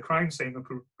takes it to the crime scene and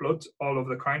put blood all over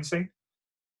the crime scene.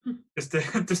 Just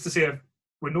to say,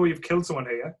 we know you've killed someone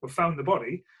here, we've found the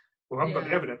body, we haven't got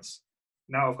the evidence.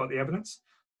 Now I've got the evidence.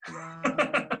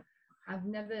 Wow. I've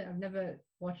never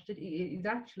watched it. He's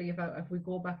actually, if we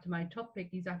go back to my topic,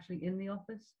 he's actually in The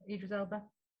Office, Idris Elba.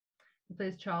 He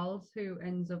plays Charles, who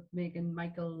ends up making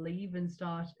Michael leave and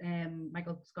start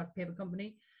Michael Scott Paper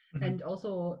Company. And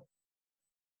also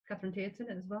Catherine Tate's in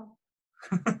it as well.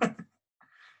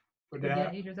 But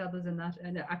yeah, Idris Elba's in that,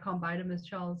 and I can't bite him as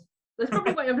Charles. That's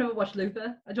probably why I've never watched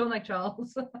Luther. I don't like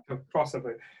Charles.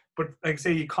 Possibly. But like I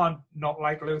say, you can't not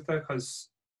like Luther because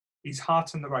his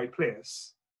heart's in the right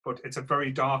place. But it's a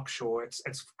very dark show. It's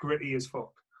gritty as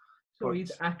fuck. So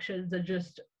his actions are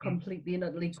just completely and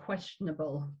utterly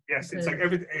questionable. Yes, it's like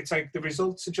everything. It's like the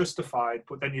results are justified,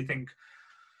 but then you think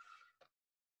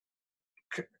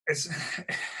it's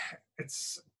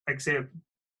like, say,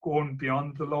 going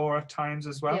beyond the law at times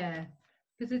as well. Yeah,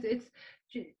 because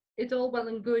it's all well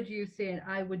and good you saying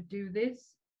I would do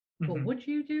this, but would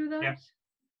you do that?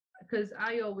 Because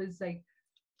I always like,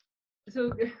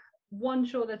 so one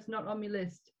show that's not on my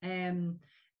list, and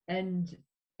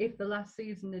if the last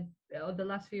season or the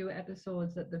last few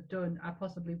episodes that they've done, I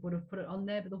possibly would have put it on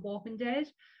there, but The Walking Dead.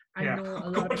 I know a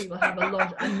lot of people have a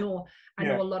lot. I know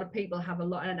a lot of people have a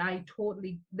lot, and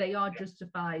they are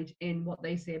justified in what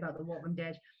they say about The Walking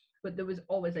Dead. But there was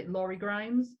always like Laurie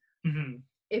Grimes.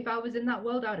 If I was in that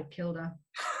world, I'd have killed her.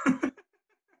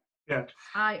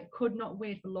 I could not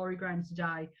wait for Laurie Grimes to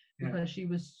die because she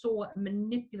was so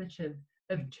manipulative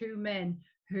of two men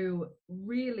who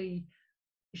really,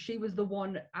 she was the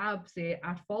one I'd say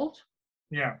at fault.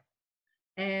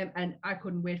 And I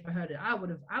couldn't wait for her to. I would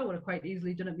have quite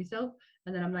easily done it myself.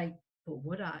 And then I'm like, but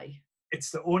would I? It's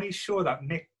the only show that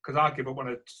Nick, because I gave up on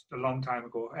it a long time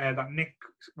ago, that Nick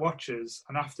watches,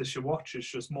 and after she watches,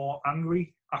 she's more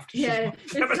angry after she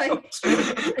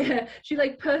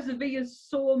like perseveres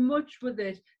so much with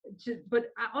it.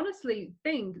 But I honestly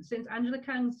think since Angela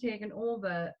Kang's taken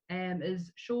over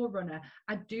as showrunner,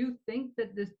 I do think that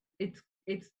it's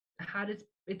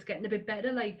getting a bit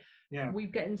better. Like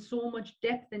we've getting so much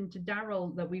depth into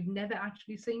Daryl that we've never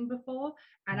actually seen before,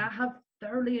 and I have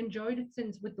thoroughly enjoyed it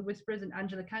since with the Whisperers and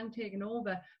Angela Kang taking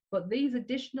over. But these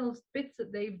additional bits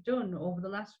that they've done over the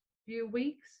last few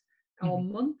weeks or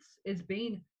months has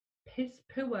been piss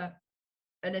poor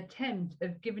an attempt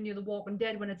of giving you The Walking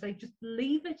Dead when it's like, just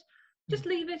leave it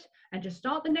and just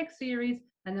start the next series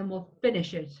and then we'll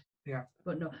finish it.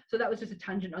 But no, so that was just a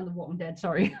tangent on The Walking Dead,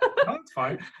 sorry. No, it's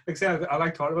fine. Like I said, I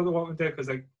like talking about The Walking Dead because,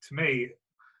 like, to me,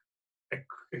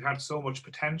 it had so much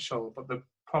potential, but the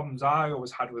problems I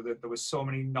always had with it, there was so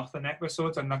many nothing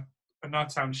episodes, and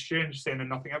that sounds strange saying a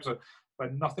nothing episode,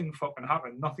 but nothing fucking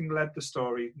happened. Nothing led the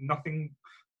story. Nothing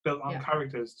built on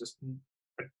characters.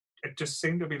 It just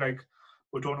seemed to be like,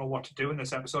 we don't know what to do in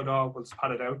this episode, or we'll just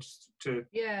pad it out to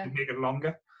make it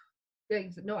longer.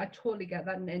 No, I totally get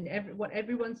that, and what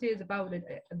everyone says about it,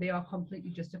 they are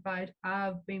completely justified.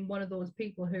 I've been one of those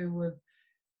people who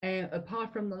have,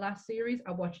 apart from the last series,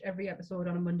 I watched every episode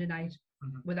on a Monday night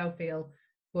without fail.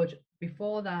 But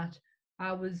before that,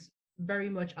 I was very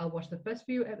much, I'll watch the first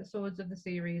few episodes of the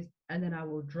series and then I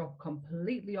will drop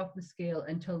completely off the scale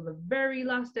until the very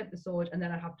last episode, and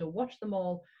then I have to watch them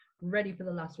all ready for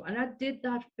the last one. And I did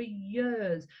that for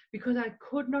years because I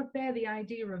could not bear the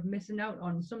idea of missing out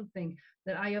on something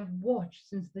that I have watched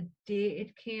since the day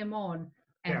it came on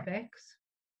FX.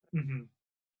 And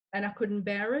I couldn't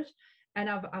bear it. And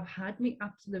I've had me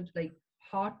absolute like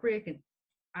heartbreak and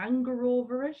anger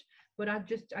over it. But I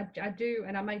do,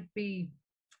 and I might be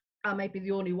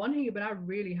the only one here, but I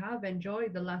really have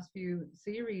enjoyed the last few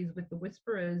series with the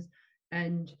Whisperers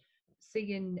and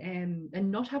seeing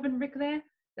and not having Rick there.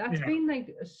 That's been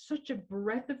like such a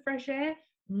breath of fresh air,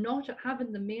 not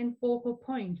having the main focal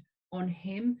point on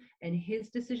him and his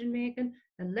decision making.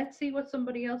 And let's see what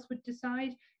somebody else would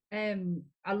decide.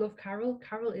 I love Carol.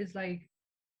 Carol is like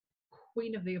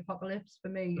queen of the apocalypse for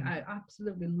me. I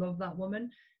absolutely love that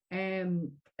woman. And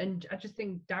I just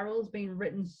think Daryl's been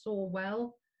written so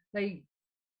well. Like,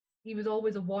 he was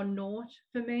always a one note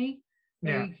for me.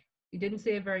 Like, he didn't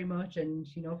say very much, and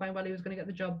fine well he was going to get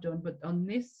the job done. But on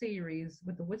this series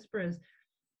with the Whisperers,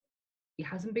 he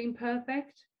hasn't been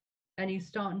perfect, and he's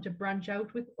starting to branch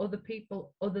out with other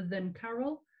people other than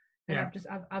Carol. And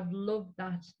I've loved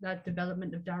that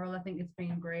development of Daryl. I think it's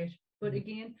been great. But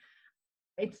again,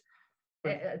 it's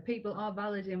people are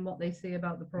valid in what they say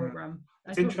about the program.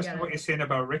 It's interesting what you're saying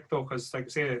about Rick, though, because like I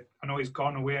say, I know he's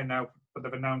gone away now, but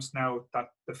they've announced now that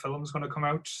the film's going to come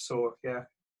out. So yeah,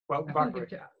 welcome back,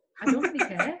 Rick. I don't really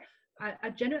care.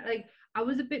 I generally, like, I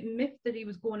was a bit miffed that he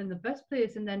was going in the first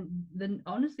place, and then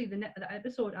honestly, the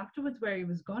episode afterwards where he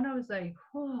was gone, I was like,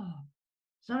 oh,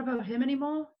 it's not about him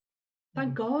anymore.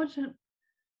 Thank God.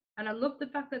 And I love the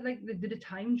fact that like they did a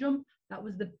time jump. That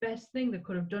was the best thing they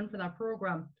could have done for that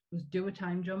program, was do a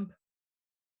time jump,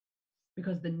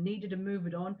 because they needed to move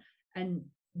it on, and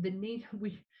they need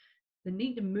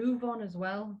to move on as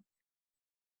well.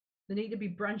 They need to be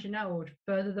branching out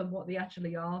further than what they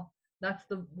actually are. That's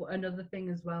another thing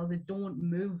as well. They don't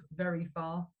move very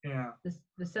far. Yeah.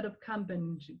 They set up camp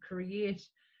and create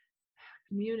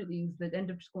communities that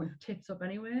end up just going tits up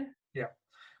anyway. Yeah.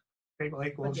 People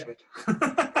like bullshit.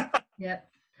 Yeah.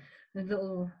 A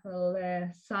little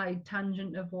side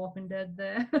tangent of Walking Dead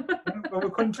there. Well,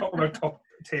 we couldn't talk about top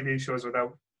TV shows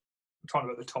without talking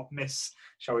about the top miss,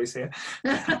 shall we say.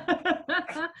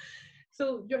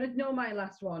 So, do you want to know my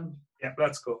last one? Yeah,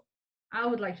 let's go. I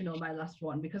would like to know my last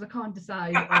one because I can't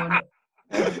decide on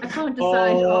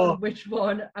on which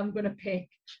one I'm gonna pick.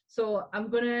 So I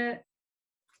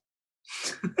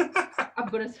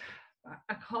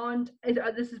can't.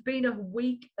 This has been a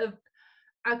week of.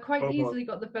 I quite easily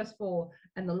got the first four,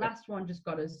 and the last one just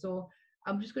got us. So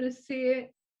I'm just gonna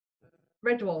say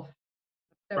Red Dwarf.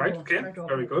 Right. Okay. Red Dwarf.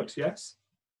 Very good. Yes.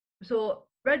 So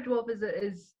Red Dwarf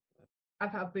is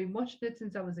I've been watching it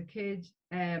since I was a kid.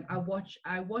 I watch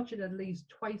it at least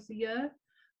twice a year.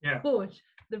 Yeah. But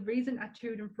the reason I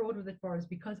toed and froed with it for is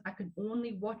because I can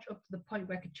only watch up to the point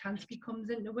where Kachansky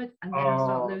comes into it, and then I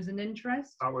start losing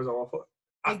interest. That was awful.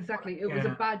 Exactly. It was a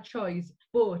bad choice.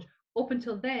 But up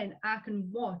until then, I can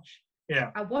watch.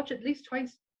 Yeah. I watch at least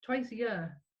twice a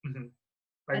year. Mm-hmm.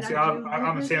 Like, see,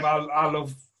 I'm the same. I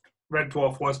love Red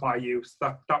Dwarf. Was my youth.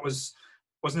 That was.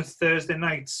 Wasn't it Thursday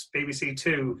nights? BBC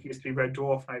Two used to be Red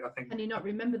Dwarf night, I think. Can you not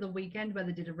remember the weekend where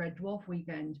they did a Red Dwarf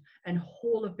weekend, and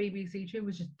whole of BBC Two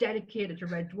was just dedicated to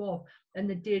Red Dwarf, and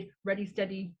they did Ready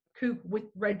Steady Coop with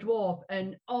Red Dwarf,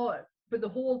 and but the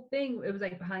whole thing, it was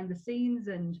like behind the scenes,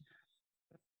 and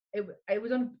it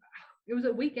was a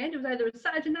weekend. It was either a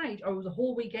Saturday night or it was a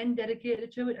whole weekend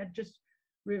dedicated to it. I just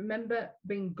remember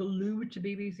being glued to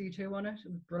BBC Two on it.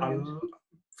 It was brilliant.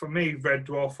 For me, Red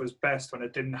Dwarf was best when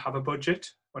it didn't have a budget,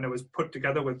 when it was put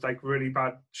together with like really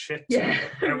bad shit. Yeah,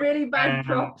 really bad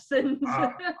props. And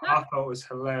I thought it was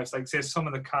hilarious. Like, say, some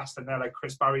of the cast in there, like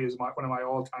Chris Barry is one of my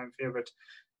all-time favourite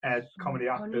comedy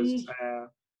actors.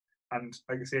 And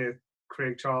like I say,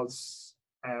 Craig Charles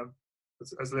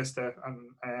as Lister,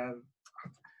 and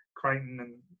Crichton,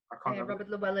 and I can't remember. Robert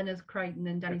Llewellyn as Crichton,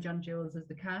 and Danny John Jules as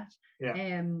the cat. Yeah.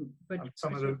 But and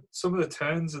some of the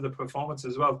turns of the performance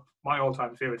as well. My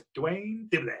all-time favourite, Dwayne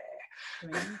Dibley.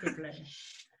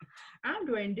 I'm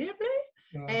Dwayne Dibley.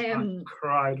 I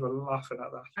cried with laughing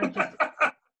at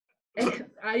that.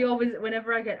 I always,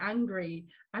 whenever I get angry,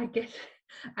 I get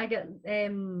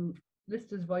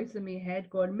Lister's voice in my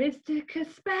head going, Mr.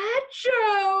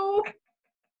 Caspacho.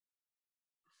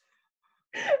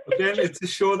 Again, it's a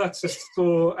show that's just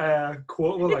so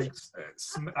quotable. Like,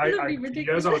 Absolutely for years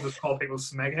ridiculous. I would just call people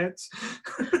smegheads.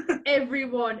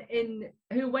 Everyone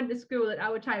who went to school at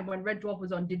our time when Red Dwarf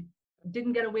was on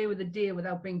didn't get away with a day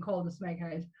without being called a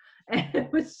smeghead.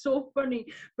 It was so funny.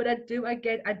 But I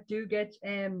do get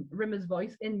Rimmer's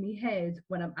voice in my head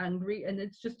when I'm angry, and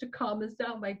it's just to calm us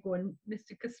down by going,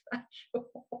 Mr. Gazpacho.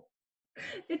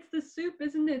 It's the soup,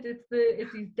 isn't it?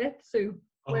 It's his death soup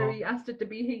where he asked it to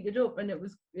be heated up, and it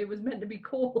was meant to be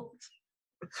cold.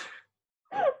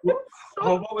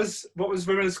 What was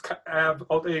Rimmer's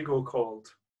alter ego called?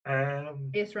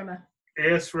 Ace Rimmer.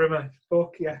 Ace Rimmer.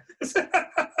 Fuck yeah.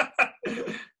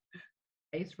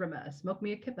 Ace Rimmer. Smoke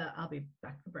me a kipper. I'll be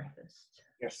back for breakfast.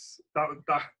 Yes,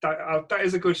 that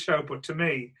is a good show. But to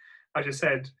me, as you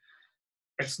said,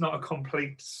 it's not a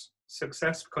complete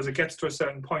success because it gets to a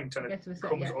certain point and it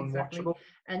becomes unwatchable. Exactly.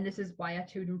 And this is why I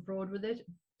toed and froed with it.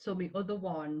 So my other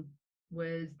one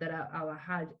was that I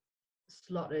had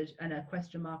slotted and a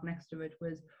question mark next to it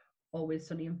was Always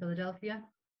Sunny in Philadelphia.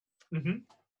 Mm-hmm.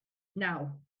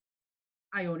 Now,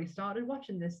 I only started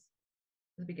watching this at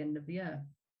the beginning of the year.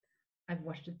 I've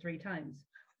watched it 3 times.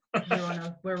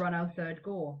 We're on our 3rd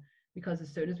go, because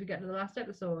as soon as we get to the last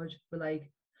episode, we're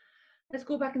like, let's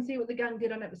go back and see what the gang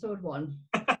did on episode 1.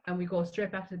 And we go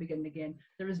straight back to the beginning again.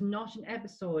 There is not an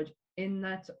episode in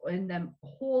them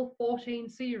whole 14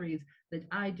 series that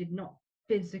I did not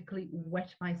physically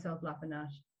wet myself laughing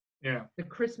at. Yeah. The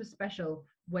Christmas special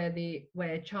where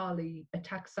Charlie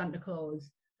attacks Santa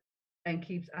Claus and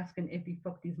keeps asking if he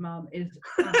fucked his mom is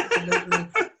absolutely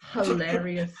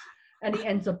hilarious. And he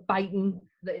ends up biting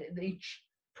the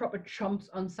proper chomps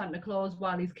on Santa Claus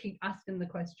while he's keep asking the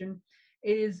question.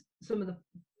 It is some of the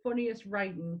funniest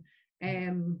writing.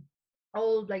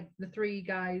 All like the 3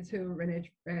 guys who are in it,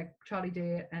 Charlie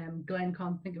Day, Glenn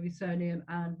can't think of his surname,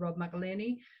 and Rob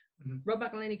McElhenney. Mm-hmm. Rob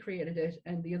McElhenney created it,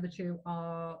 and the other 2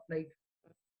 are like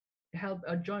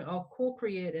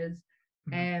co-creators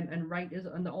and writers,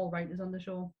 and they're all writers on the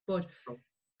show. But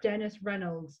Dennis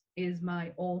Reynolds is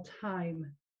my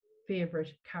all-time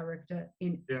favorite character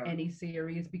in any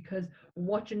series, because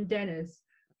watching Dennis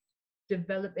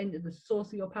develop into the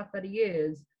sociopath that he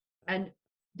is, and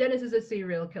Dennis is a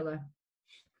serial killer.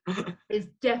 Is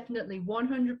definitely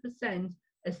 100%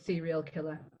 a serial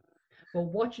killer. But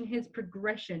watching his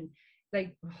progression,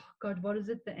 like, oh God, what is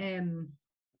it?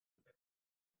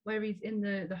 Where he's in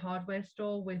the hardware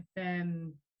store with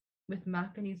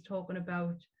Mac, and he's talking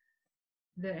about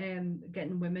the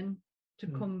getting women to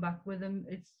come back with him.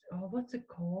 It's what's it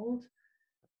called?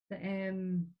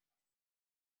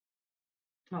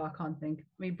 I can't think.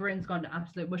 My brain's gone to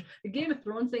absolute mush. The Game of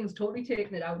Thrones thing's totally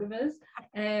taken it out of us.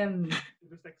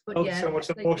 But yeah, so much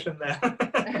emotion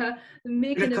there.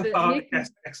 Making of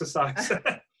exercise.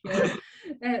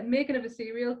 Making of a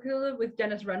Serial Killer with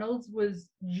Dennis Reynolds was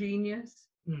genius.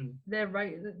 They're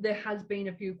right. There has been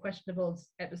a few questionable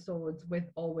episodes with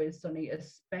Always Sunny,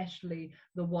 especially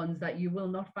the ones that you will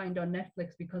not find on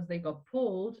Netflix because they got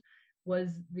pulled.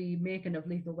 Was the making of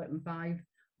Lethal Weapon 5,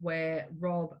 where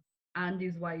Rob and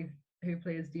his wife, who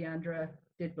plays Deandra,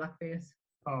 did blackface.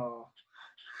 Oh.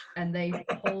 And they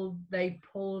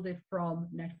pulled it from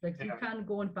Netflix. Yeah. You can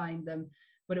go and find them,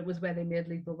 but it was where they made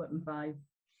Lethal Weapon 5.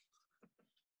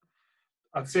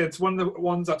 I'd say it's one of the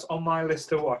ones that's on my list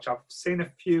to watch. I've seen a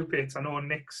few bits. I know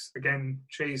Nick's, again,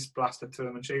 she's blasted to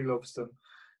them and she loves them.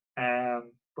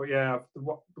 But yeah,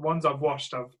 the ones I've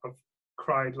watched, I've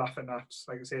cried laughing at,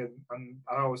 like I said, and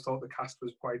I always thought the cast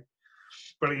was quite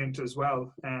brilliant as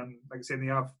well. Like I said,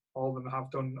 all of them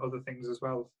have done other things as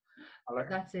well.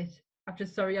 That's it. I'm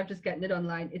just getting it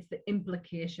online. It's the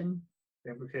implication.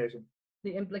 The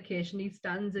implication. He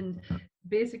stands and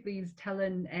basically he's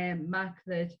telling Mac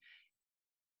that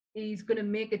he's going to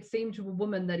make it seem to a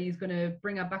woman that he's going to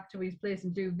bring her back to his place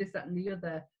and do this, that, and the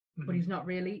other. But he's not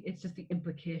really. It's just the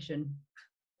implication.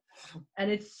 And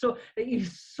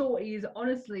he's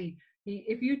honestly,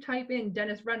 if you type in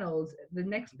Dennis Reynolds, the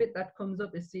next bit that comes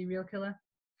up is serial killer.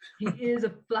 He is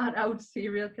a flat out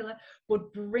serial killer.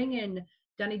 But bringing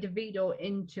Danny DeVito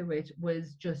into it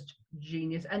was just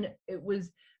genius. And it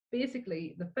was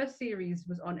basically, the first series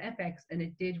was on FX and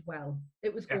it did well.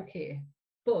 It was okay.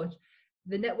 But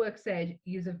the network said,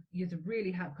 you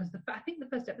really have, because I think the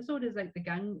first episode is like the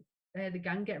gang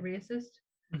get racist.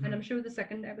 And I'm sure the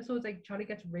second episode is like Charlie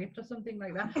gets raped or something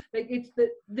like that. Like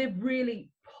they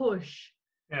really push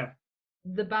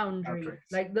the boundary.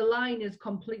 Like the line is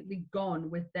completely gone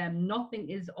with them. Nothing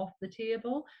is off the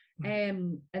table.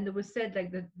 And there was said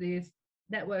like the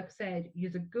network said,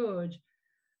 you're good,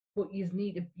 but you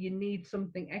need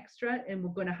something extra, and we're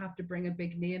going to have to bring a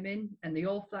big name in. And they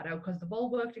all flat out, because they've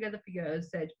all worked together for years,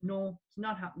 said no, it's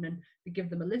not happening. They give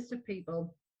them a list of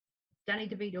people. Danny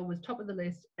DeVito was top of the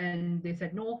list, and they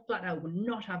said no, flat out, we're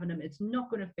not having him, it's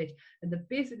not going to fit. And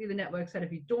basically the network said,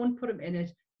 if you don't put him in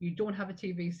it, you don't have a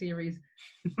TV series.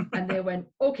 And they went,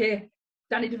 okay,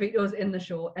 Danny DeVito's in the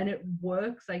show, and it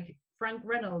works. Like, Frank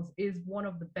Reynolds is one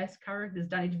of the best characters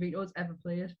Danny DeVito's ever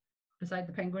played, beside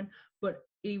the Penguin. But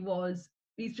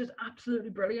he's just absolutely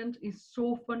brilliant. He's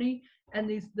so funny, and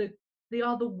they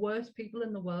are the worst people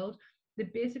in the world. They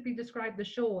basically describe the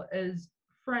show as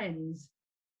Friends.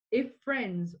 If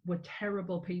Friends were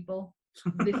terrible people,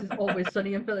 this is Always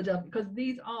Sunny in Philadelphia, because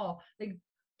these are, like,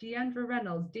 Deandra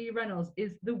Reynolds, Dee Reynolds,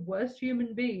 is the worst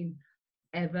human being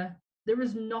ever. There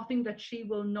is nothing that she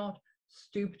will not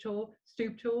stoop to.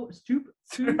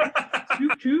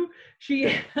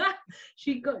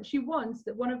 She once,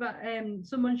 that one of her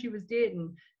someone she was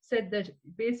dating said that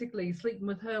basically sleeping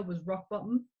with her was rock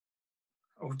bottom.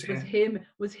 Oh dear.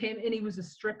 Was him, and he was a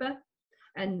stripper.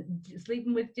 And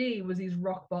sleeping with Dee was his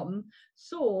rock bottom.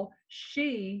 So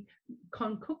she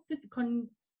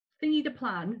thingied a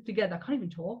plan together. I can't even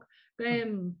talk.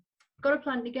 Got a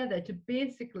plan together to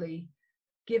basically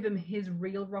give him his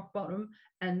real rock bottom,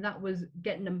 and that was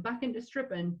getting him back into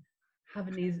stripping,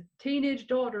 having his teenage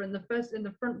daughter in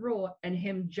the front row, and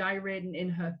him gyrating in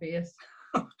her face.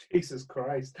 Oh, Jesus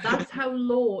Christ. That's how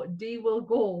low Dee will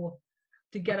go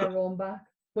to get her own back.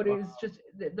 But it is just,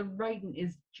 the writing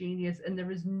is genius, and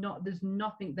there's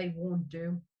nothing they won't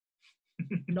do.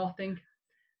 Nothing.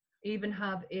 Even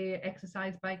have a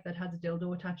exercise bike that has a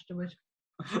dildo attached to it.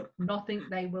 Nothing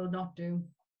they will not do.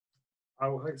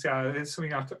 It's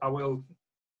something I will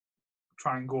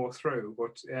try and go through,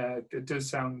 but it does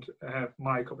sound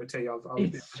my cup of tea. I'll be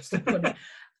honest.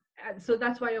 So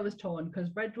that's why I was torn,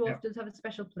 because Red Dwarf does have a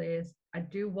special place. I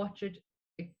do watch it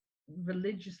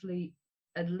religiously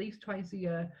at least twice a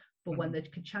year, but when the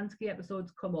Kochanski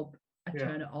episodes come up, I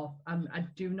turn it off. I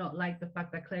do not like the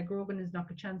fact that Claire Grogan is not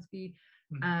Kochanski,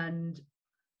 and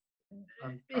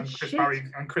Chris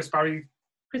Barry.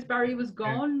 Chris Barry was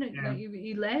gone.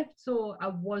 He left, so I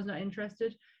was not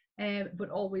interested. But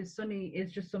Always Sunny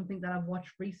is just something that I've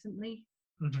watched recently.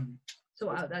 Mm-hmm.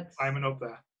 So that's climbing up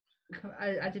there.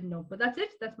 I didn't know, but that's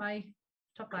it. That's my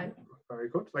top 5. Very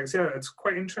good. Like I say, it's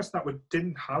quite interesting that we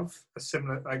didn't have a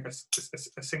similar, like a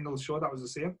single show that was the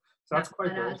same. So that's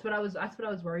quite good. That's what I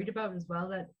was worried about as well,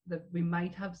 that we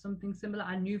might have something similar.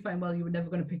 I knew fine well you were never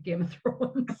going to pick Game of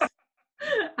Thrones.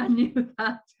 I knew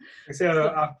that. It's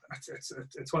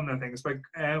one of the things. Like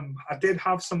I did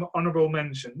have some honourable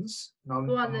mentions. I'll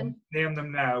name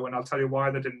them now, and I'll tell you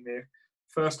why they didn't make.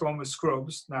 First one was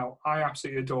Scrubs. Now I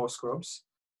absolutely adore Scrubs.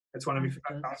 It's one of my.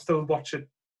 I still watch it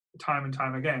time and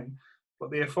time again,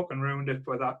 but they fucking ruined it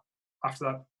with that.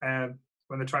 After that,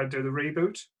 when they tried to do the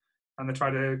reboot, and they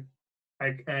tried to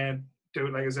do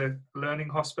it like as a learning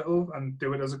hospital and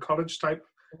do it as a college type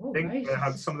thing. Right. They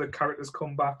had some of the characters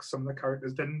come back, some of the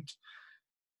characters didn't.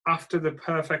 After the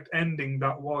perfect ending,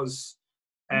 that was,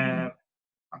 I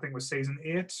think it was season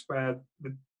 8, where they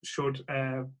showed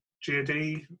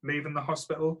JD leaving the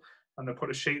hospital, and they put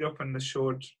a sheet up and they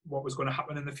showed what was going to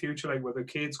happen in the future, like with the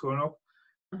kids growing up.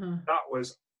 That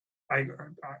was,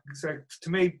 to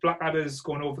me, Blackadder's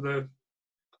going over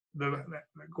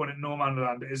going at No Man's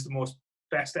Land is the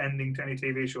best ending to any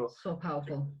TV show. So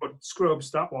powerful. But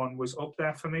Scrubs, that one was up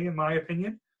there for me, in my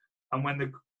opinion. And when they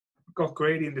got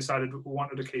Grady and decided we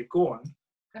wanted to keep going,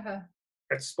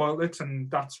 it spoiled it,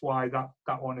 and that's why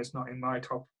that one is not in my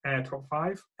top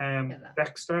 5.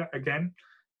 Dexter, again,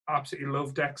 absolutely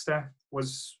love Dexter.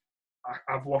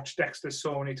 I've watched Dexter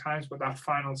so many times, but that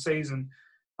final season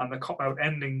and the cop-out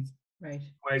ending, where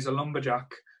he's a lumberjack,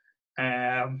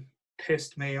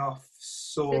 pissed me off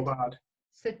so bad.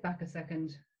 Sit back a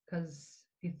second, because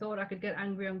if you thought I could get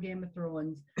angry on Game of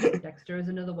Thrones, Dexter is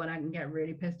another one I can get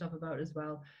really pissed off about as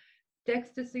well.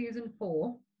 Dexter season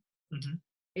 4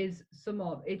 is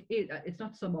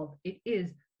it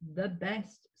is the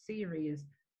best series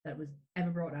that was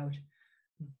ever brought out.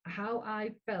 How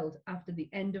I felt after the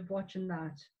end of watching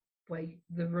that, where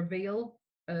the reveal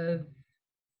of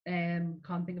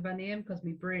can't think of her name because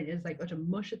my brain is like utter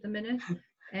mush at the minute.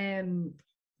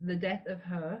 The death of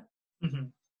her.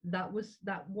 That was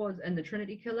and the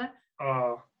Trinity Killer.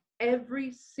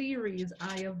 Every series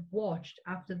I have watched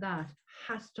after that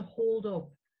has to hold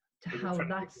up to how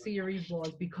that series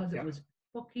was, because it was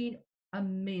fucking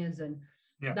amazing.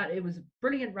 That it was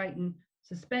brilliant writing,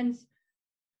 suspense,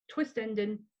 twist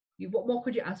ending. What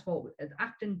could you ask for?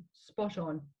 Acting spot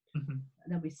on. And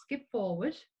then we skip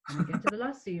forward and we get to the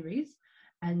last series,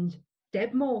 and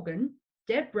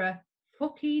Deborah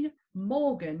fucking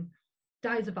Morgan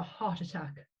dies of a heart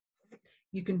attack.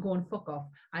 You can go and fuck off.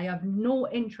 I have no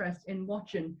interest in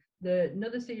watching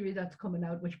another series that's coming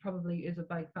out, which probably is a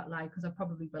big fat lie because I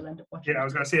probably will end up watching. Yeah, I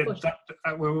was going to say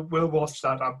we'll watch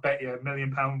that. I bet you £1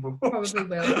 million we'll watch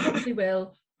probably will. I probably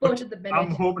will. But at the minute,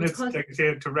 I'm hoping it's like I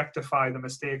say, to rectify the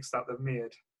mistakes that they've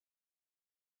made.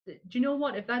 Do you know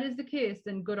what? If that is the case,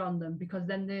 then good on them, because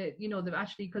then they've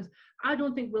actually, because I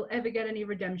don't think we'll ever get any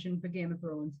redemption for Game of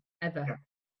Thrones ever. Yeah.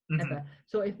 Mm-hmm. Ever.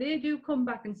 So if they do come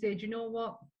back and say, do you know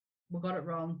what, we got it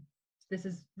wrong, this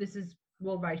is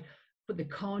all right, but they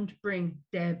can't bring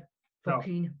Deb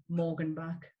fucking Morgan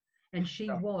back, and she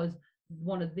was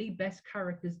one of the best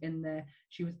characters in there.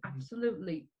 She was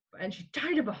absolutely, and she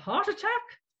died of a heart attack.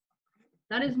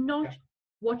 That is not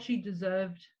what she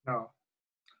deserved. No.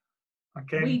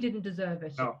 Again, we didn't deserve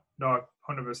it. No,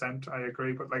 100%. I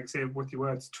agree. But like I say, with your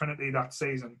words, Trinity that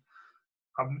season,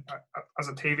 as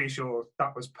a TV show,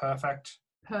 that was perfect.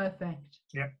 Perfect.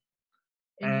 Yeah.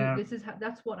 And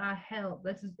that's what I held.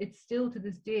 It's still to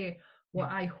this day what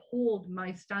I hold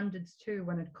my standards to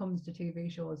when it comes to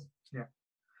TV shows. Yeah.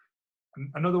 And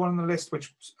another one on the list,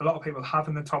 which a lot of people have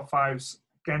in the top fives,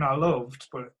 again, I loved,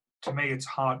 but to me, it's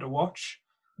hard to watch.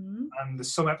 Mm-hmm. And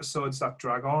there's some episodes that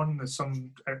drag on. There's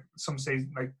some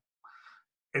season, like,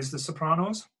 is The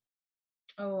Sopranos.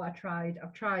 Oh, I've tried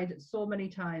so many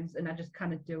times, and I just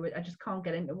kind of do it. I just can't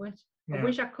get into it. Yeah. I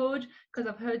wish I could, because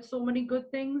I've heard so many good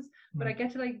things, but I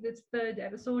get to like this third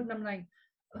episode and I'm like,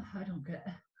 I don't get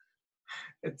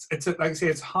it. It's like I say,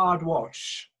 it's hard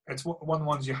watch. It's one of the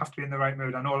ones you have to be in the right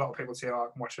mood. I know a lot of people say, I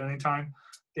can watch it anytime.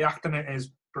 The acting in it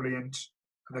is brilliant.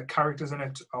 The characters in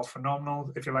it are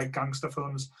phenomenal. If you like gangster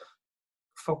films,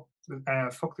 fuck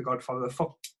The Godfather,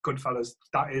 fuck Goodfellas.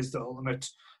 That is the ultimate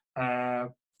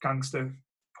gangster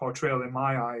portrayal in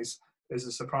my eyes, is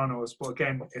The Sopranos. But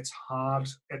again, it's hard.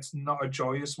 It's not a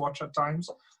joyous watch at times.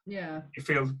 Yeah. You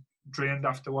feel drained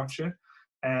after watching.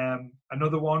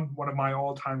 Another one of my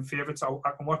all-time favourites.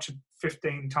 I can watch it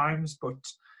 15 times, but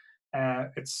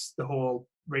it's the whole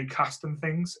recasting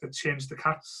things. It changed the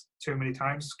cast too many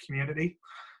times. Community.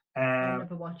 I've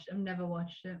never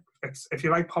watched it. It's, if you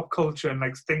like pop culture and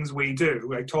like things we do,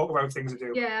 like talk about things we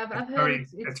do. Yeah, I've heard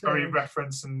it's very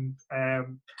reference, and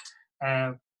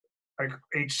like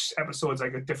each episode's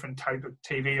like a different type of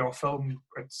TV or film.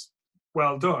 It's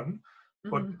well done,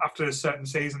 but after a certain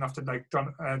season, after like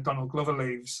Donald Glover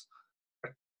leaves,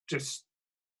 it just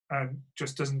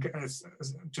doesn't get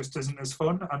just isn't as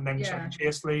fun. And then Chevy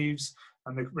Chase leaves,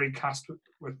 and they recast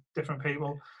with different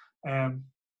people.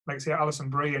 Like I say,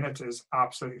 Alison Brie in it is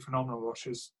absolutely phenomenal.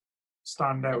 She's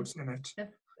stand out in it.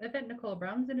 I bet Nicole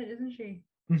Brown's in it, isn't she?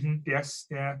 Mm-hmm. Yes,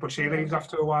 yeah, but she leaves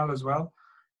after a while as well.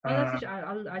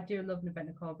 I do love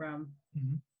Nicole Brown.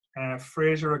 Mm-hmm.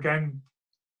 Frasier again,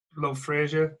 love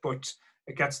Frasier, but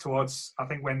it gets towards, I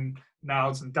think, when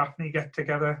Niles and Daphne get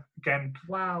together again.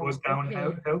 Wow, goes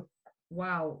downhill. Okay.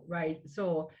 Wow, right.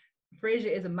 So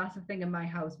Frasier is a massive thing in my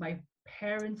house. My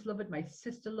parents love it. My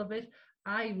sister love it.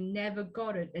 I never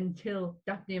got it until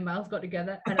Daphne and Miles got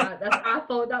together, and I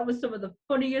thought that was some of the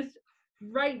funniest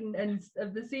writing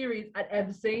of the series I'd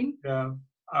ever seen. Yeah,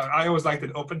 I always liked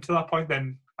it up until that point.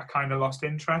 Then I kind of lost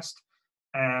interest.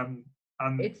 And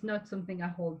it's not something I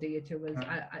hold dear to us.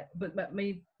 But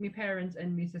my parents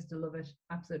and my sister love it,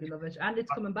 absolutely love it, and it's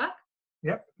coming back.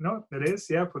 Yep, no, it is.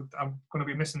 Yeah, but I'm going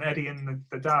to be missing Eddie and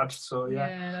the dad. So yeah.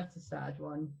 Yeah, that's a sad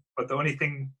one. But the only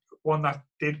one that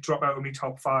did drop out of my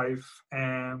top five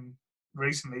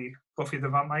recently, Buffy the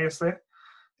Vampire Slayer.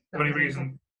 The only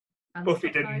reason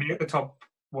Buffy didn't make the top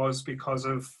was because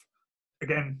of,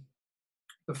 again,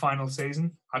 the final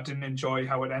season. I didn't enjoy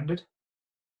how it ended.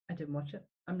 I didn't watch it.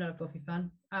 I'm not a Buffy fan.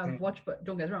 I've watched, but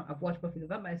don't get me wrong, I've watched Buffy the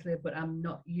Vampire Slayer, but I'm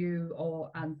not you or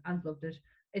Anne loved it.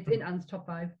 It's in Anne's top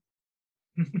 5.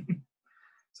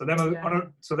 So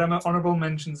them are honourable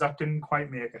mentions that didn't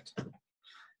quite make it.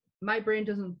 My brain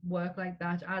doesn't work like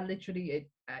that. I literally,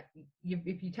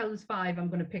 if you tell us 5, I'm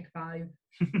going to pick 5.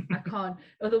 I can't.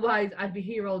 Otherwise, I'd be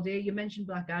here all day. You mentioned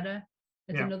Blackadder.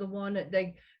 It's another one.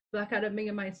 Like Blackadder, me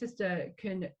and my sister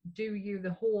can do you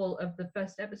the whole of the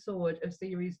first episode of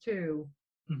series 2.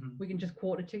 Mm-hmm. We can just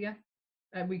quote it to you.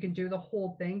 And we can do the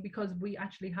whole thing because we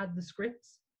actually had the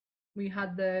scripts. We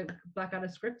had the Blackadder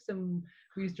scripts and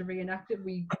we used to reenact it.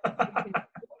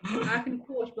 I can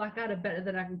quote Blackadder better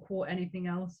than I can quote anything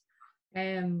else.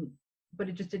 But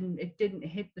it didn't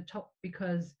hit the top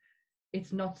because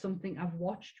it's not something I've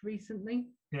watched recently.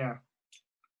 Yeah.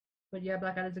 But yeah,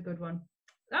 Blackadder's a good one.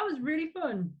 That was really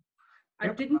fun.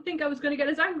 Yep. I didn't think I was going to get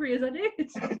as angry as I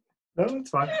did. No,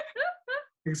 it's fine.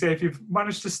 like I say, if you've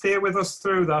managed to stay with us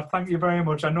through that, thank you very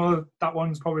much. I know that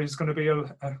one's probably is going to be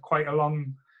quite a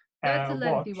long That's a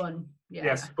lengthy watch. one. Yeah.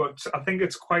 Yes, but I think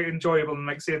it's quite enjoyable, and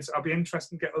like I say, I'll be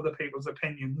interested to get other people's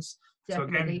opinions.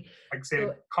 Definitely. So again, like I say,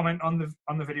 comment on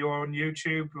the video on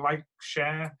YouTube, like,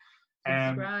 share,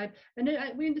 subscribe,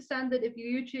 and we understand that if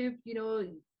you YouTube,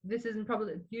 this isn't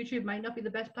probably YouTube might not be the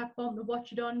best platform to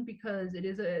watch it on because it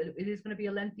is going to be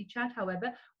a lengthy chat.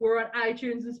 However, we're on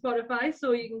iTunes and Spotify,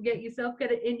 so you can get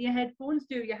it in your headphones,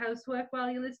 do your housework while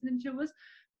you're listening to us,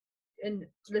 and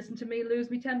listen to me lose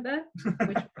me temper,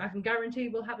 which I can guarantee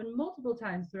will happen multiple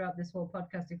times throughout this whole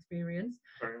podcast experience.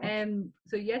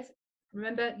 So yes,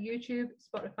 remember YouTube,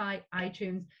 Spotify,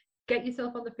 iTunes. Get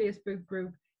yourself on the Facebook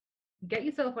group. Get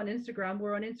yourself on Instagram.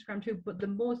 We're on Instagram too, but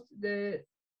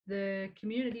the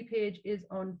community page is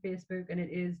on Facebook, and it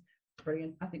is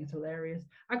brilliant. I think it's hilarious.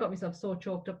 I got myself so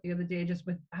choked up the other day just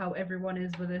with how everyone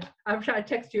is with it. I tried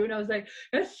to text you and I was like,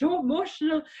 it's so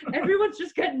emotional. Everyone's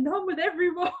just getting on with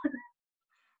everyone.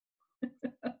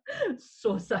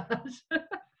 So sad.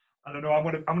 I don't know. I'm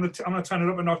gonna turn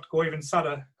it up and not go even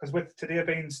sadder because with today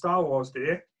being Star Wars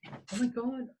Day. Oh my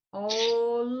god!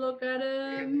 Oh, look at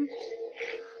him.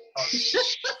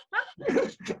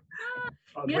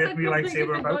 Yes, I completely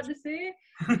forgot to say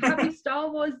happy Star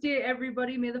Wars Day,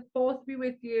 everybody. May the 4th be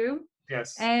with you.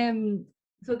 Yes.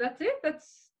 So that's it.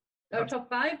 That's our top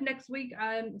 5. Next week,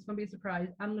 it's going to be a surprise.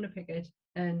 I'm going to pick it,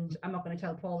 and I'm not going to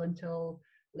tell Paul until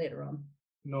later on.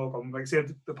 No problem. Like I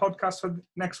said, the podcast for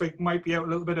next week might be out a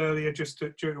little bit earlier just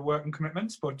due to work and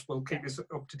commitments, but we'll keep this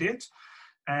up to date.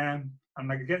 And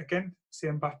like again,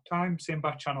 same bat time, same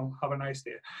bat channel. Have a nice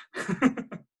day.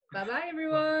 Bye-bye,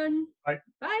 everyone. Bye.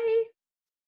 Bye.